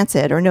Breaking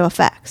Rancid or No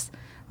Effects,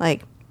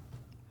 like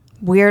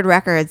weird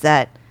records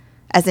that,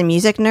 as a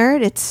music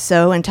nerd, it's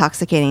so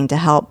intoxicating to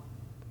help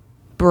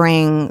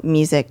bring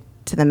music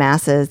to the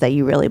masses that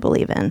you really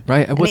believe in.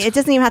 Right. I mean, it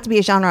doesn't even have to be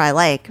a genre I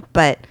like,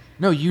 but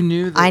no, you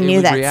knew that I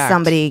knew that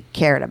somebody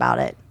cared about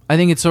it. I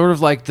think it's sort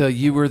of like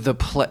you were the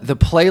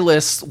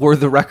playlists were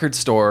the record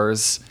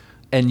stores,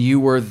 and you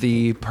were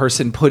the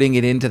person putting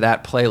it into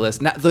that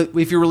playlist. Not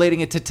if you're relating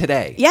it to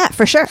today. Yeah,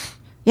 for sure.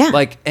 Yeah.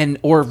 Like,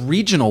 or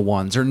regional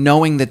ones, or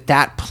knowing that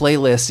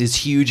playlist is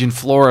huge in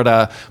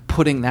Florida,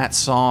 putting that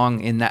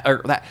song in that,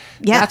 or that.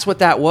 Yeah. That's what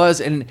that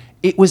was. And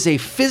it was a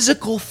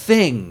physical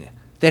thing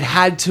that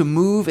had to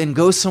move and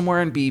go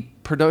somewhere and be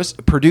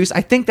produced.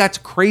 I think that's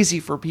crazy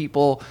for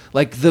people,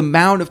 like the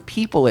amount of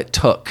people it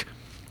took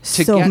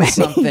to get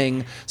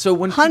something. So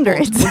when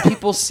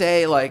people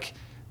say, like,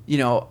 you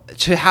know,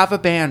 to have a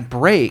band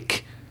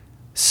break,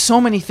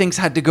 so many things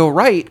had to go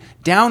right,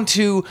 down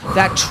to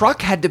that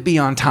truck had to be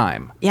on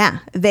time. Yeah,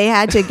 they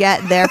had to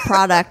get their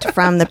product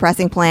from the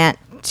pressing plant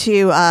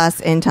to us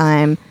in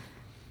time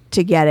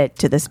to get it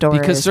to the stores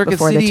because Circuit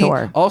before City the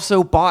tour.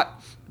 Also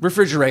bought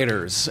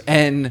refrigerators,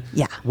 and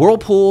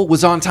Whirlpool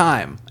was on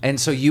time, and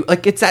so you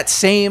like it's that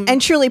same.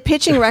 And truly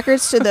pitching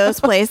records to those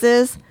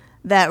places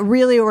that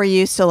really were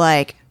used to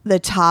like the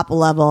top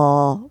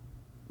level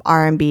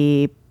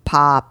R&B,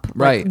 pop,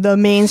 right? Like the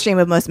mainstream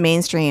of most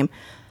mainstream.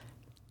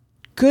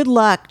 Good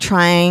luck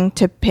trying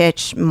to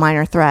pitch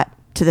Minor Threat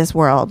to this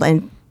world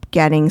and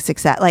getting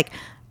success. Like,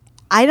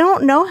 I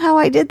don't know how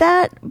I did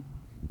that,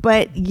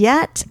 but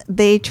yet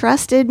they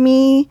trusted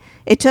me.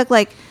 It took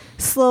like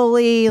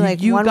slowly,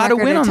 like you one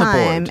record at a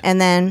time,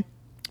 and then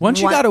once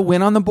you got a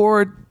win on the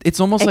board, it's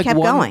almost like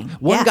one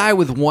guy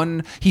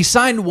with he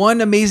signed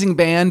one amazing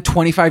band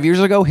 25 years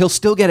ago. He'll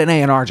still get an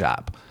A&R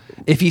job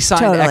if he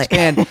signed X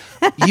band.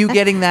 You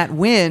getting that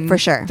win for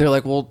sure. They're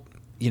like, well,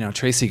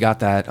 Tracy got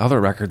that other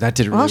record that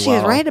did really well. Well, she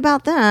was right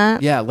about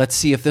that. Yeah, let's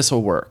see if this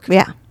will work.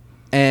 Yeah.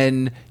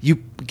 And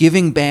you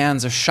giving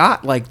bands a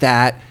shot like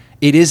that,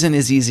 it isn't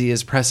as easy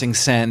as pressing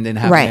send and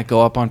having it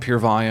go up on Pure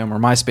Volume or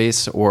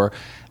MySpace or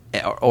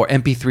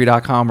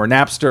MP3.com or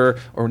Napster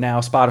or now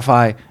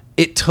Spotify.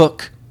 It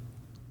took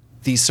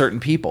these certain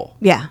people.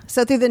 Yeah.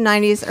 So through the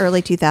 90s,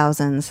 early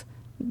 2000s,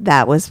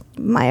 that was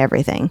my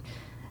everything.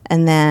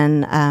 And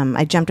then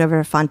I jumped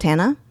over to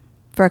Fontana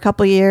for a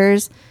couple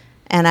years.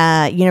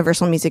 And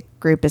Universal Music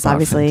Group is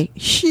obviously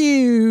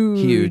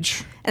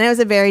huge. And it was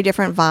a very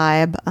different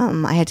vibe.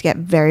 I had to get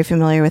very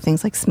familiar with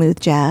things like smooth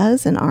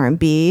jazz and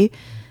R&B.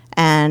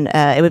 And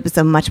it was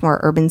a much more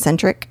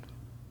urban-centric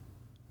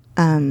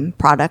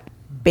product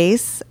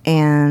base.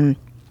 And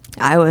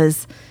I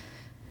was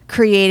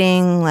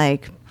creating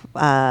like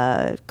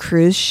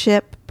cruise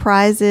ship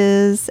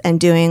prizes and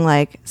doing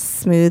like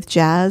smooth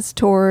jazz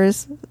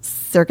tours.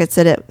 Circuit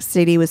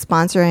City was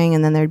sponsoring,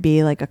 and then there'd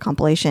be like a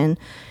compilation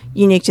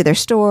unique to their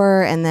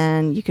store, and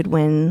then you could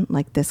win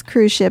like this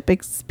cruise ship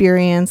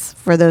experience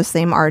for those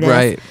same artists.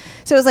 Right.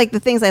 So it was like the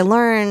things I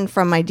learned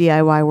from my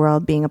DIY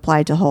world being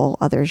applied to whole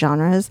other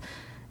genres.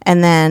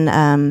 And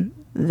then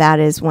that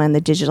is when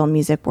the digital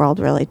music world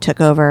really took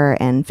over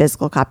and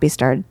physical copies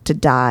started to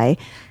die.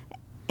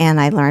 And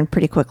I learned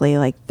pretty quickly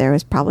like there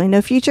was probably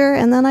no future,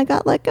 and then I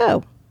got let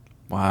go.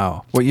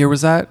 Wow. What year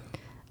was that?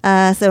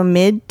 So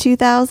mid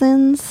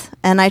 2000s.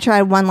 And I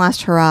tried one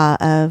last hurrah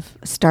of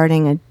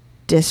starting a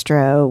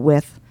distro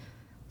with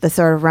the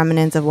sort of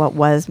remnants of what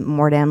was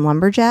Mordam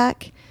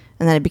Lumberjack,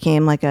 and then it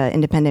became like an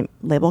independent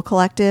label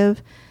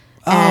collective.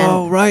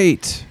 Oh,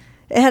 right.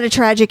 It had a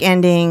tragic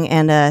ending,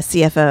 and a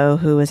CFO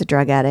who was a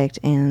drug addict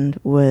and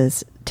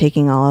was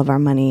taking all of our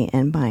money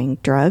and buying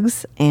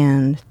drugs.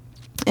 And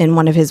in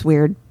one of his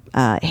weird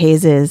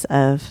hazes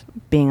of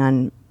being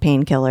on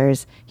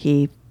painkillers,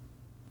 he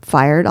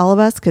fired all of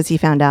us because he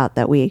found out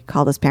that we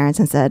called his parents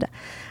and said,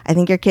 I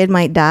think your kid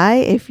might die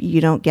if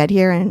you don't get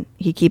here. And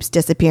he keeps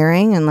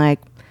disappearing, and like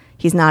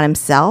he's not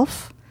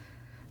himself.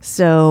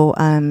 So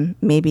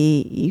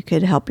maybe you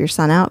could help your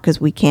son out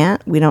because we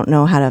don't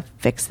know how to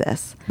fix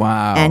this.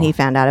 Wow. And he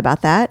found out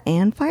about that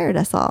and fired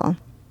us all.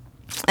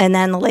 And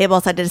then the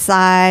labels had to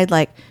decide,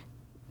 like,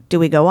 do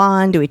we go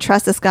on? Do we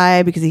trust this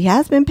guy? Because he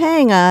has been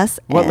paying us.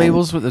 What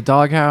labels with the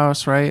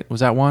Doghouse, right?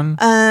 Was that one?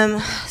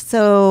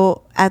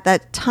 So at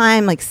that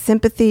time, like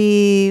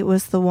Sympathy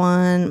was the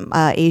one.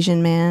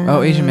 Asian Man.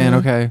 Oh, Asian Man,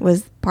 okay.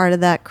 Was part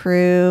of that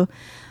crew.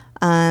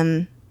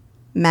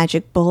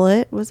 Magic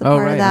Bullet was a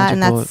part of that.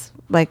 Magic and Bullet. That's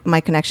like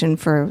my connection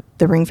for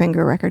the Ring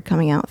Finger record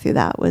coming out through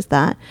that was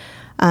that.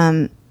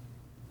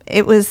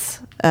 It was,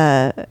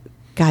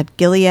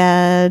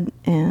 Gilead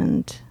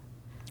and...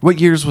 What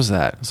years was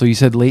that? So you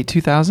said late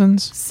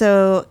 2000s?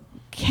 So,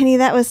 Kenny,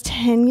 that was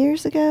 10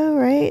 years ago,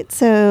 right?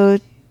 So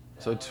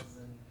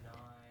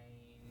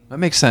that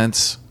makes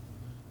sense.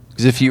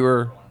 Because if you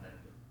were...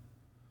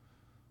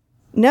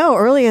 No,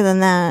 earlier than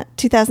that.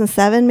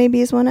 2007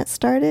 maybe is when it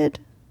started.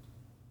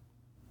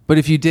 But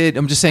if you did,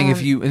 I'm just saying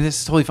if you, and this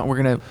is totally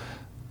fine,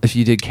 if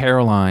you did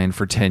Caroline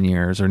for 10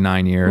 years or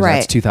 9 years, right.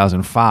 That's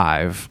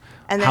 2005.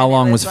 And how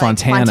long was like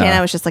Fontana?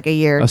 Fontana was just like a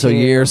year or so two. a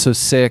year, so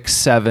 6,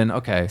 7,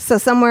 okay. So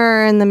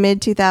somewhere in the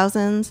mid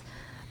 2000s.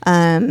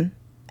 And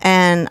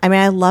I mean,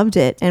 I loved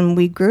it, and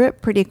we grew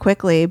it pretty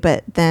quickly,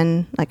 but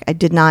then like I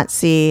did not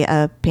see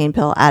a pain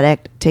pill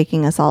addict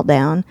taking us all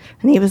down.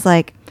 And he was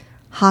like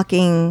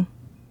hawking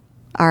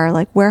our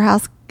like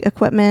warehouse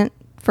equipment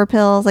for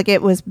pills. Like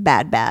it was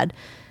bad.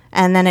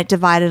 And then it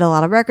divided a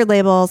lot of record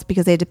labels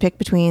because they had to pick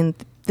between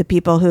the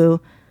people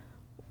who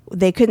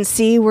they couldn't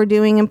see were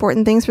doing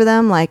important things for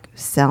them, like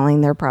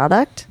selling their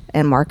product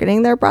and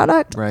marketing their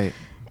product. Right.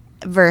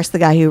 Versus the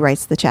guy who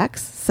writes the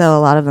checks. So a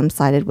lot of them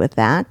sided with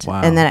that.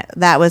 Wow. And then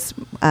that was,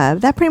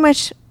 that pretty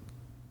much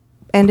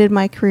ended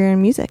my career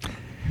in music.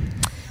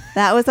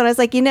 That was when I was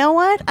like, you know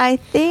what? I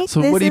think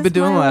so this what have you been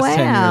doing the last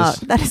 10 years?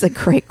 That is a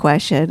great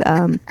question.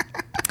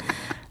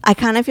 I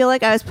kind of feel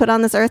like I was put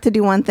on this earth to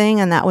do one thing,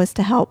 and that was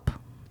to help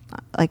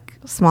like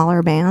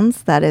smaller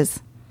bands. That is,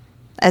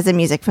 as a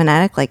music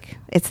fanatic, like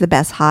it's the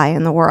best high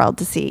in the world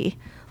to see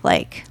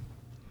like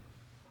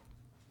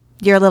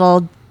your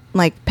little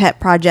like pet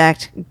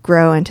project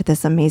grow into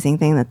this amazing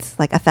thing that's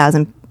like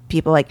 1,000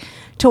 people. Like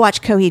to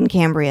watch Coheed and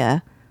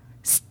Cambria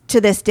to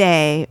this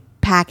day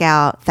pack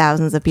out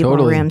thousands of people in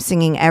a room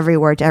singing every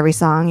word to every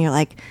song. You're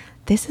like,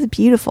 this is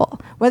beautiful.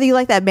 Whether you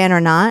like that band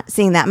or not,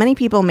 seeing that many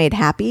people made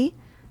happy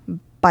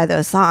by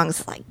those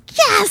songs, like,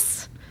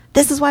 yes,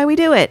 this is why we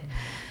do it.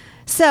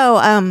 So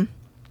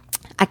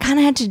I kind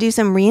of had to do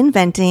some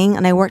reinventing,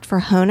 and I worked for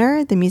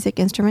Hohner, the music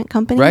instrument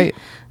company. Right.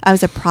 I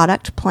was a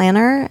product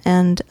planner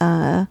and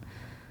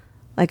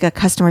like a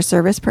customer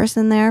service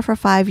person there for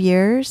 5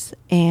 years,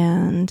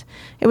 and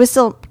it was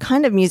still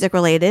kind of music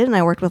related, and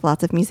I worked with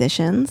lots of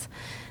musicians.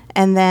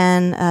 And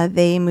then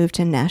they moved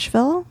to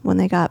Nashville when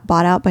they got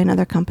bought out by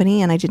another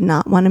company, and I did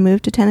not want to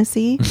move to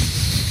Tennessee.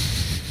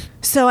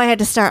 So I had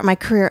to start my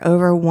career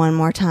over one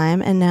more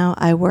time, and now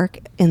I work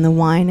in the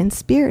wine and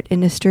spirit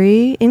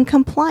industry in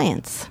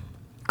compliance.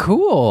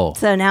 Cool.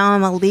 So now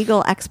I'm a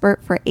legal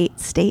expert for 8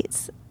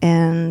 states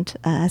and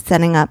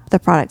setting up the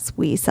products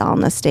we sell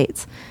in the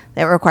states.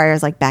 That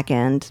requires like back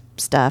end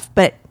stuff,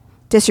 but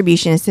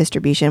distribution is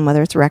distribution,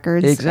 whether it's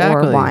records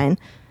or wine.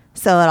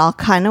 So it all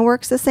kind of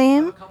works the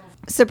same.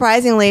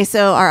 Surprisingly,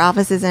 so our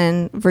office is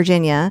in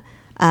Virginia.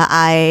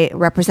 I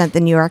represent the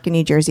New York and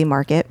New Jersey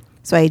market.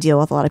 So I deal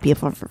with a lot of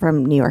people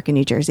from New York and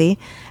New Jersey.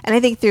 And I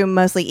think through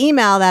mostly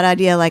email, that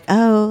idea like,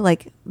 oh,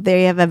 like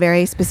they have a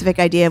very specific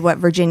idea of what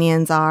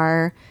Virginians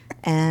are.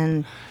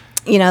 And,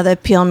 you know, the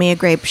peel me a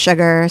grape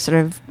sugar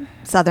sort of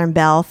Southern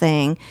Belle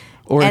thing.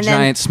 Or a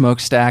giant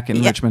smokestack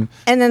in Richmond.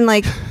 And then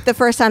like the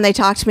first time they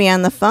talked to me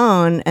on the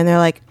phone and they're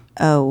like,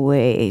 oh,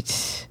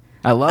 wait.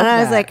 I love that. And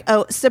I was like,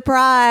 oh,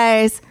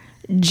 surprise.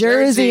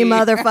 Jersey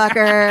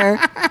motherfucker.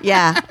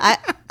 Yeah.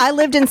 I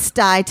lived in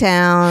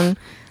Stuytown.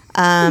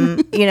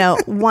 You know,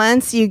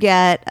 once you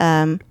get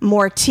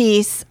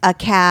Mortice, a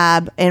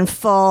cab in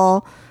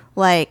full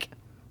like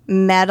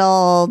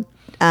metal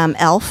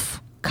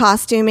elf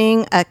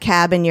costuming, a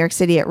cab in New York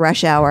City at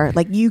rush hour,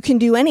 like you can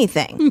do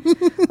anything.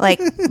 Like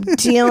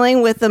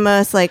dealing with the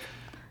most like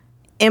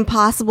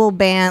impossible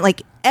band,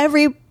 like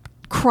every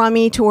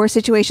crummy tour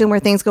situation where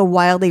things go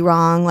wildly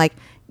wrong, like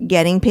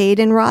getting paid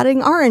in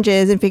rotting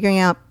oranges and figuring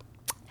out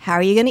how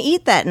are you going to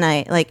eat that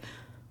night. Like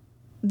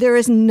there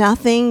is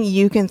nothing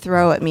you can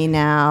throw at me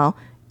now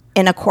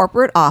in a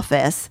corporate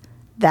office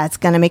that's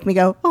going to make me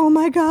go, oh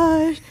my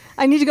gosh,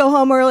 I need to go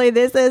home early.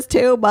 This is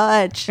too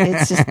much.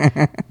 It's just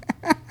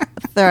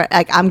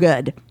like, I'm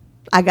good.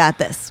 I got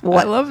this.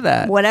 I love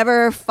that.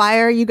 Whatever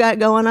fire you got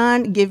going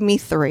on, give me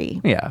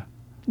 3. Yeah.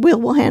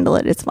 We'll handle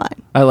it. It's fine.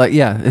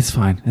 It's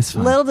fine. It's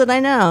fine. Little did I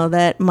know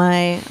that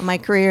my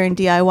career in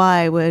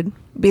DIY would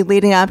be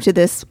leading up to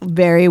this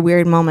very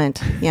weird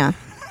moment. Yeah.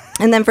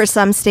 And then for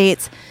some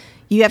states,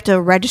 you have to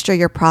register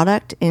your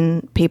product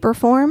in paper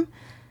form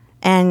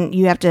and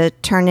you have to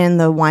turn in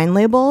the wine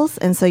labels.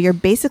 And so you're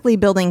basically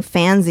building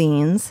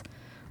fanzines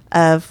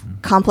of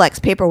complex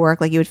paperwork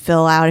like you would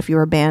fill out if you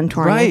were a band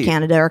touring in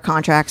Canada, or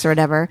contracts or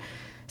whatever.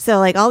 So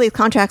like all these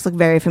contracts look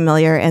very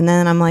familiar. And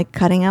then I'm like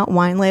cutting out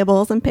wine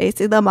labels and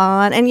pasting them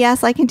on. And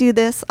yes, I can do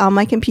this on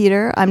my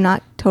computer. I'm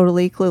not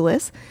totally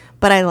clueless,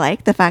 but I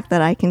like the fact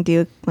that I can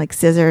do like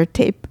scissor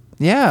tape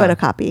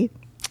photocopy.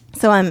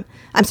 So I'm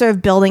sort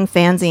of building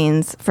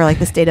fanzines for like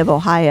the state of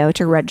Ohio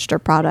to register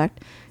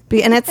product.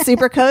 And it's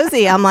super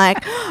cozy. I'm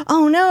like,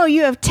 oh no,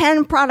 you have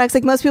 10 products.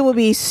 Like most people would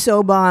be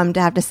so bummed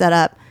to have to set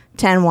up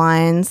 10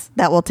 wines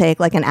that will take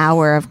like an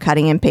hour of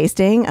cutting and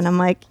pasting. And I'm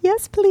like,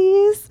 yes,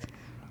 please.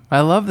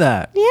 I love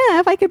that. Yeah,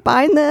 if I could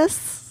bind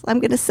this, I'm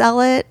going to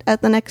sell it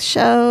at the next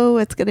show.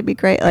 It's going to be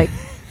great. Like,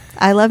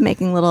 I love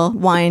making little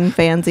wine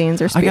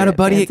fanzines or spirit I got a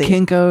buddy fanzines.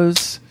 at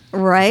Kinko's.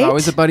 Right? There's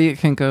always a buddy at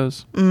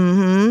Kinko's.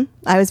 Mm-hmm.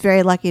 I was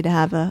very lucky to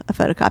have a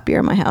photocopier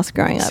in my house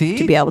growing up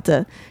to be able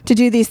to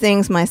do these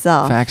things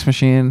myself. Fax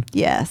machine.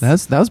 Yes. That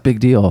was a big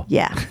deal.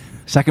 Yeah.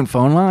 Second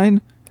phone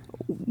line?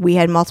 We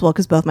had multiple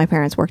because both my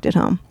parents worked at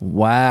home.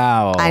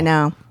 Wow. I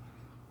know.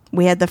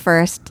 We had the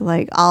first,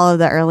 like, all of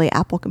the early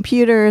Apple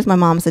computers. My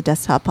mom's a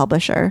desktop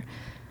publisher.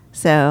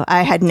 So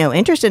I had no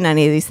interest in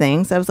any of these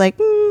things. I was like,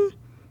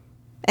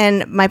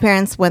 And my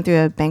parents went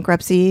through a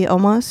bankruptcy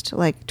almost,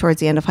 like, towards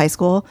the end of high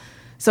school.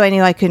 So I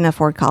knew I couldn't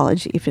afford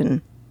college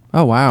even.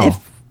 Oh, wow. If,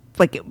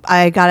 like,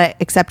 I got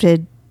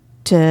accepted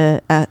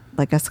to,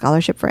 like, a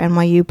scholarship for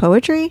NYU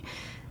poetry.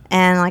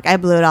 And, like, I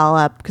blew it all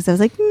up because I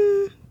was like,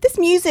 this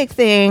music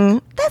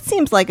thing, that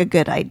seems like a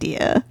good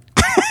idea.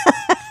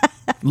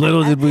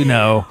 Little did we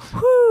know.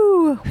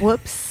 Whoo,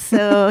 whoops.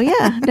 So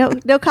yeah,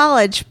 no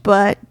college,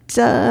 but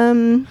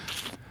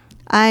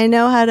I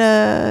know how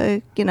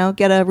to,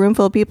 get a room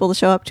full of people to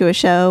show up to a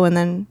show, and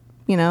then,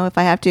 if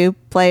I have to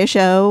play a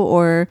show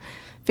or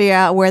figure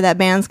out where that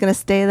band's going to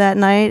stay that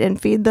night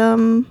and feed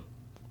them,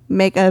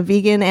 make a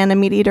vegan and a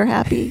meat eater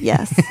happy.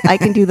 Yes, I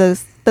can do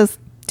those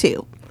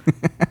too.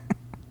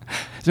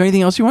 Is there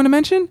anything else you want to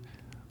mention?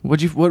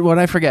 What'd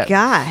I forget?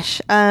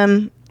 Gosh,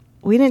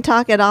 we didn't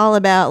talk at all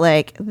about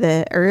like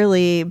the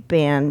early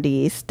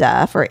bandy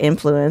stuff or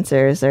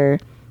influencers or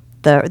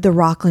the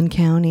Rockland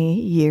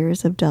County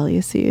years of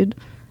Dahlia Seed.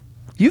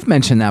 You've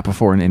mentioned that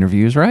before in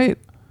interviews, right?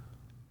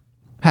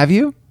 Have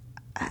you?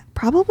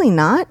 Probably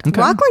not. Okay.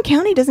 Rockland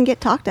County doesn't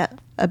get talked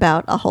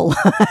about a whole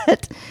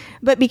lot.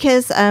 But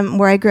because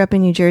where I grew up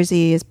in New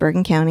Jersey is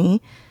Bergen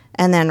County,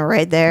 and then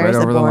right there is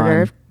the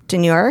border to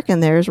New York,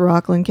 and there's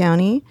Rockland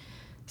County.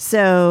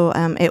 So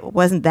it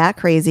wasn't that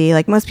crazy.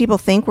 Like most people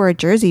think we're a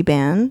Jersey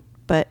band,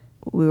 but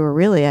we were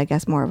really, I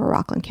guess, more of a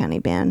Rockland County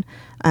band.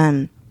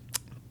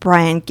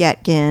 Brian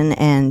Getkin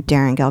and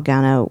Darren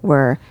Galgano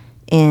were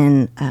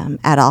in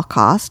At All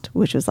Cost,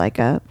 which was like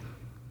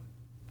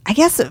I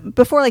guess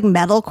before like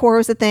metalcore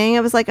was a thing,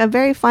 it was like a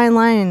very fine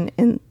line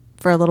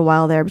for a little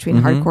while there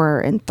between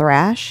hardcore and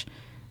thrash,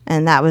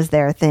 and that was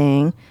their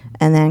thing.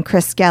 And then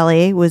Chris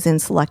Skelly was in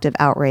Selective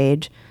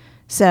Outrage.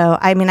 So,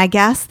 I mean, I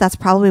guess that's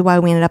probably why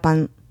we ended up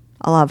on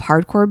a lot of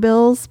hardcore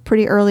bills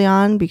pretty early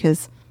on,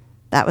 because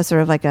that was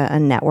sort of like a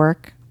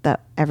network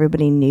that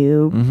everybody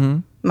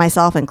knew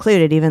myself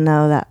included, even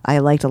though that I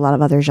liked a lot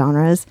of other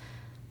genres,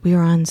 we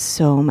were on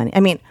so many. I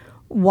mean,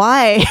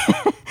 why?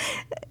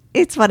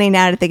 It's funny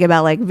now to think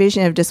about like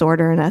Vision of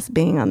Disorder and us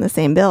being on the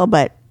same bill,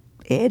 but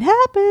it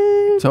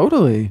happened.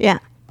 Totally. Yeah.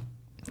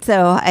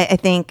 So I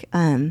think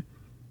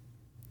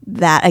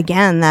that,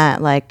 again,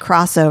 that like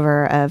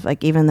crossover of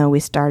like, even though we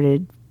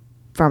started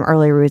from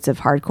early roots of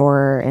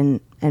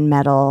hardcore and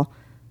metal,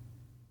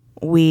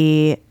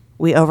 we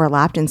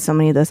overlapped in so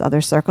many of those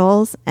other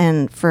circles.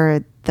 And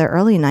for the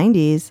early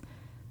 90s,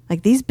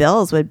 like these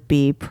bills would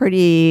be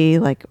pretty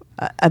like,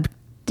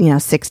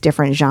 6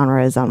 different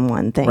genres on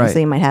one thing. Right. So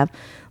you might have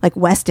like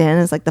Weston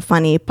is like the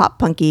funny pop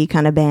punky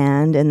kind of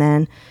band. And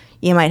then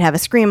you might have a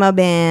screamo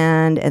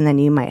band, and then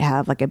you might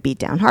have like a beat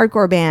down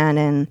hardcore band.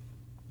 And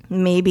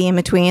maybe in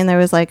between there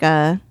was like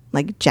a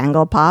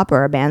jangle pop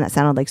or a band that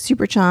sounded like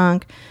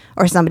Superchunk,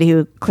 or somebody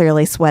who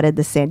clearly sweated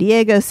the San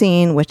Diego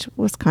scene, which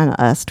was kind of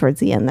us towards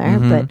the end there.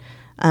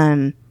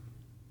 But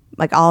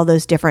like all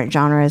those different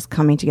genres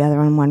coming together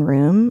in one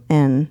room,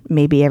 and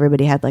maybe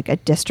everybody had like a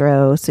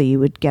distro, so you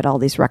would get all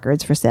these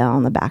records for sale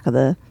on the back of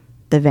the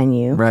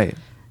venue. Right.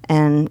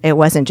 And it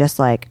wasn't just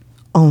like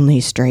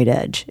only straight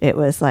edge. It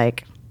was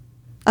like,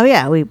 oh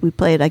yeah, we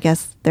played, I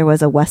guess there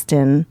was a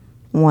Weston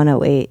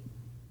 108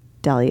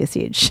 Dahlia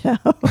Seed show.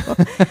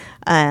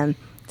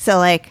 So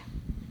like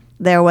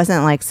there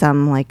wasn't like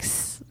some like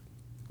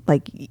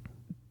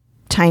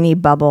tiny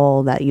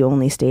bubble that you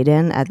only stayed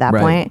in at that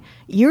point.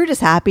 You were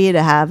just happy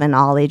to have an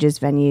all ages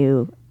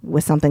venue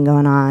with something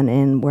going on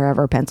in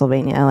wherever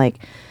Pennsylvania. Like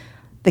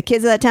the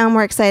kids of that town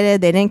were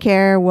excited. They didn't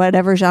care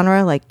whatever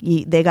genre. Like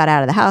they got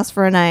out of the house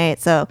for a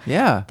night. So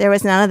yeah, there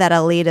was none of that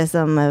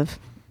elitism of,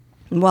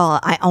 well,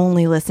 I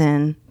only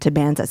listen to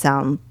bands that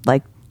sound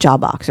like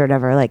Jawbox or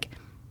whatever. Like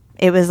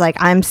it was like,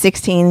 I'm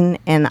 16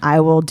 and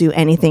I will do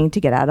anything to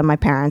get out of my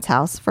parents'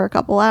 house for a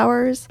couple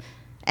hours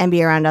and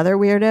be around other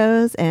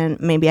weirdos. And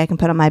maybe I can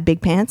put on my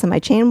big pants and my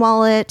chain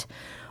wallet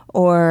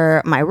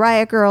or my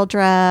Riot Girl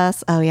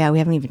dress. Oh yeah, we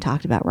haven't even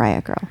talked about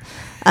Riot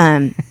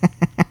Girl.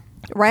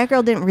 Riot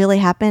Girl didn't really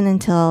happen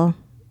until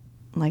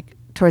like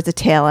towards the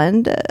tail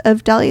end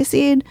of Dahlia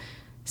Seed.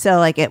 So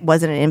like it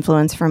wasn't an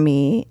influence for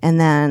me. And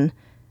then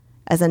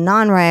as a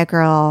non-Riot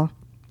Girl,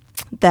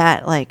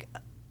 that like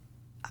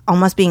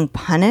almost being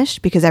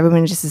punished because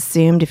everyone just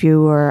assumed if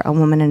you were a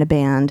woman in a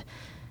band,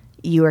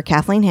 you were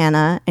Kathleen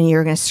Hanna and you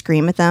were going to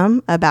scream at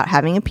them about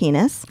having a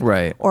penis.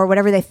 Right. Or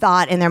whatever they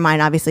thought in their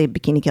mind. Obviously,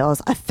 Bikini Kill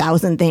is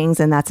 1,000 things,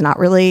 and that's not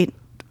really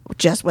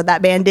just what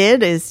that band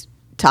did, is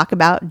talk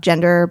about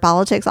gender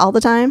politics all the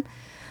time.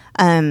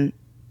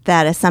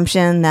 That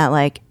assumption that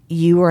like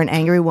you were an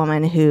angry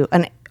woman who,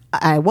 and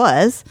I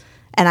was,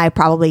 and I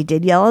probably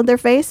did yell at their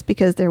face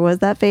because there was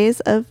that phase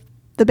of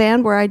the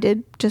band where I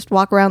did just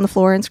walk around the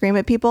floor and scream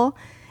at people.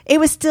 It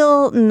was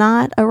still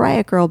not a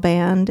Riot Girl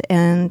band,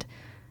 and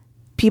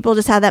people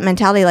just had that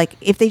mentality. Like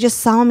if they just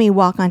saw me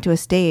walk onto a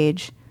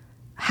stage,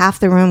 half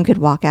the room could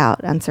walk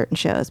out on certain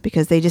shows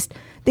because they didn't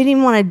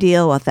even want to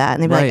deal with that.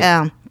 And they'd be like,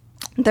 oh,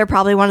 they're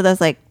probably one of those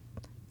like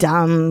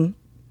dumb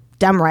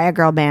Riot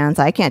Girl bands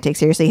I can't take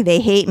seriously. They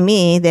hate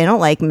me. They don't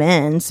like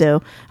men,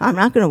 so I'm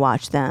not going to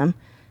watch them.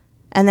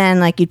 And then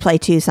like you'd play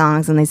 2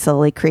 songs and they'd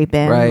slowly creep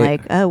in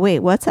like, oh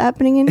wait, what's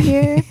happening in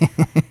here?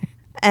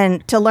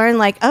 And to learn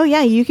like, oh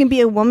yeah, you can be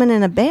a woman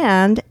in a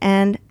band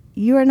and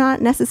you are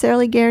not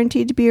necessarily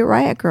guaranteed to be a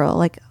Riot Girl.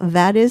 Like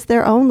that is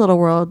their own little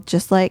world,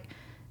 just like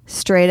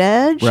straight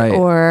edge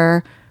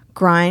or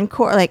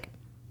grindcore. Like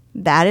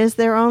that is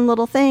their own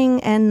little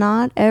thing, and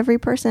not every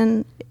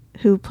person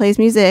who plays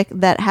music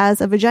that has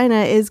a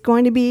vagina is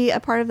going to be a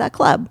part of that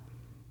club.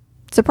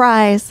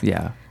 Surprise.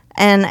 Yeah.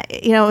 And,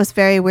 you know, it was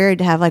very weird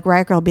to have like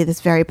Riot Girl be this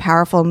very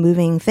powerful,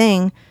 moving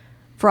thing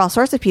for all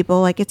sorts of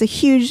people. Like it's a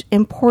huge,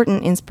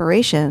 important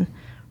inspiration.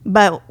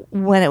 But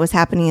when it was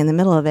happening in the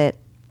middle of it,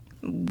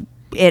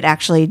 it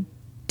actually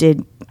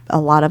did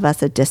a lot of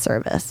us a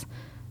disservice.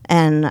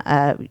 And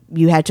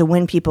you had to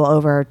win people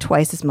over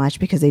twice as much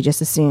because they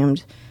just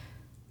assumed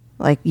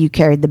like you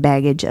carried the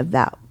baggage of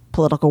that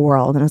political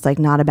world. And it was like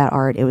not about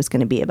art. It was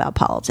going to be about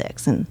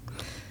politics. And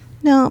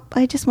no,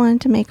 I just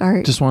wanted to make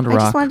art. Just wanted to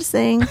rock. I just wanted to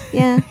sing.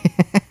 Yeah.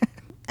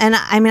 And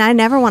I mean, I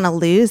never want to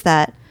lose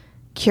that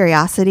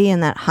curiosity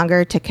and that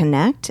hunger to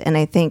connect. And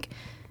I think,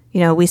 you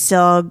know, we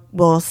still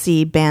will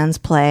see bands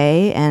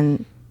play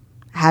and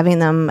having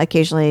them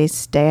occasionally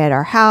stay at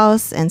our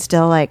house and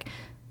still like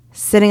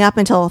sitting up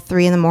until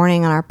 3 a.m.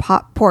 on our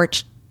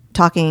porch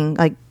talking.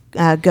 Like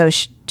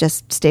Ghosh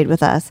just stayed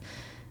with us.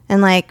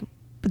 And like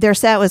their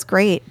set was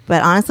great.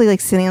 But honestly, like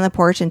sitting on the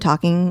porch and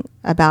talking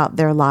about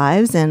their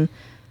lives and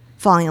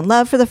falling in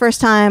love for the first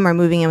time or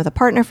moving in with a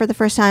partner for the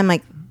first time,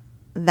 like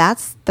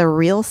that's the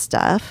real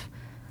stuff.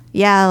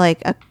 Yeah,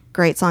 like a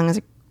great song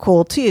is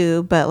cool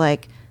too, but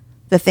like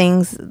the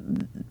things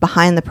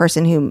behind the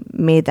person who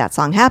made that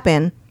song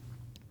happen,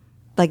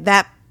 like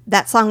that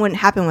song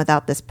wouldn't happen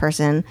without this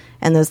person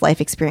and those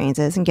life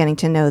experiences and getting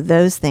to know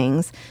those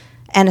things.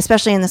 And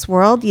especially in this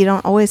world, you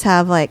don't always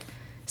have like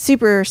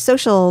super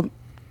social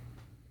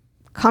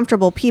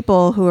comfortable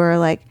people who are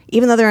like,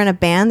 even though they're in a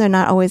band, they're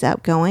not always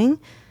outgoing.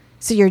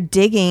 So you're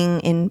digging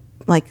in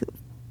like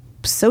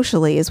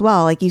socially as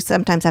well. Like you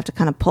sometimes have to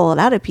kind of pull it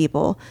out of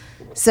people.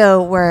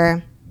 So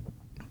where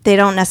they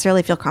don't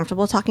necessarily feel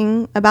comfortable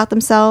talking about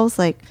themselves.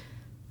 Like,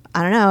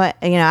 I don't know,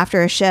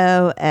 after a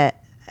show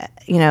at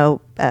 1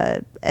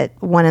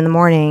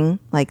 a.m,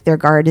 like their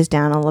guard is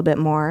down a little bit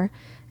more,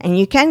 and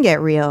you can get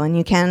real and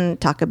you can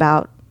talk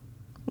about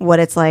what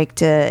it's like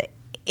to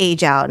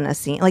age out in a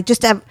scene, like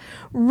just to have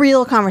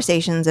real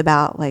conversations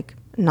about like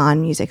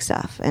non-music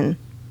stuff. And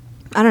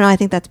I don't know, I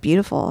think that's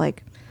beautiful.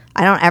 Like,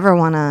 I don't ever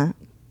want to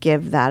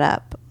give that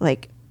up.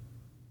 Like,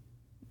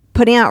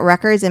 putting out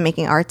records and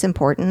making art's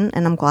important,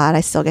 and I'm glad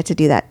I still get to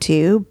do that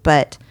too.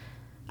 But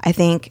I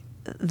think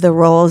the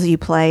roles you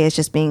play is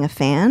just being a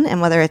fan, and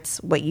whether it's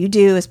what you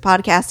do is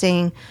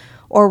podcasting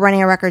or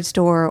running a record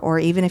store, or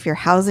even if you're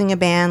housing a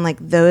band, like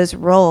those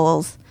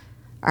roles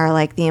are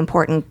like the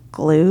important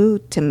glue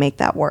to make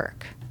that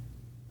work.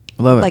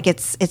 Love it. Like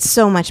it's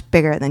so much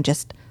bigger than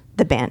just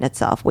the band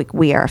itself.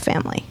 We are a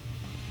family.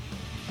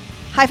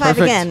 High five.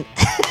 Perfect. Again.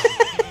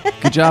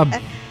 Good job.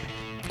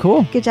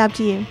 Cool. Good job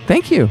to you.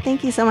 Thank you.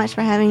 Thank you so much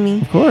for having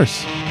me. Of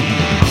course.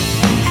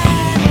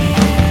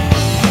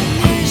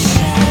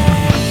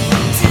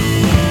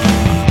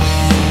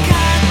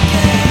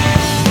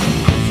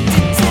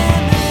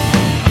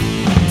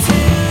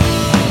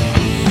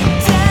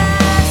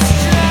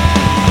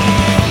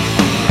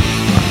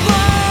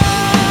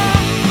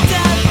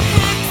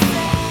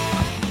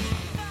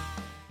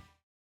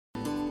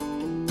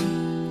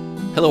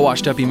 Hello,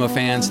 Washed Up Emo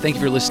fans. Thank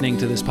you for listening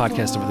to this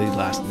podcast over the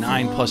last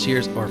 9+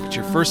 years, or if it's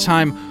your first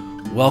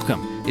time,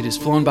 welcome. It has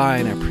flown by,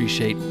 and I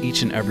appreciate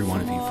each and every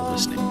one of you for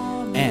listening.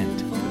 And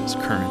for this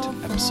current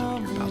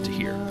episode you're about to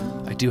hear,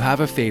 I do have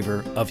a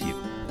favor of you.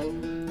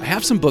 I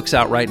have some books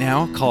out right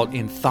now called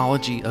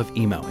Anthology of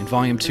Emo, and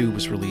Volume 2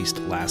 was released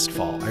last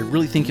fall. I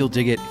really think you'll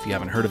dig it if you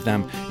haven't heard of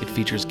them. It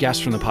features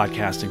guests from the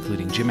podcast,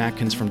 including Jim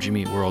Atkins from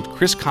Jimmy Eat World,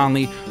 Chris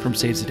Conley from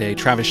Saves the Day,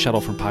 Travis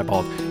Shuttle from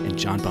Piebald, and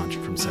John Bunch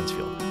from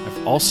Sensefield.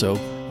 Also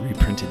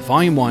reprinted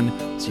Volume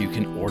 1 so you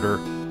can order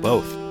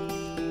both.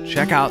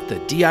 Check out the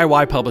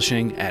DIY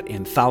publishing at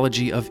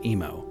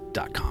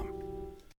anthologyofemo.com.